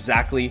sure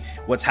exactly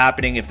what's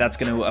happening, if that's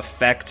going to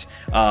affect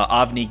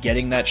Avni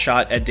getting that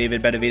shot at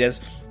David Benavidez.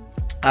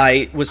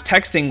 I was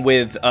texting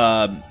with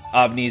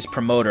Avni's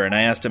promoter, and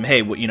I asked him,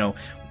 hey,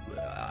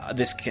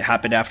 this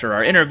happened after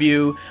our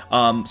interview,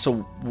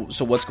 so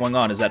what's going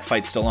on? Is that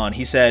fight still on?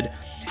 He said,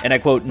 and I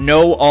quote,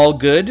 "No, all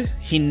good.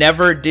 He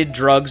never did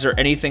drugs or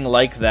anything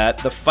like that.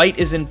 The fight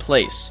is in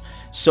place.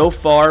 So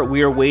far,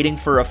 we are waiting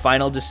for a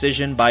final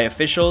decision by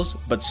officials,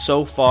 but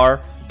so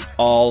far,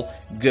 all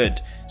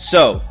good."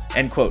 So,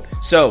 end quote.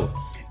 So,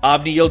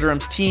 Avni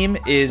Yildirim's team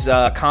is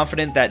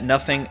confident that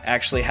nothing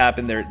actually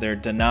happened. They're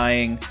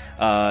denying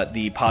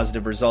the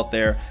positive result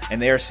there,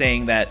 and they are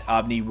saying that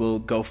Avni will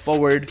go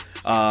forward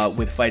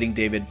with fighting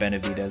David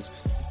Benavidez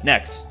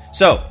next.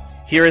 So,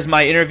 here is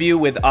my interview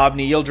with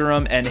Avni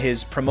Yildirim and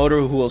his promoter,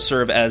 who will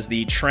serve as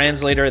the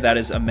translator. That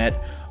is Ahmet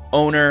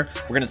Oner.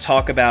 We're going to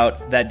talk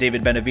about that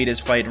David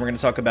Benavidez fight, and we're going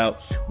to talk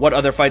about what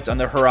other fights on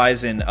the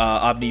horizon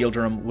Avni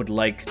Yildirim would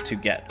like to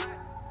get.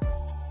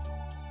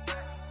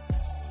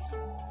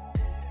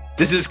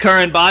 This is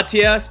Karan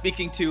Bhatia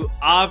speaking to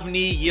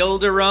Avni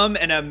Yildirim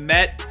and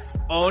Ahmet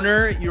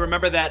Oner. You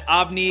remember that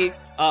Avni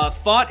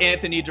fought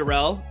Anthony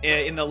Dirrell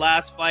in the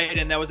last fight,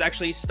 and that was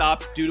actually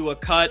stopped due to a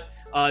cut.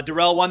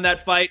 Dirrell won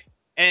that fight.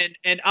 And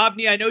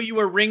Avni, I know you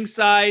were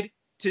ringside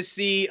to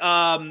see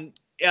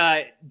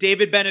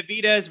David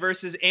Benavidez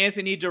versus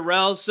Anthony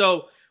Dirrell.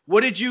 So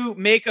what did you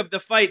make of the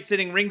fight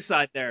sitting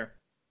ringside there?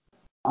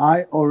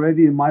 I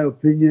already, in my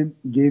opinion,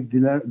 gave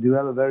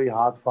Dirrell a very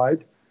hard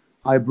fight.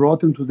 I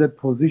brought him to that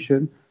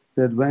position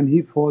that when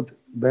he fought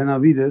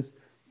Benavidez,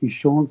 he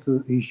showed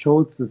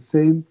the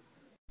same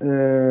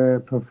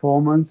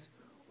performance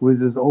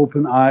with his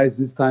open eyes,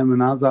 this time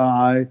another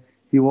eye.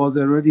 He was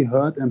already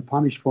hurt and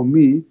punished for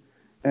me,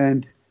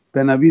 and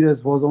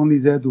Benavidez was only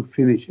there to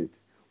finish it.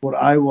 What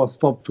I was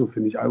stopped to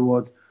finish.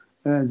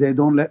 They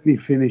don't let me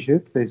finish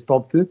it. They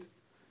stopped it.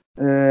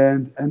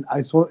 And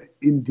I saw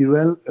in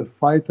Dirrell a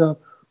fighter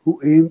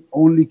who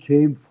only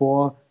came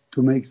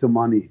to make the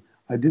money.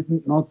 I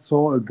not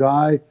saw a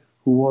guy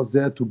who was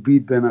there to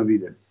beat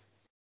Benavidez.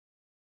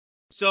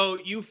 So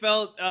you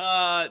felt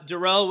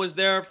Dirrell was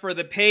there for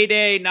the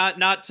payday,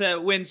 not to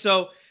win.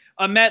 So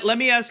Ahmet, let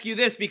me ask you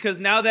this,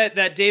 because now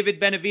that David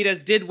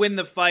Benavidez did win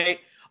the fight,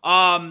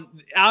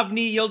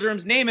 Avni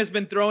Yildirim's name has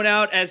been thrown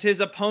out as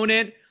his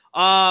opponent.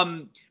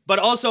 But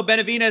also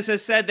Benavidez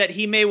has said that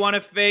he may want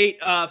to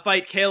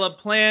fight Caleb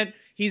Plant.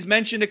 He's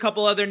mentioned a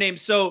couple other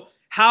names. So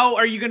how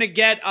are you going to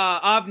get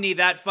Avni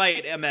that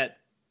fight, Ahmet?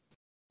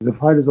 The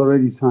fight is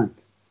already signed.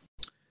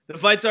 The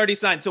fight's already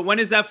signed. So when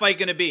is that fight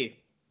going to be?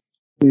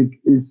 It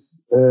is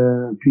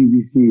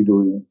PBC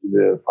doing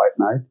the fight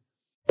night.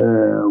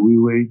 We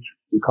wait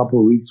a couple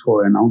of weeks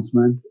for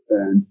announcement,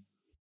 and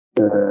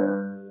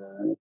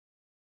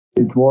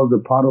it was a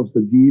part of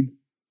the deal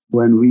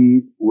when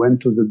we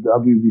went to the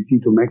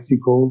WBC to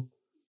Mexico,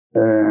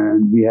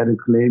 and we had a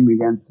claim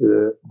against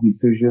a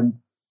decision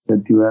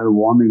that Dirrell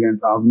won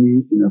against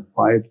Avni in a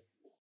fight.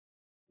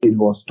 It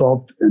was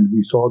stopped, and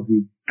we saw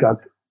we got.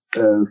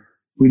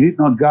 We did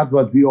not get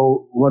what we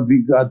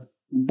got,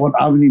 what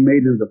Avni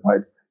made in the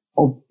fight.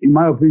 In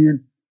my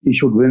opinion, he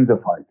should win the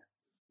fight.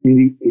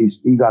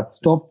 He got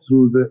stopped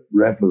through the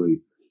referee,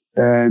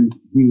 and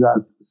he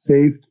got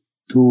saved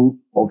to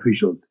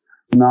officials.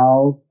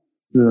 Now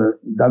the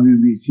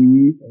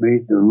WBC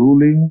made the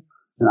ruling,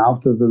 and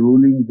after the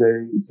ruling,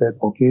 they said,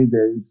 okay,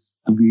 there is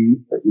to be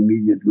an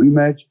immediate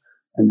rematch.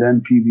 And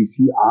then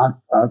PBC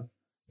asked us,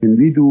 can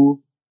we do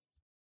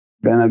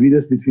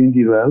Benavidez between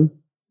Dirrell?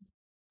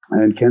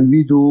 And can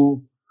we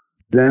do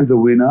then the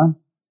winner?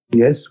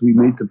 Yes, we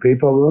made the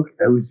paperwork.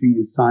 Everything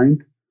is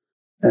signed.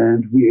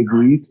 And we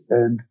agreed.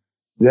 And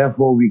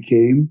therefore we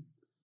came.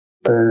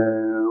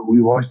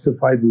 We watched the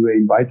fight. We were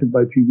invited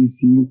by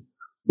PBC.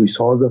 We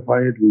saw the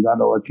fight. We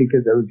got our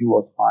tickets. Everything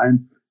was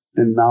fine.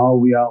 And now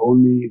we are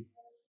only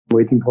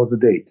waiting for the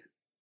date.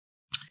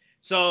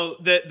 So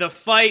the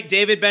fight,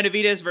 David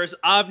Benavidez versus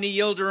Avni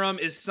Yildirim,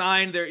 is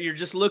signed. You're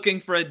just looking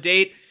for a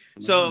date.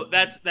 So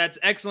that's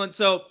excellent.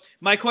 So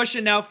my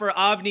question now for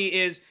Avni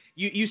is,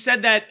 you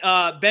said that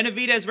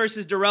Benavidez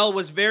versus Dirrell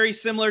was very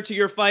similar to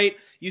your fight.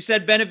 You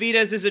said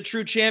Benavidez is a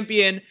true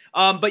champion,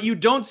 but you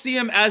don't see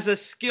him as a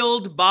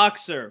skilled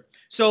boxer.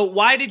 So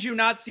why did you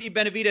not see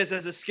Benavidez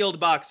as a skilled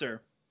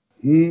boxer?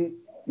 He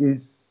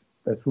is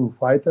a true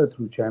fighter, a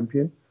true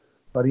champion.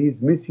 but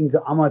he's missing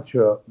the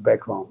amateur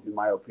background, in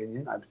my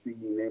opinion. I'm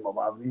speaking in the name of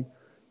Avni.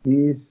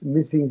 He is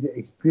missing the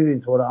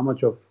experience what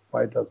amateur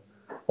fighters,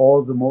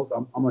 all the most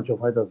amateur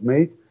fighters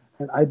made,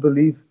 and I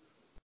believe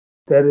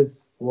that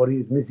is what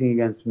he's missing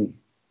against me.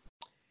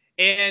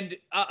 And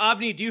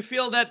Avni, do you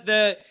feel that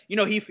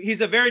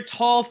he's a very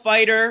tall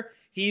fighter?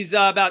 He's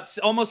about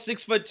almost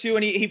 6'2",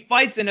 and he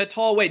fights in a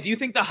tall way. Do you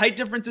think the height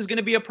difference is going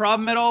to be a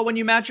problem at all when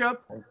you match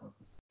up?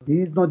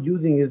 He's not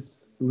using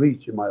his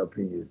reach, in my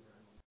opinion.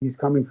 He's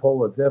coming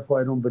forward. Therefore,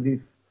 I don't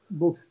believe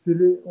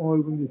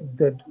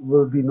that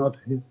will be not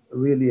his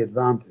really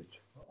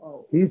advantage.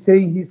 He's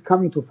saying he's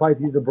coming to fight.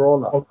 He's a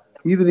brawler.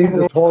 Even if he's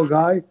a tall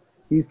guy,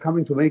 he's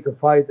coming to make a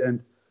fight,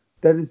 and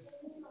that is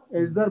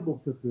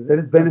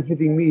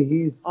benefiting me.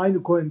 He's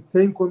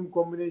same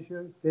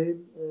combination,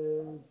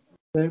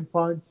 same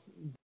punch,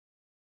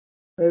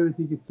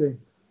 everything is same.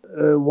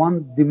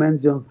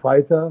 One-dimensional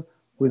fighter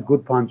with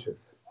good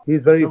punches.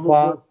 He's very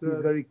fast.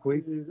 He's very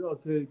quick. He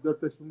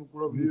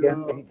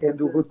can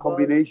do good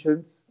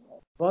combinations.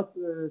 But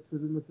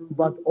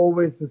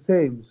always the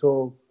same.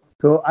 So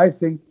I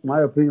think,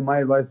 my opinion, my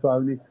advice for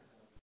Avni,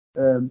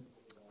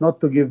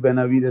 not to give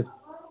Benavidez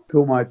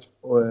too much.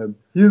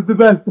 He's the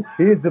best.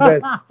 He is the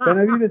best.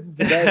 Benavidez is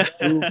the best.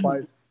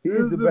 He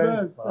is the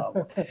best.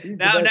 Wow.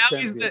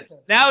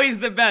 Now he's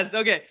the best.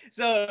 Okay,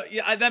 so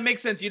yeah, that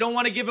makes sense. You don't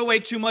want to give away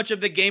too much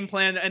of the game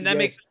plan, and that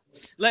makes sense.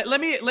 Let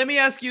me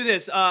ask you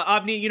this,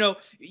 Avni.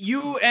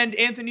 You and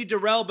Anthony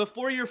Dirrell,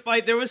 before your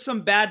fight, there was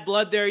some bad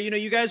blood there.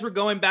 You guys were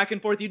going back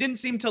and forth. You didn't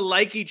seem to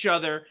like each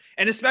other,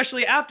 and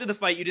especially after the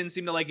fight, you didn't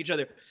seem to like each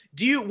other.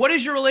 What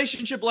is your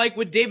relationship like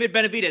with David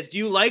Benavidez? Do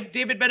you like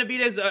David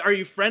Benavidez? Are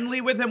you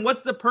friendly with him?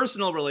 What's the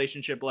personal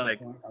relationship like?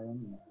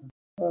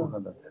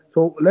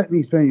 So let me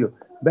explain you.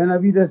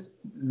 Benavidez,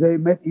 they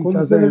met each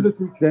other.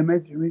 They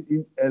met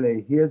in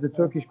LA. He has a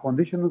Turkish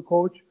conditional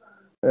coach.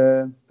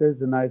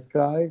 There's a nice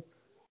guy.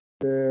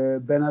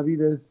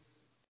 Benavidez,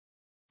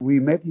 we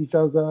met each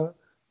other.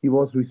 He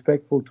was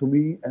respectful to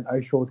me, and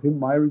I showed him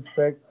my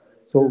respect.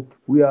 So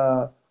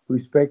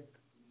respect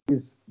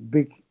is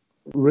big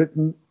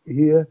written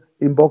here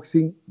in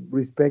boxing.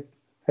 Respect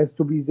has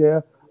to be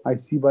there. I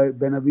see by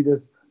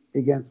Benavidez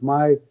against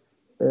my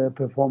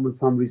performance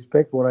some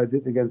respect what I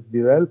did against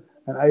Dirrell,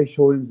 and I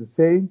show him the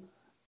same.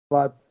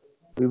 But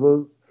we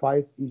will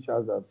fight each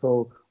other.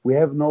 So we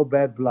have no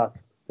bad blood.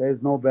 There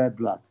is no bad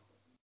blood.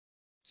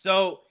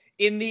 So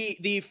in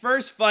the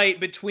first fight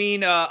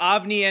between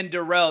Avni and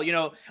Dirrell,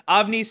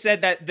 Avni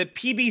said that the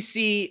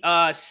PBC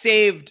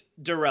saved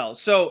Dirrell.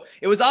 So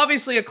it was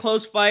obviously a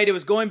close fight. It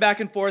was going back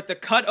and forth. The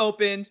cut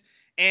opened,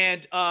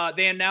 and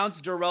they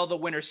announced Dirrell the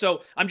winner.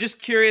 So I'm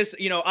just curious,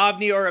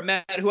 Avni or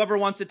Ahmed, whoever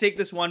wants to take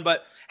this one,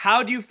 but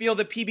how do you feel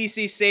the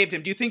PBC saved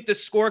him? Do you think the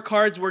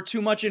scorecards were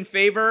too much in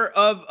favor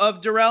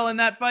of Dirrell in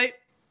that fight?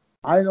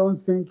 I don't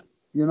think,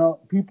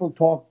 people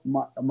talk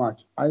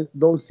much. I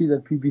don't see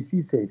that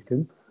PBC saved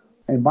him.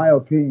 In my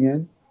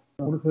opinion,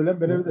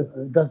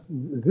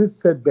 this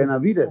said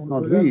Benavidez,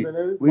 not we.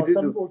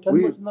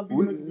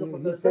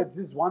 He said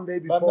this one day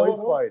before his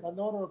fight.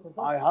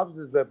 I have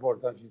this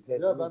reportage. He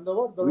said,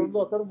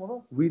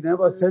 we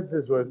never said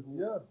this word.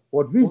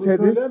 What we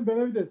said is,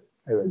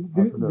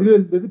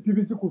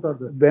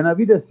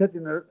 Benavidez said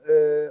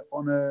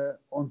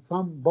on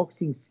some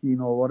boxing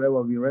scene or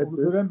whatever we read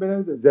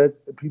this, that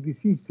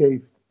PBC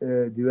saved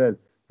Dirrell.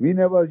 We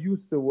never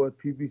used the word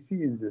PBC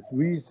in this.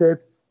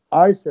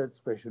 I said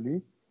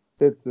especially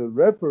that the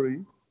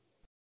referee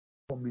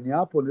from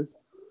Minneapolis,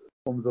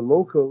 from the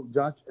local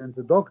judge and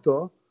the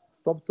doctor,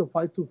 stopped the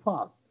fight too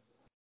fast.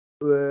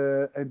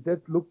 And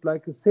that looked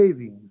like a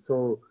saving.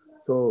 So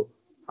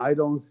I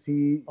don't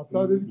see...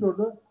 So,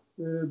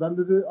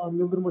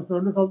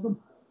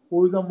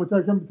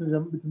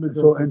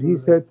 and he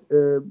said...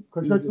 and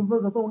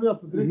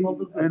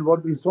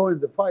what we saw in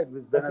the fight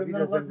with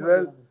Benavidez and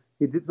Dirrell,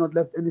 he did not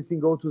let anything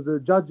go to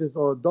the judges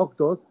or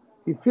doctors.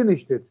 He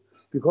finished it.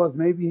 Because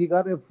maybe he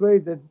got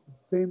afraid that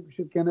same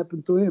shit can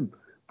happen to him.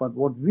 But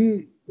what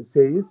we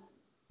say is,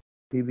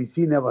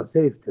 PBC never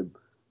saved him.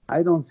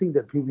 I don't think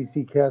that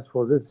PBC cares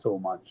for this so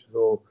much.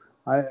 So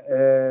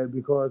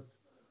because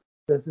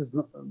this is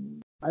not,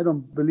 I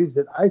don't believe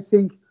that. I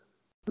think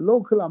the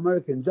local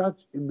American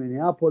judge in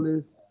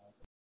Minneapolis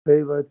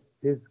favored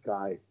his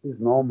guy. It's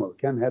normal,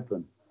 can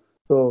happen.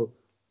 So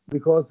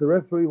because the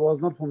referee was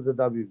not from the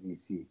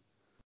WBC.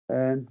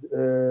 And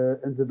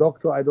the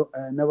doctor, I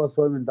never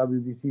saw him in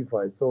WBC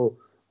fight. So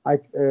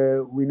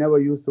we never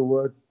used the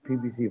word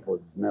PBC for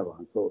this, never.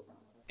 So.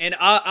 And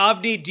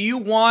Avni, do you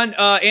want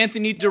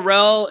Anthony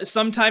Dirrell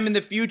sometime in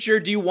the future?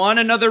 Do you want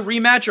another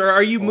rematch, or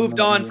are you moved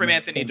on from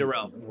Anthony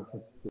Dirrell?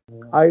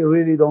 I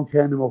really don't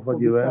care anymore for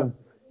Dirrell.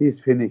 He's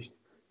finished.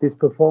 His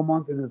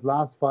performance in his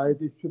last fight,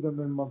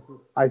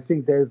 I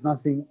think there is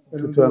nothing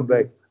to turn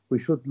back. We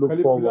should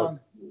look forward.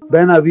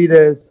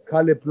 Benavidez,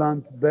 Caleb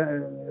Plant,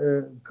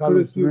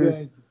 Carlos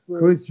Smith,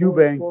 Chris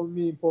Eubank. For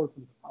me,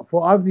 important.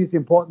 For Avni, it's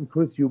important,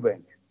 Chris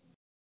Eubank.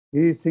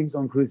 He thinks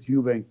on Chris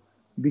Eubank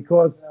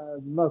because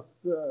not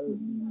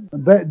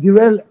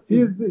Dirrell.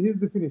 He's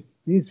the finished.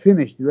 He's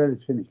finished. Duel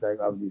is finished, like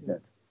Abdi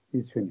said.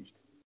 He's finished.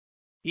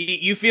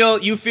 You feel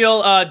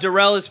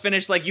Durrell is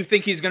finished? Like you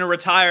think he's going to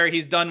retire?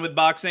 He's done with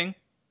boxing?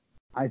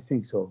 I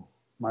think so.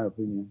 My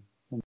opinion.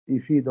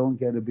 If he don't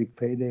get a big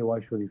payday,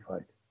 why should he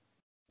fight?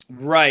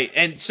 Right.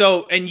 And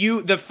so,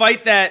 the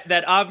fight that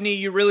Avni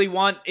you really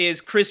want is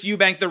Chris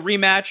Eubank, the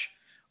rematch,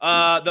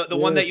 the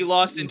one that you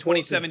lost in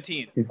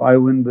 2017. If I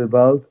win the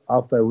belt,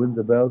 after I win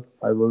the belt,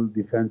 I will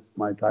defend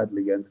my title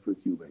against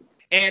Chris Eubank.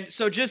 And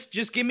so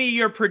just give me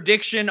your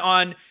prediction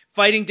on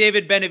fighting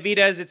David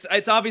Benavidez.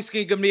 It's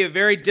obviously going to be a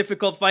very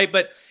difficult fight,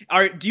 but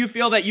do you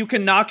feel that you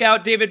can knock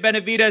out David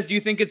Benavidez? Do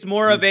you think it's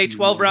more of a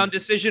 12-round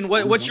decision?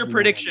 What's your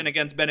prediction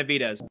against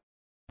Benavidez?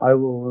 I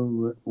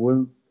will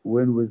win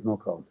with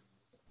knockout.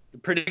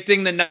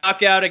 Predicting the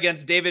knockout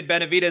against David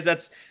Benavidez,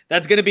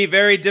 that's going to be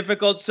very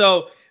difficult.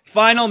 So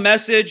final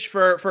message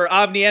for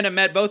Avni and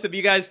Ahmet, both of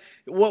you guys.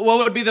 What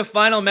would be the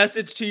final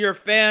message to your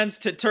fans,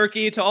 to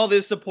Turkey, to all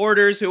the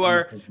supporters who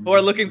are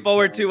looking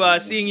forward to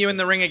seeing you in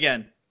the ring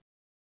again?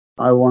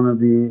 I want to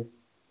be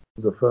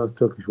the first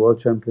Turkish world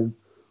champion,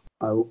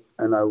 I'm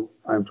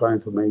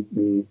trying to make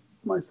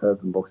myself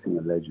in boxing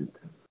a legend,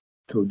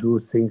 to do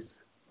things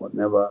what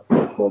never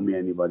before me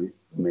anybody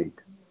made.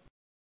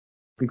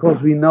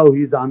 Because we know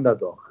he's an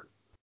underdog.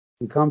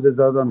 He comes as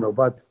an underdog,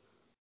 but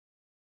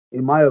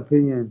in my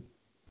opinion,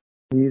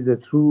 he's a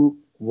true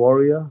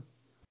warrior,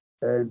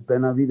 and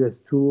Benavidez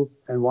too,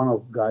 and one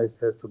of guys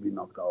has to be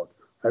knocked out.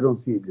 I don't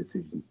see a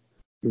decision.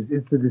 If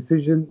it's a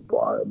decision,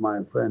 my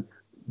friend,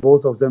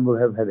 both of them will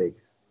have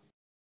headaches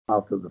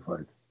after the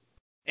fight.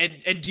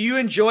 And do you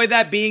enjoy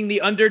that, being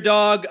the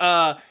underdog?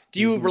 Do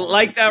you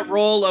like that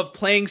role of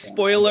playing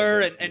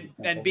spoiler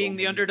and being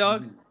the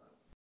underdog?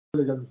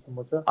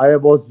 I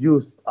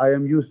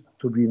am used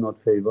to be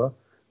not favored.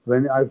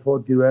 When I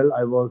fought Dirrell,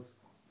 I was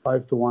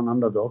 5-1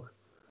 underdog.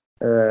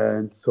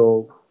 And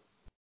so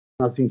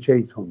nothing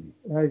changed for me.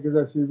 Herkes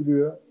her şeyi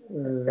biliyor.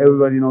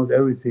 Everybody knows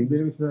everything.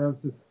 Benim için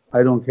önemsiz.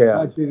 I don't care.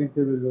 Her şey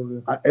ringde belli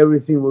oluyor.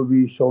 Everything will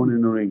be shown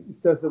in the ring.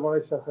 İsterse bana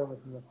hiç şans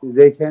vermesinler.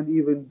 They can't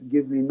even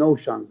give me no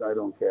chance. I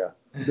don't care.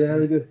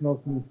 Benavidez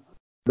knows me.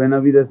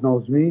 Benavidez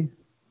knows me,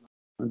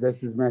 and that's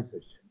his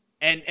message.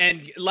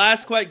 And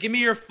last question, give me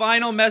your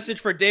final message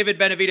for David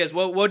Benavidez.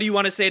 What do you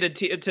want to say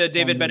to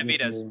David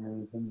Benavidez?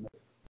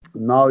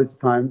 Now it's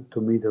time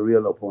to meet a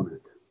real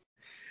opponent.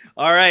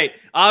 All right.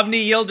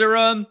 Avni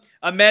Yildirim,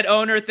 Ahmet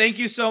Oner, thank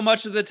you so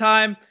much for the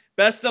time.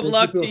 Best of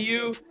luck to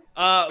you.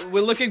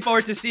 We're looking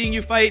forward to seeing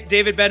you fight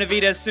David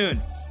Benavidez soon.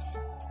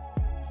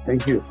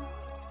 Thank you.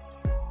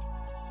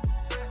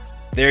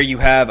 There you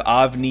have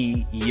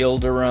Avni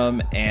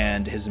Yildirim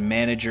and his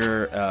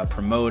manager,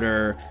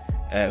 promoter,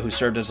 who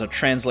served as a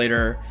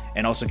translator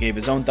and also gave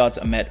his own thoughts,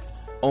 Ahmet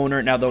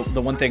Oner. Now,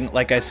 the one thing,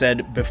 like I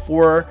said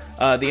before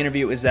the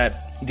interview, is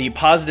that the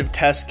positive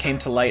test came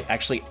to light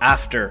actually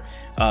after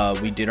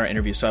we did our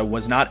interview. So I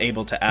was not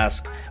able to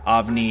ask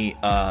Avni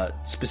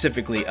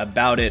specifically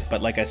about it.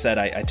 But like I said,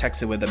 I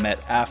texted with Ahmet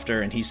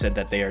after, and he said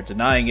that they are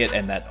denying it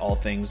and that all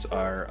things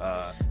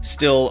are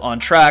still on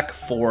track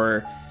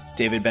for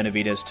David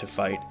Benavidez to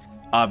fight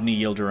Avni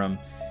Yildirim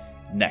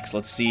next.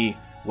 Let's see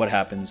what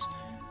happens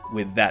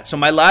with that. So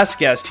my last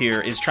guest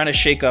here is trying to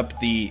shake up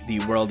the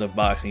world of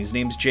boxing. His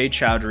name's Jay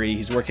Chowdhury.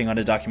 He's working on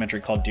a documentary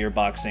called Dear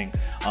Boxing.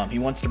 He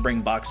wants to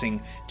bring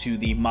boxing to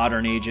the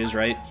modern ages,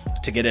 right?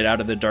 To get it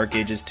out of the dark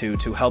ages, to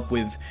help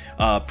with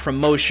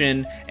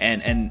promotion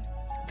and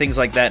things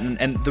like that.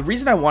 And the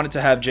reason I wanted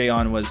to have Jay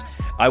on was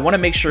I want to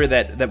make sure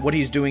that what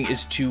he's doing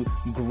is to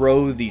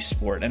grow the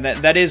sport, and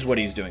that is what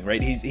he's doing,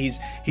 right?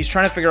 He's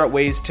trying to figure out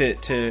ways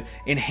to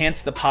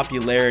enhance the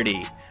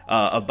popularity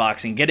of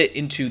boxing, get it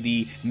into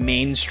the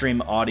mainstream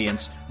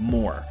audience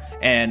more.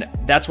 And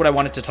that's what I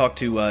wanted to talk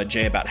to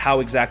Jay about, how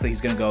exactly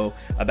he's going to go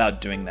about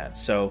doing that.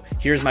 So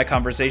here's my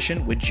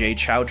conversation with Jay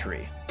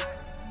Chowdhury.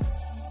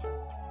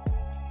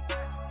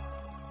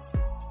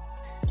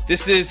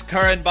 This is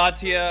Karan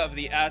Bhatia of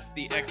the Ask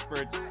the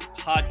Experts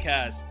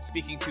podcast,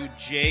 speaking to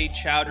Jay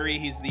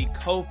Chowdhury. He's the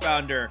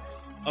co-founder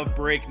of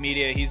Break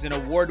Media. He's an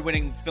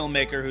award-winning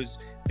filmmaker who's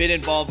been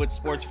involved with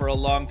sports for a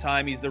long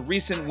time. He's the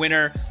recent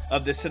winner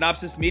of the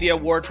Synopsis Media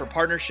Award for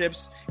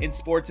Partnerships in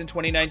Sports in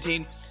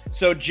 2019.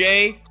 So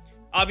Jay,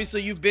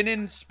 obviously you've been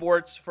in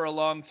sports for a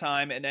long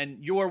time, and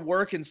your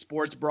work in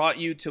sports brought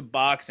you to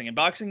boxing. And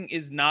boxing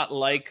is not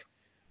like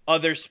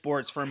other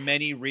sports for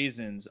many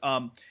reasons.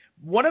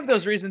 One of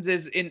those reasons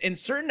is in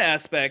certain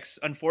aspects,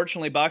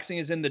 unfortunately, boxing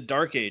is in the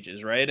dark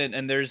ages, right?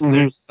 And there's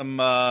some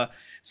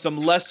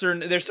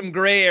lesser, there's some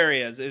gray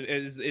areas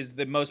is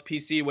the most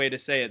PC way to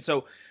say it.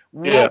 So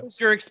what was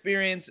your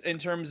experience in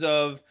terms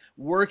of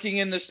working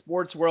in the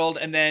sports world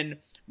and then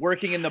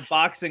working in the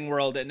boxing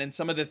world, and then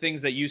some of the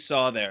things that you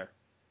saw there?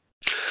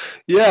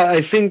 Yeah,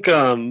 I think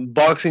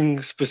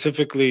boxing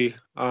specifically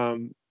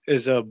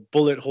is a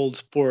bullet hole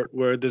sport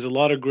where there's a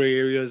lot of gray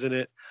areas in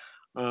it.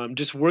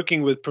 Just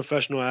working with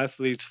professional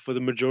athletes for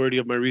the majority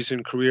of my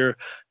recent career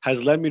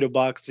has led me to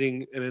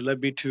boxing, and it led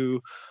me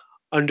to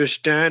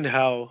understand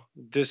how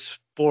this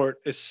sport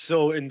is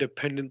so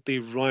independently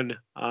run.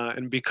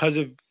 And because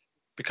of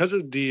because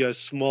of the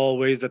small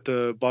ways that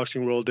the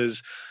boxing world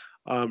is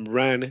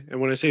ran. And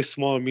when I say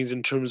small, it means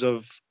in terms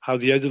of how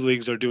the other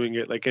leagues are doing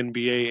it, like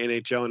NBA,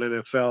 NHL,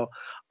 and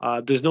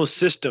NFL. There's no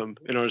system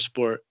in our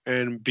sport.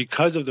 And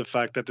because of the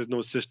fact that there's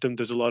no system,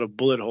 there's a lot of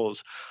bullet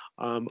holes.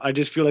 I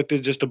just feel like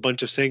there's just a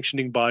bunch of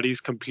sanctioning bodies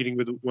competing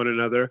with one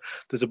another.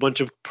 There's a bunch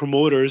of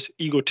promoters,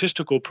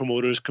 egotistical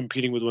promoters,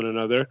 competing with one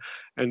another.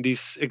 And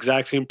these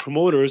exact same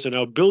promoters are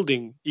now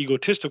building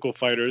egotistical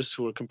fighters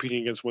who are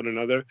competing against one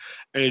another.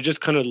 And it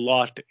just kind of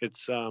lost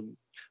its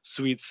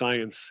sweet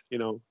science,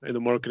 in the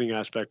marketing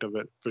aspect of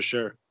it, for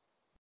sure.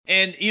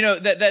 And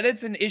that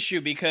it's an issue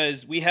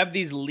because we have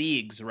these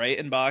leagues, right,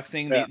 in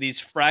boxing. Yeah.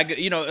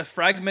 A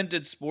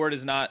fragmented sport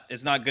is not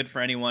good for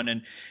anyone.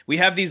 And we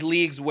have these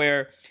leagues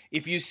where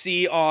if you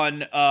see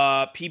on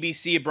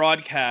PBC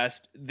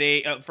broadcast,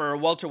 they for a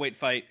welterweight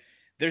fight,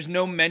 there's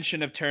no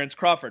mention of Terrence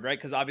Crawford, right?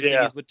 Because obviously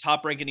he's with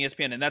Top Rank and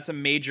ESPN, and that's a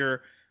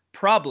major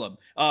problem.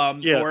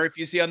 Or if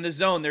you see on the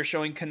Zone, they're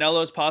showing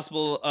Canelo's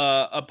possible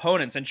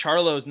opponents, and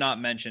Charlo's not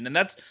mentioned, and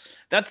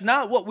that's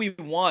not what we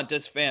want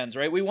as fans,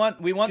 right? We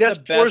want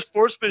the best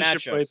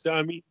sportsmanship matchups. right there.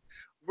 I mean,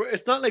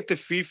 it's not like the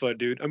FIFA,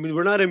 dude. I mean,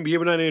 we're not NBA,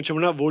 we're not NHL,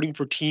 we're not voting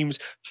for teams.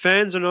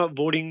 Fans are not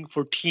voting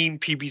for Team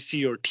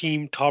PBC or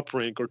Team Top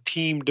Rank or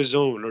Team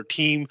DAZN or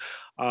Team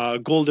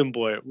Golden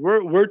Boy.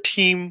 We're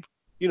team,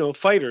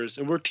 fighters,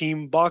 and we're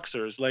team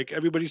boxers. Like,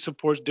 everybody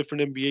supports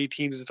different NBA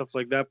teams and stuff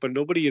like that, but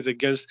nobody is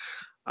against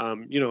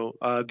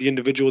the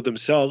individual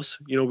themselves.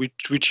 We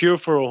cheer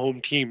for our home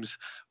teams,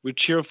 we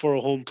cheer for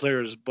our home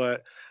players,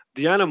 but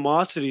the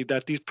animosity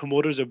that these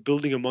promoters are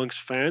building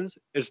amongst fans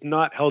is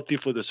not healthy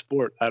for the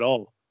sport at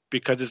all,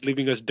 because it's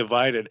leaving us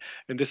divided.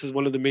 And this is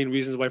one of the main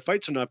reasons why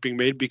fights are not being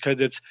made,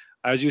 because it's,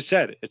 as you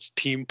said, it's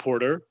Team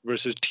Porter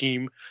versus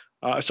Team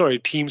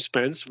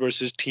Spence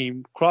versus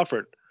Team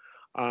Crawford.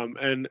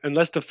 And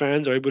unless the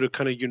fans are able to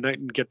kind of unite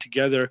and get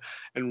together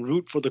and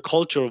root for the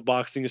culture of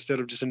boxing instead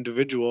of just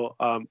individual,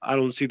 I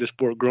don't see the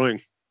sport growing.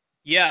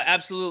 Yeah,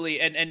 absolutely.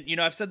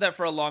 And I've said that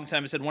for a long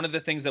time. I said one of the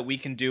things that we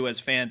can do as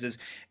fans is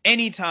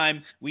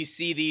anytime we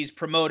see these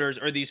promoters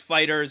or these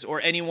fighters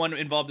or anyone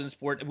involved in the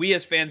sport, we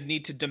as fans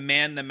need to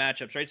demand the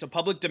matchups, right? So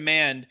public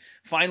demand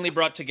finally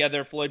brought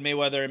together Floyd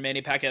Mayweather and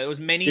Manny Pacquiao. It was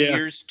many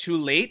years too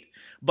late,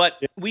 but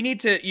we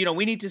need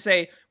to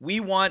say we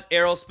want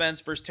Errol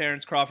Spence versus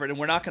Terrence Crawford, and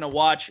we're not going to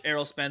watch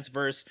Errol Spence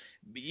versus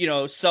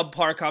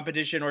subpar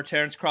competition or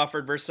Terrence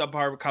Crawford versus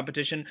subpar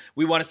competition.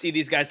 We want to see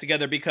these guys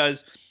together,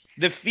 because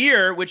the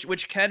fear,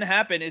 which can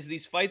happen, is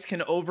these fights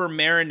can over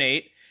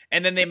marinate,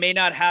 and then they may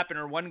not happen,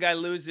 or one guy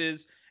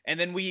loses, and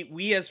then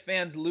we as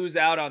fans lose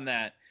out on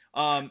that.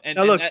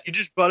 You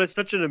just brought up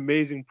such an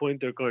amazing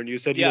point there, Karn. You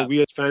said,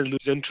 we as fans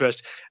lose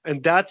interest,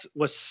 and that's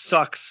what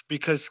sucks,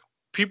 because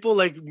people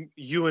like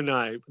you and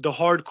I, the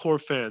hardcore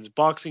fans,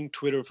 boxing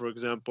Twitter, for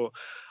example.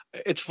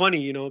 It's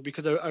funny,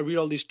 because I read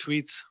all these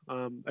tweets.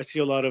 I see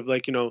a lot of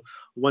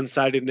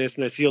one-sidedness,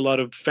 and I see a lot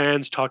of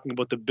fans talking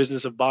about the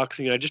business of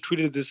boxing. And I just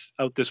tweeted this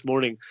out this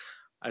morning.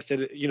 I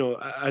said,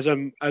 as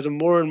I'm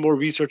more and more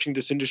researching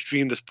this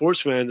industry and the sports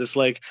fans, it's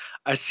like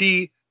I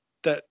see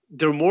that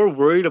they're more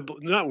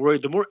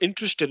they're more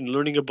interested in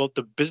learning about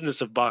the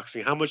business of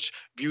boxing, how much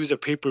views a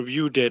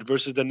pay-per-view did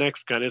versus the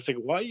next guy. And it's like,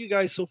 why are you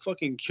guys so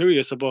fucking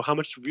curious about how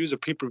much views a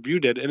pay-per-view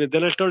did? And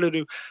then I started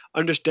to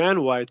understand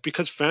why. It's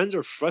because fans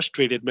are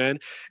frustrated, man.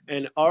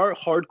 And our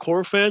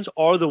hardcore fans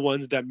are the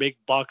ones that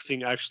make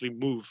boxing actually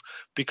move,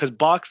 because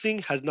boxing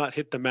has not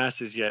hit the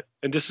masses yet.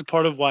 And this is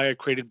part of why I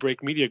created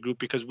Break Media Group,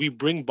 because we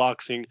bring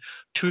boxing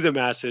to the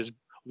masses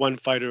one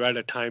fighter at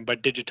a time by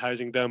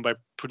digitizing them, by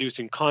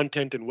producing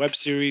content and web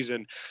series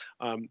and,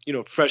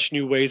 fresh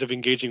new ways of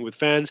engaging with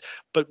fans.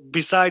 But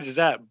besides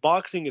that,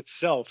 boxing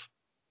itself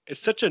is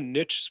such a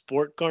niche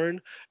sport,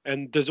 Garn,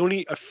 and there's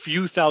only a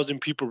few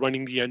thousand people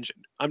running the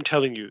engine. I'm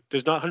telling you,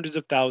 there's not hundreds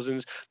of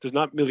thousands, there's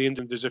not millions,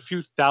 and there's a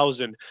few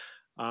thousand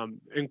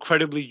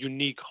incredibly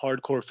unique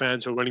hardcore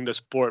fans who are running the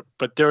sport,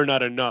 but they're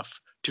not enough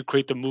to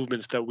create the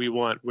movements that we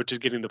want, which is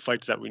getting the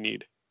fights that we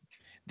need.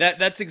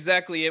 That's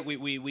exactly it.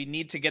 We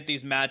need to get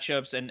these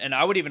matchups, and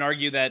I would even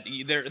argue that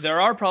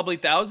there are probably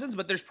thousands,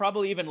 but there's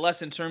probably even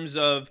less in terms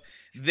of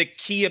the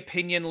key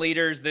opinion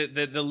leaders,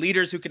 the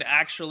leaders who can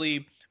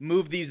actually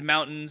move these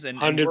mountains and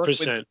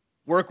 100%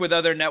 work with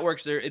other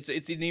networks. It's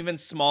an even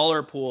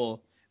smaller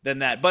pool than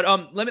that.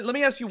 But let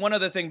me ask you one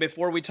other thing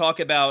before we talk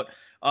about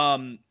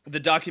the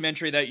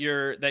documentary that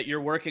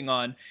you're working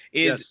on,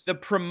 is the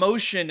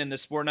promotion in the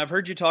sport. And I've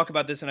heard you talk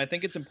about this, and I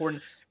think it's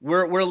important.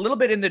 We're a little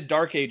bit in the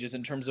dark ages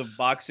in terms of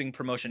boxing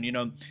promotion.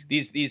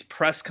 These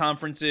press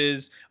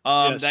conferences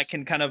that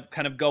can kind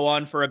of go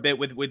on for a bit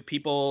with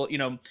people,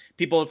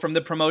 people from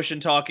the promotion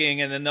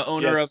talking, and then the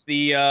owner of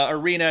the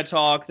arena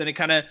talks, and it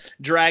kind of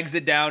drags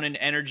it down in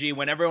energy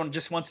when everyone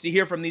just wants to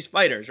hear from these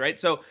fighters, right?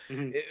 So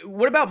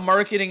what about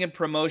marketing and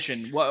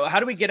promotion? How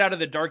do we get out of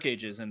the dark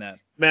ages in that?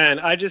 Man,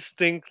 I just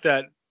think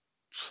that,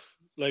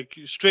 like,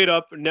 straight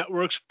up,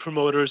 networks,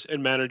 promoters,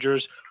 and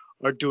managers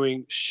are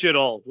doing shit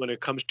all when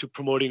it comes to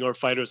promoting our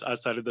fighters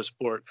outside of the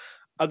sport.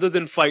 Other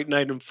than fight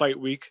night and fight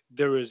week,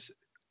 there is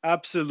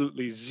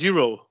absolutely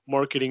zero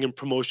marketing and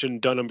promotion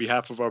done on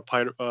behalf of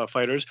our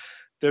fighters.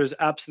 There's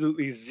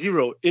absolutely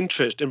zero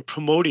interest in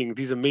promoting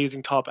these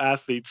amazing top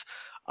athletes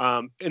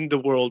in the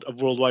world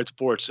of worldwide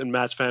sports and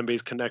mass fan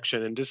base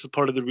connection. And this is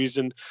part of the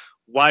reason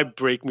why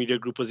Break Media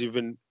Group was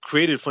even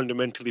created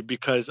fundamentally,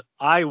 because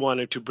I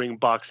wanted to bring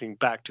boxing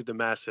back to the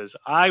masses.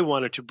 I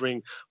wanted to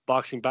bring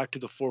boxing back to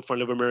the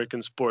forefront of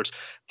American sports.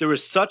 There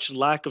is such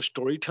lack of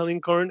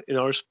storytelling, Karan, in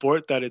our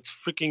sport that it's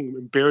freaking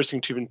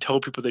embarrassing to even tell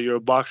people that you're a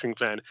boxing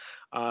fan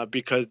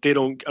because they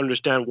don't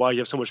understand why you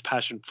have so much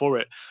passion for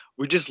it.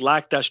 We just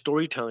lack that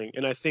storytelling.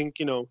 And I think,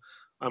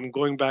 I'm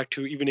going back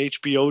to even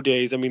HBO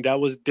days. I mean,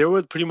 they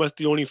were pretty much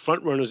the only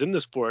front runners in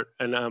the sport.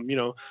 And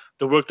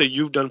the work that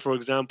you've done, for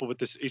example, with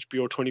this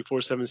HBO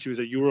 24/7 series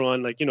that you were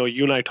on, like, you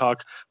and I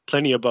talk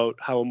plenty about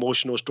how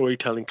emotional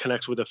storytelling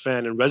connects with a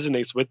fan and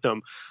resonates with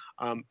them.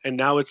 And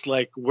now it's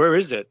like, where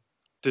is it?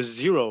 There's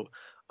zero.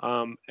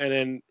 And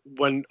then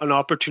when an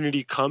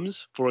opportunity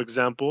comes, for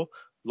example,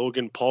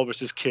 Logan Paul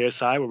versus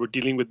KSI, where we're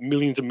dealing with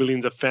millions and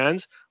millions of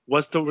fans,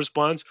 what's the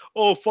response?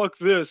 Oh, fuck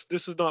this.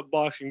 This is not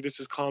boxing. This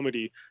is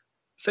comedy.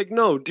 It's like,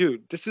 no,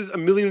 dude, this is a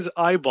millions of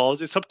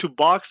eyeballs. It's up to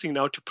boxing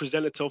now to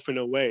present itself in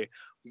a way.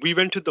 We've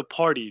entered the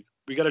party.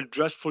 We got to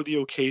dress for the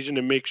occasion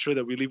and make sure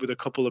that we leave with a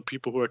couple of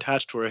people who are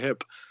attached to our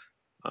hip.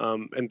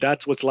 And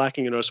that's what's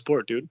lacking in our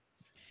sport, dude.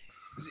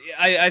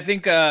 I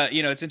think,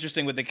 it's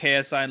interesting with the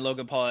KSI and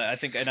Logan Paul. I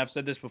think, and I've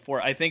said this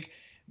before, I think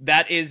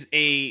that is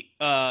a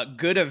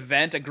good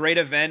event, a great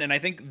event. And I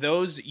think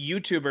those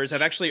YouTubers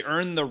have actually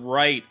earned the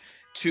right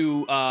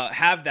to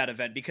have that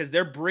event because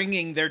they're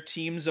bringing their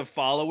teams of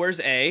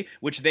followers,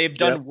 which they've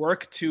done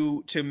work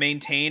to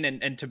maintain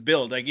and to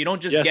build. Like, you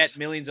don't just get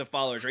millions of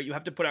followers, right? You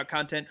have to put out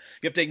content.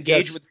 You have to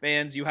engage with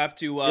fans. You have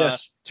to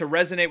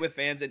resonate with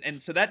fans.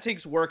 And so that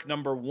takes work,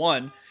 number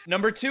one.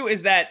 Number two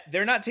is that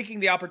they're not taking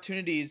the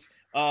opportunities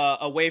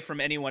away from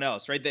anyone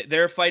else, right?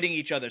 They're fighting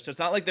each other. So it's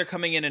not like they're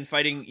coming in and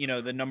fighting,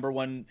 the number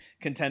one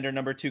contender,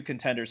 number two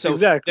contender. So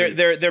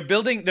they're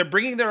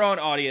bringing their own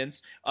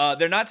audience.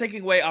 They're not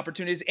taking away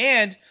opportunities.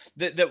 And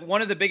the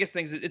one of the biggest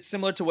things, it's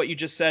similar to what you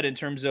just said in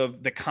terms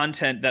of the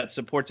content that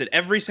supports it.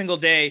 Every single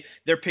day,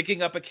 they're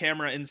picking up a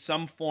camera in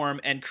some form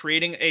and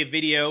creating a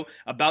video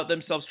about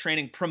themselves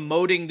training,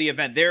 promoting the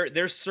event.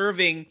 They're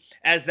serving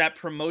as that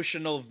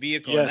promotional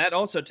vehicle. And that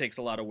also takes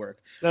a lot of work.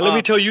 Now, let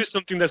me tell you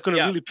something that's going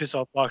to really piss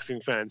off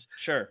boxing fans.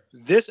 Sure.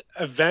 This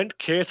event,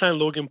 KSI and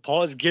Logan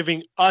Paul, is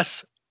giving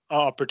us an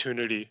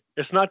opportunity.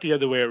 It's not the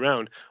other way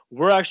around.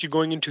 We're actually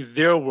going into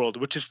their world,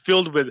 which is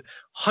filled with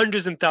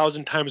hundreds and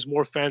thousand times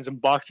more fans than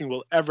boxing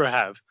will ever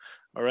have.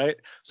 All right.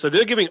 So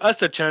they're giving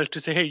us a chance to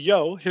say, hey,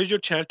 yo, here's your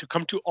chance to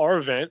come to our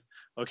event.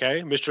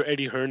 Okay, Mr.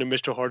 Eddie Hearn and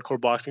Mr.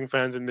 Hardcore Boxing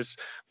fans and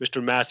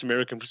Mr. Mass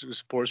American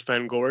Sports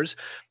fan goers,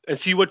 and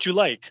see what you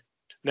like.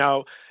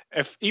 Now,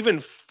 if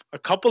even a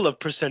couple of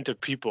 %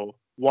 of people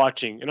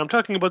watching, and I'm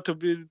talking about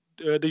the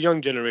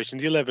young generation,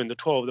 the 11, the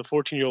 12, the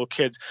 14-year-old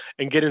kids,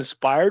 and get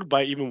inspired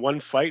by even one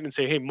fight and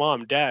say, hey,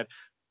 mom, dad,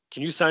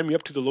 can you sign me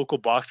up to the local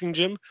boxing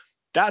gym?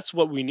 That's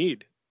what we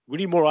need. We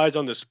need more eyes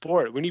on the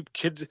sport. We need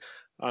kids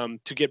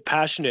to get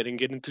passionate and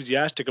get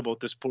enthusiastic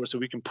about the sport so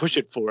we can push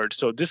it forward.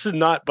 So this is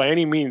not by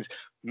any means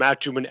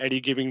Matchroom and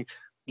Eddie giving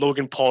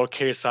Logan Paul,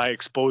 KSI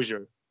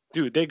exposure.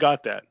 Dude, they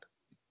got that.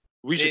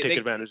 We should take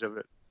advantage of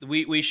it.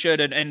 We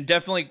should, and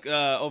definitely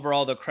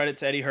overall the credit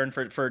to Eddie Hearn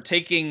for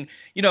taking,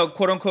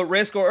 quote unquote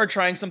risk or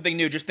trying something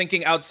new, just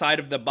thinking outside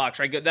of the box,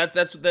 right?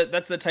 That's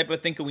the type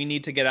of thinking we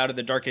need to get out of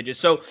the dark ages.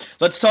 So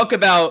let's talk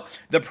about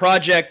the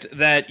project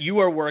that you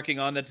are working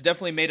on. That's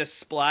definitely made a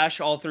splash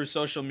all through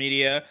social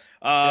media.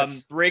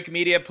 Break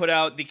Media put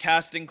out the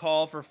casting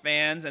call for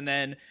fans, and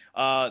then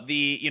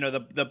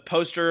the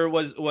poster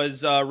was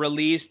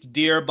released.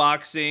 Dear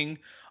Boxing.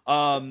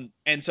 And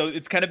so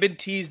it's kind of been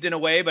teased in a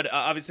way, but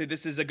obviously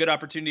this is a good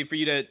opportunity for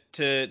you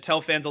to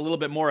tell fans a little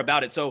bit more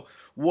about it. So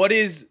what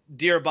is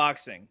Dear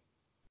Boxing?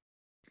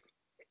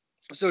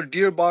 So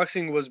Dear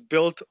Boxing was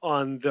built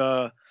on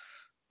the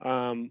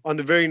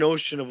very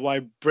notion of why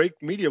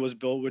Break Media was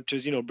built, which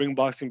is, bring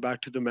boxing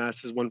back to the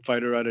masses, one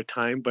fighter at a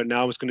time, but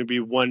now it's going to be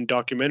one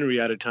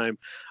documentary at a time.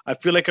 I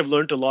feel like I've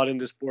learned a lot in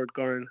this sport,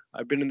 Karan.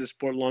 I've been in this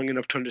sport long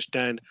enough to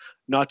understand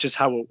not just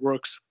how it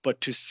works,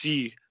 but to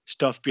see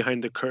stuff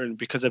behind the curtain,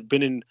 because I've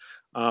been in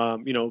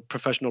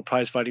professional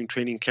prize fighting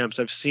training camps.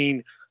 I've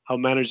seen how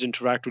managers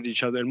interact with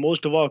each other, and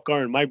most of all,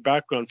 Karan, my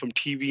background from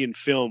TV and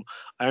film,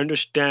 I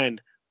understand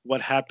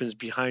what happens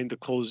behind the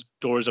closed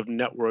doors of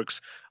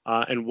networks,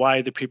 and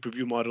why the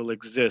pay-per-view model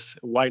exists,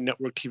 why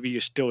network TV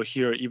is still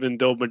here, even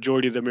though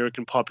majority of the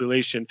American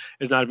population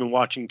is not even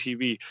watching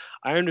TV.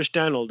 I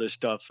understand all this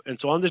stuff. And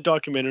so on this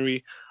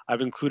documentary,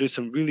 I've included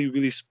some really,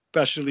 really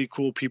specially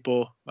cool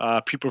people,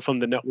 people from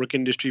the network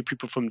industry,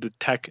 people from the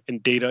tech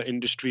and data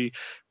industry,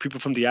 people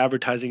from the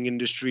advertising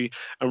industry.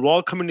 And we're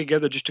all coming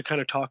together just to kind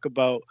of talk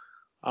about,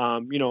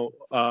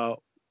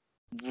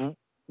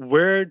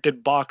 where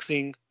did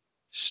boxing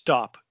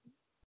stop?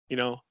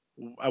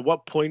 At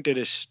what point did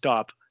it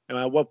stop? And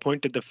at what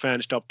point did the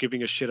fans stop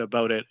giving a shit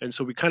about it? And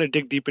so we kind of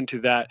dig deep into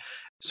that.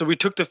 So we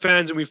took the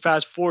fans and we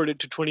fast forwarded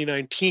to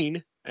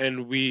 2019,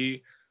 and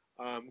we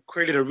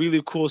created a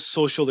really cool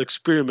social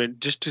experiment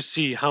just to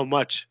see how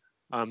much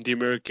the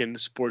American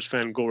sports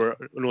fan goer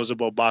knows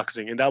about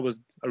boxing, and that was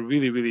a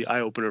really, really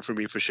eye opener for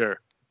me for sure.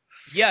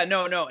 Yeah,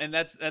 no, and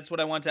that's what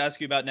I want to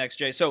ask you about next,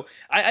 Jay. So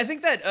I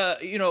think that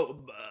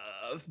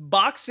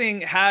boxing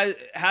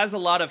has a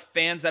lot of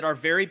fans that are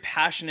very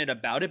passionate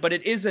about it, but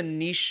it is a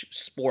niche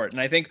sport,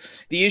 and I think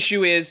the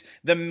issue is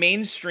the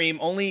mainstream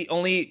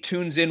only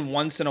tunes in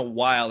once in a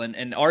while,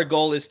 and our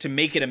goal is to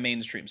make it a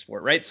mainstream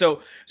sport, right?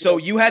 So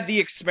you had the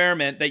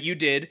experiment that you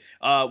did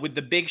with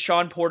the big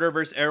Sean Porter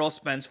versus Errol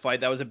Spence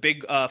fight. That was a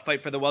big fight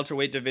for the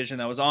welterweight division.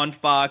 That was on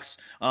Fox.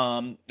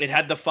 It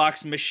had the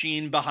Fox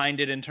machine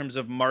behind it in terms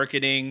of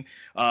marketing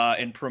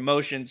and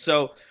promotion.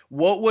 So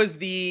what was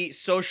the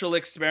social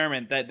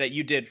experiment that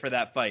you did for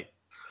that fight?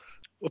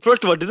 Well,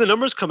 first of all, did the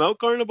numbers come out,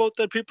 Garn, about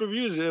that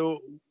pay-per-view?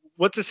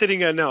 What's it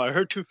sitting at now? I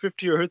heard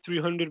 250 or heard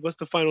 300. What's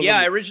the final Yeah,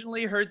 number? I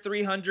originally heard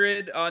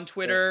 300 on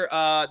Twitter.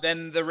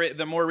 Then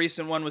the more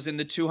recent one was in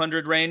the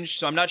 200 range.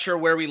 So I'm not sure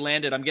where we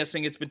landed. I'm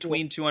guessing it's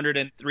between 200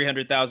 and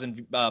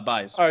 300,000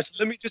 buys. All right,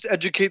 so let me just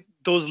educate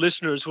those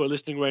listeners who are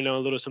listening right now a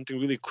little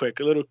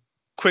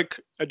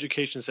quick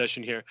education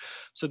session here.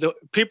 So the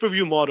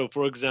pay-per-view model,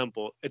 for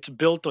example, it's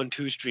built on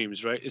two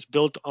streams, right? It's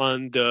built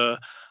on the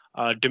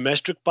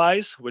domestic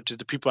buys, which is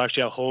the people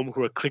actually at home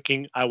who are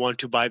clicking, I want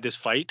to buy this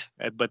fight.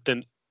 But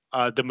then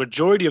the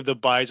majority of the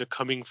buys are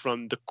coming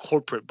from the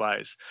corporate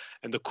buys.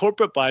 And the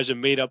corporate buys are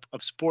made up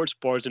of sports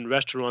bars and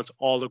restaurants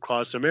all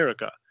across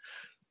America.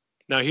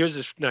 Now, here's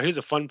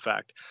a fun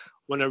fact.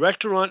 When a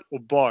restaurant or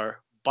bar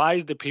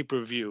buys the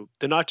pay-per-view,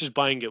 they're not just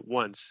buying it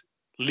once.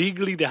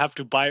 Legally, they have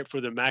to buy it for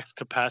the max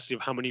capacity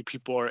of how many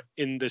people are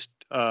in this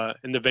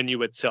in the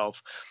venue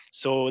itself.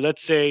 So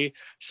let's say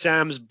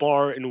Sam's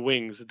Bar and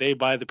Wings, they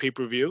buy the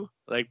pay-per-view.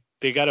 Like,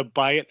 they got to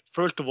buy it,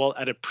 first of all,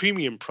 at a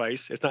premium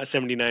price. It's not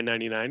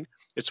 $79.99.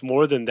 It's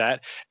more than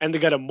that. And they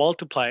got to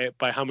multiply it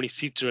by how many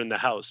seats are in the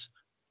house,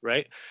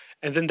 right?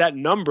 And then that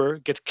number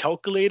gets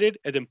calculated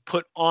and then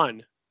put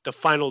on the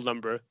final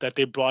number that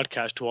they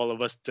broadcast to all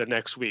of us the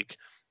next week.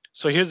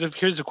 So here's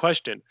the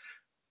question.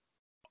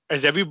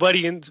 Is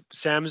everybody in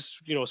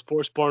Sam's,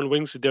 Sports Bar and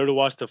Wings there to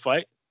watch the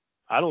fight?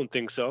 I don't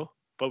think so,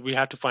 but we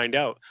have to find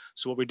out.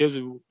 So what we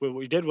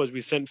did was we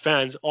sent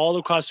fans all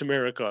across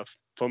America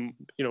from,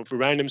 for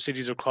random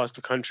cities across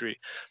the country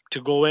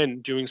to go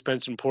in during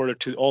Spence and Porter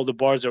to all the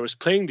bars that was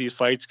playing these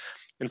fights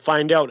and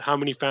find out how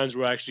many fans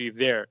were actually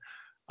there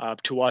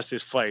to watch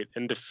this fight.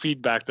 And the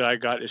feedback that I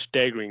got is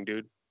staggering,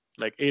 dude.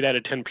 Like 8 out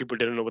of 10 people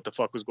didn't know what the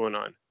fuck was going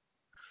on.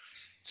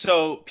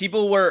 So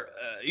people were,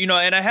 and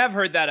I have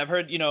heard that. I've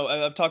heard,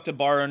 I've talked to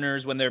bar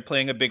owners when they're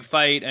playing a big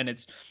fight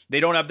and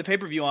they don't have the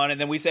pay-per-view on. And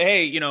then we say,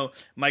 hey,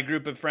 my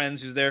group of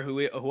friends who's there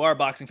who are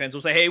boxing fans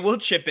will say, hey, we'll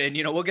chip in,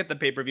 we'll get the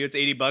pay-per-view. It's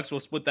 $80. We'll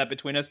split that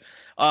between us.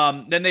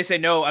 Then they say,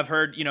 no, I've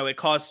heard, it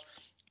costs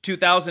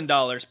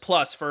 $2,000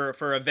 plus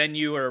for a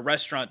venue or a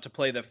restaurant to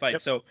play the fight.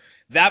 Yep. So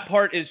that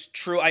part is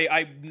true.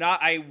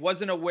 I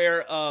wasn't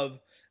aware of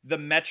the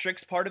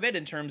metrics part of it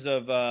in terms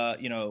of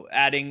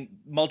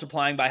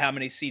multiplying by how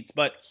many seats,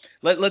 but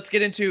let's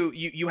get into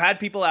you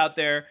had people out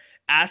there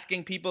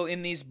asking people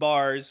in these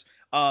bars,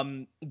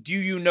 do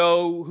you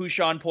know who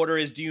Sean Porter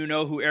is? Do you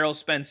know who Errol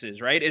Spence is?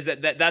 Right? Is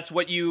that's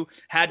what you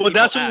had? Well,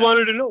 that's what we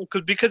wanted to know,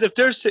 because if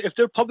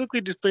they're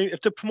publicly displaying,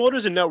 if the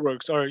promoters and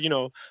networks are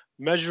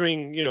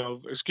measuring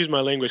excuse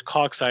my language,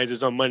 cock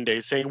sizes on Monday,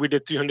 saying we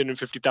did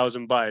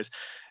 350,000 buys,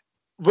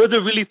 were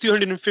there really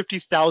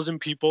 350,000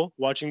 people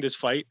watching this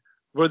fight?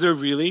 Were there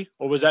really,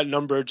 or was that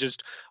number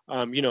just,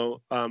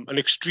 an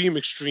extreme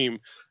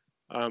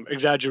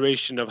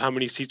exaggeration of how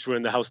many seats were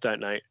in the house that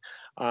night?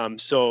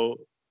 So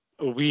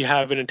we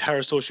have an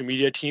entire social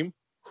media team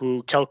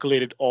who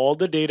calculated all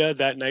the data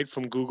that night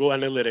from Google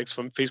Analytics,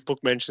 from Facebook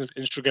mentions,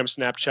 Instagram,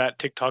 Snapchat,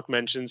 TikTok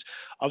mentions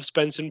of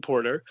Spence and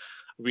Porter.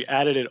 We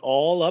added it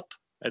all up,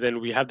 and then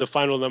we have the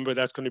final number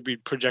that's going to be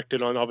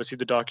projected on, obviously,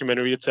 the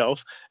documentary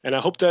itself. And I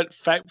hope that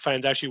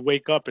fans actually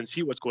wake up and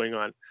see what's going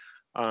on.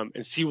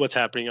 And see what's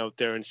happening out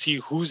there and see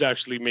who's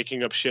actually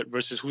making up shit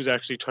versus who's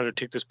actually trying to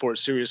take the sport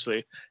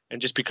seriously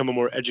and just become a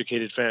more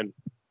educated fan.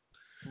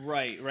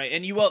 Right.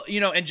 And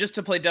and just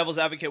to play devil's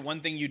advocate, one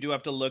thing you do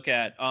have to look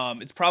at,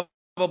 it's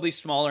probably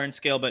smaller in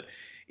scale, but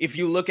if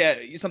you look at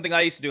something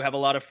I used to do, have a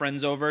lot of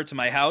friends over to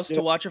my house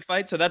to watch a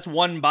fight. So that's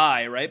one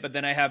buy, right? But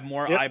then I have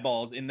more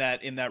eyeballs in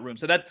that room.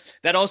 So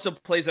that also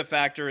plays a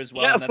factor as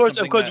well. Yeah, of course.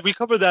 We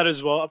cover that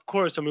as well. Of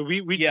course. I mean,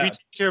 we take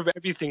care of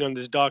everything on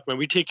this doc, man.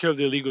 We take care of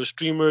the illegal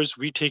streamers.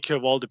 We take care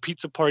of all the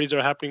pizza parties that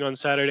are happening on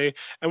Saturday.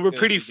 And we're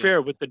pretty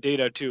fair with the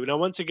data too. Now,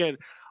 once again,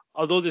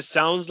 although this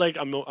sounds like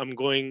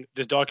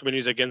this documentary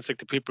is against like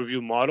the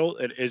pay-per-view model,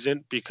 it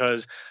isn't,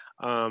 because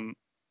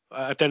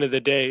at the end of the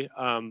day,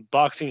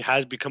 boxing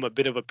has become a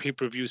bit of a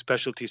pay-per-view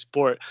specialty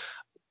sport.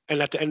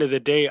 And at the end of the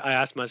day, I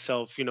ask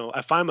myself,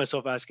 I find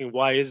myself asking,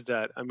 why is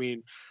that? I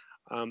mean,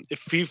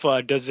 if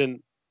FIFA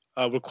doesn't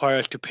require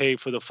us to pay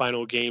for the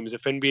final games,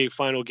 if NBA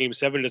Final Game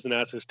 7 doesn't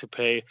ask us to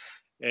pay,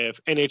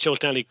 if NHL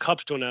Stanley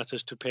Cups don't ask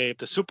us to pay, if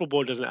the Super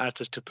Bowl doesn't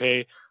ask us to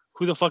pay,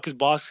 who the fuck is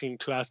boxing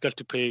to ask us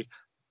to pay,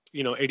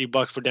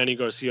 $80 for Danny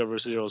Garcia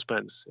versus Errol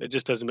Spence? It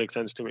just doesn't make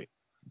sense to me.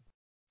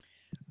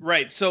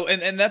 Right. So,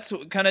 and that's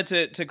kind of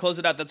to close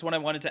it out. That's what I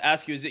wanted to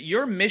ask you, is that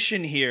your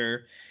mission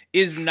here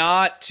is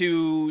not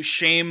to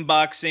shame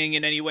boxing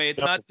in any way.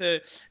 It's not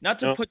to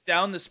put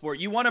down the sport.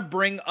 You want to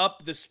bring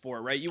up the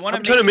sport, right?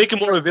 I'm trying to make it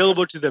more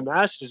available to the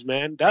masses,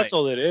 man. That's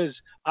all it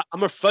is.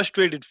 I'm a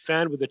frustrated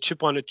fan with a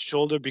chip on its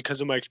shoulder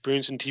because of my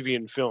experience in TV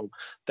and film.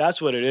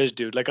 That's what it is,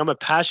 dude. Like, I'm a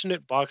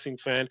passionate boxing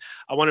fan.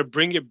 I want to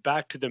bring it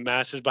back to the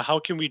masses, but how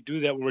can we do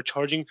that when we're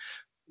charging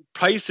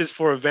prices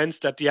for events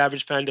that the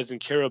average fan doesn't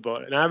care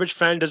about? An average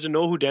fan doesn't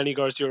know who Danny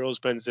Garcia or Errol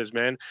Spence is,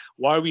 man.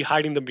 Why are we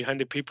hiding them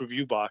behind the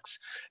pay-per-view box?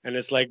 And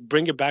it's like,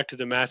 bring it back to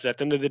the masses. At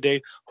the end of the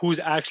day, who's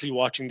actually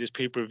watching these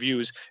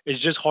pay-per-views? It's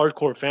just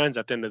hardcore fans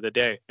at the end of the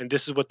day. And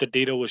this is what the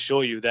data will show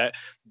you, that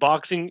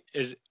boxing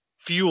is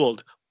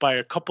fueled by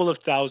a couple of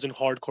thousand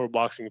hardcore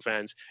boxing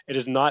fans. It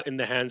is not in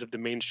the hands of the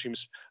mainstream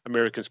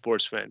American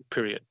sports fan,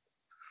 period.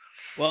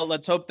 Well,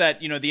 let's hope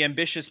that, the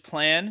ambitious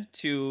plan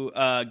to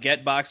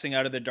get boxing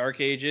out of the dark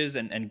ages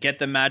and get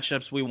the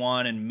matchups we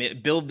want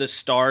and build the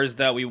stars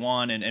that we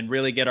want and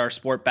really get our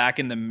sport back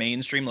in the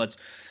mainstream.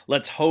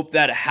 Let's hope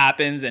that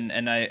happens,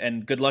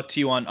 and good luck to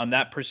you on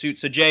that pursuit.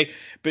 So, Jay,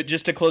 but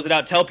just to close it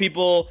out, tell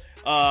people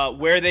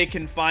where they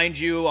can find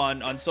you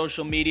on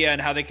social media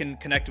and how they can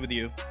connect with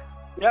you.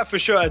 Yeah, for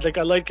sure. I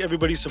like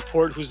everybody's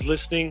support who's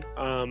listening.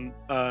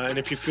 And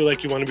if you feel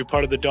like you want to be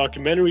part of the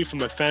documentary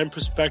from a fan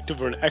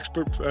perspective or an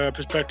expert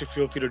perspective,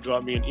 feel free to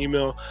drop me an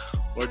email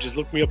or just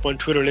look me up on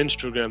Twitter and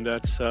Instagram.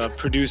 That's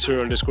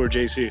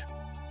producer_JC.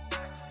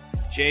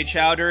 Jay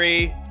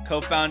Chowdhury,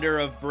 co-founder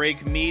of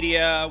Break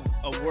Media,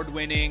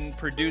 award-winning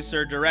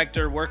producer,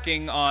 director,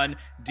 working on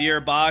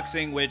Dear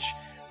Boxing, which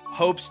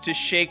hopes to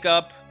shake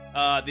up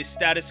the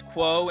status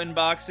quo in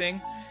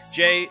boxing.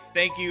 Jay,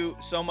 thank you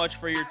so much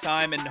for your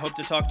time and hope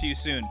to talk to you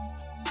soon.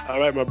 All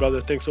right, my brother.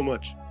 Thanks so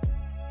much.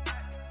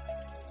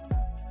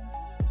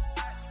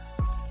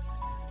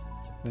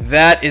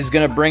 That is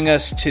going to bring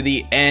us to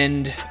the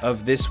end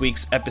of this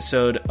week's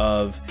episode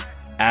of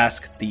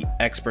Ask the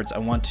Experts. I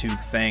want to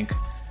thank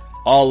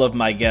all of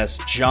my guests,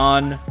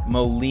 John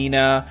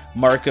Molina,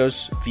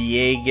 Marcos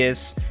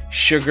Villegas,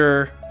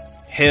 Sugar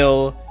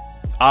Hill,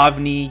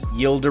 Avni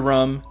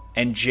Yildirim,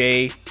 and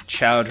Jay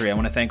Chowdhury. I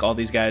want to thank all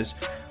these guys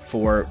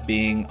for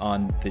being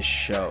on this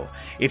show.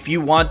 If you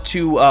want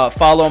to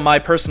follow my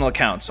personal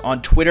accounts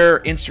on Twitter,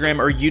 Instagram,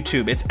 or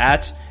YouTube, it's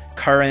at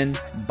Karan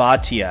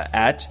Bhatia,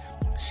 at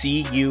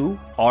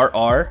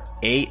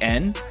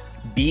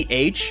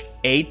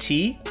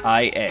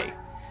CURRANBHATIA.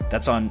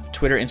 That's on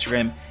Twitter,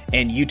 Instagram,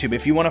 and YouTube.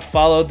 If you want to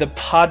follow the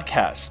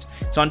podcast,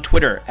 it's on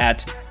Twitter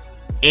at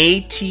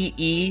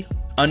ATE_podcast.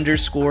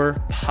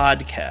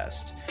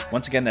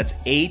 Once again, that's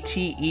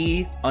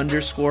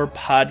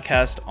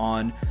ATE_podcast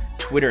on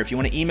Twitter. If you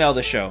want to email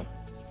the show,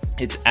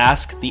 it's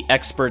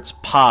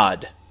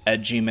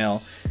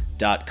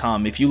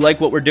asktheexpertspod@gmail.com. If you like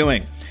what we're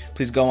doing,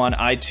 please go on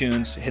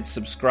iTunes, hit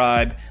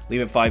subscribe,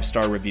 leave a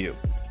 5-star review.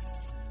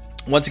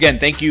 Once again,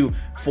 thank you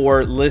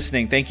for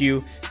listening. Thank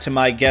you to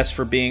my guests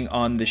for being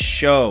on the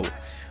show.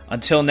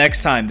 Until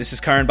next time, this is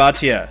Karan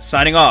Bhatia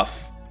signing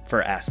off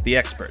for Ask the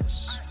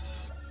Experts.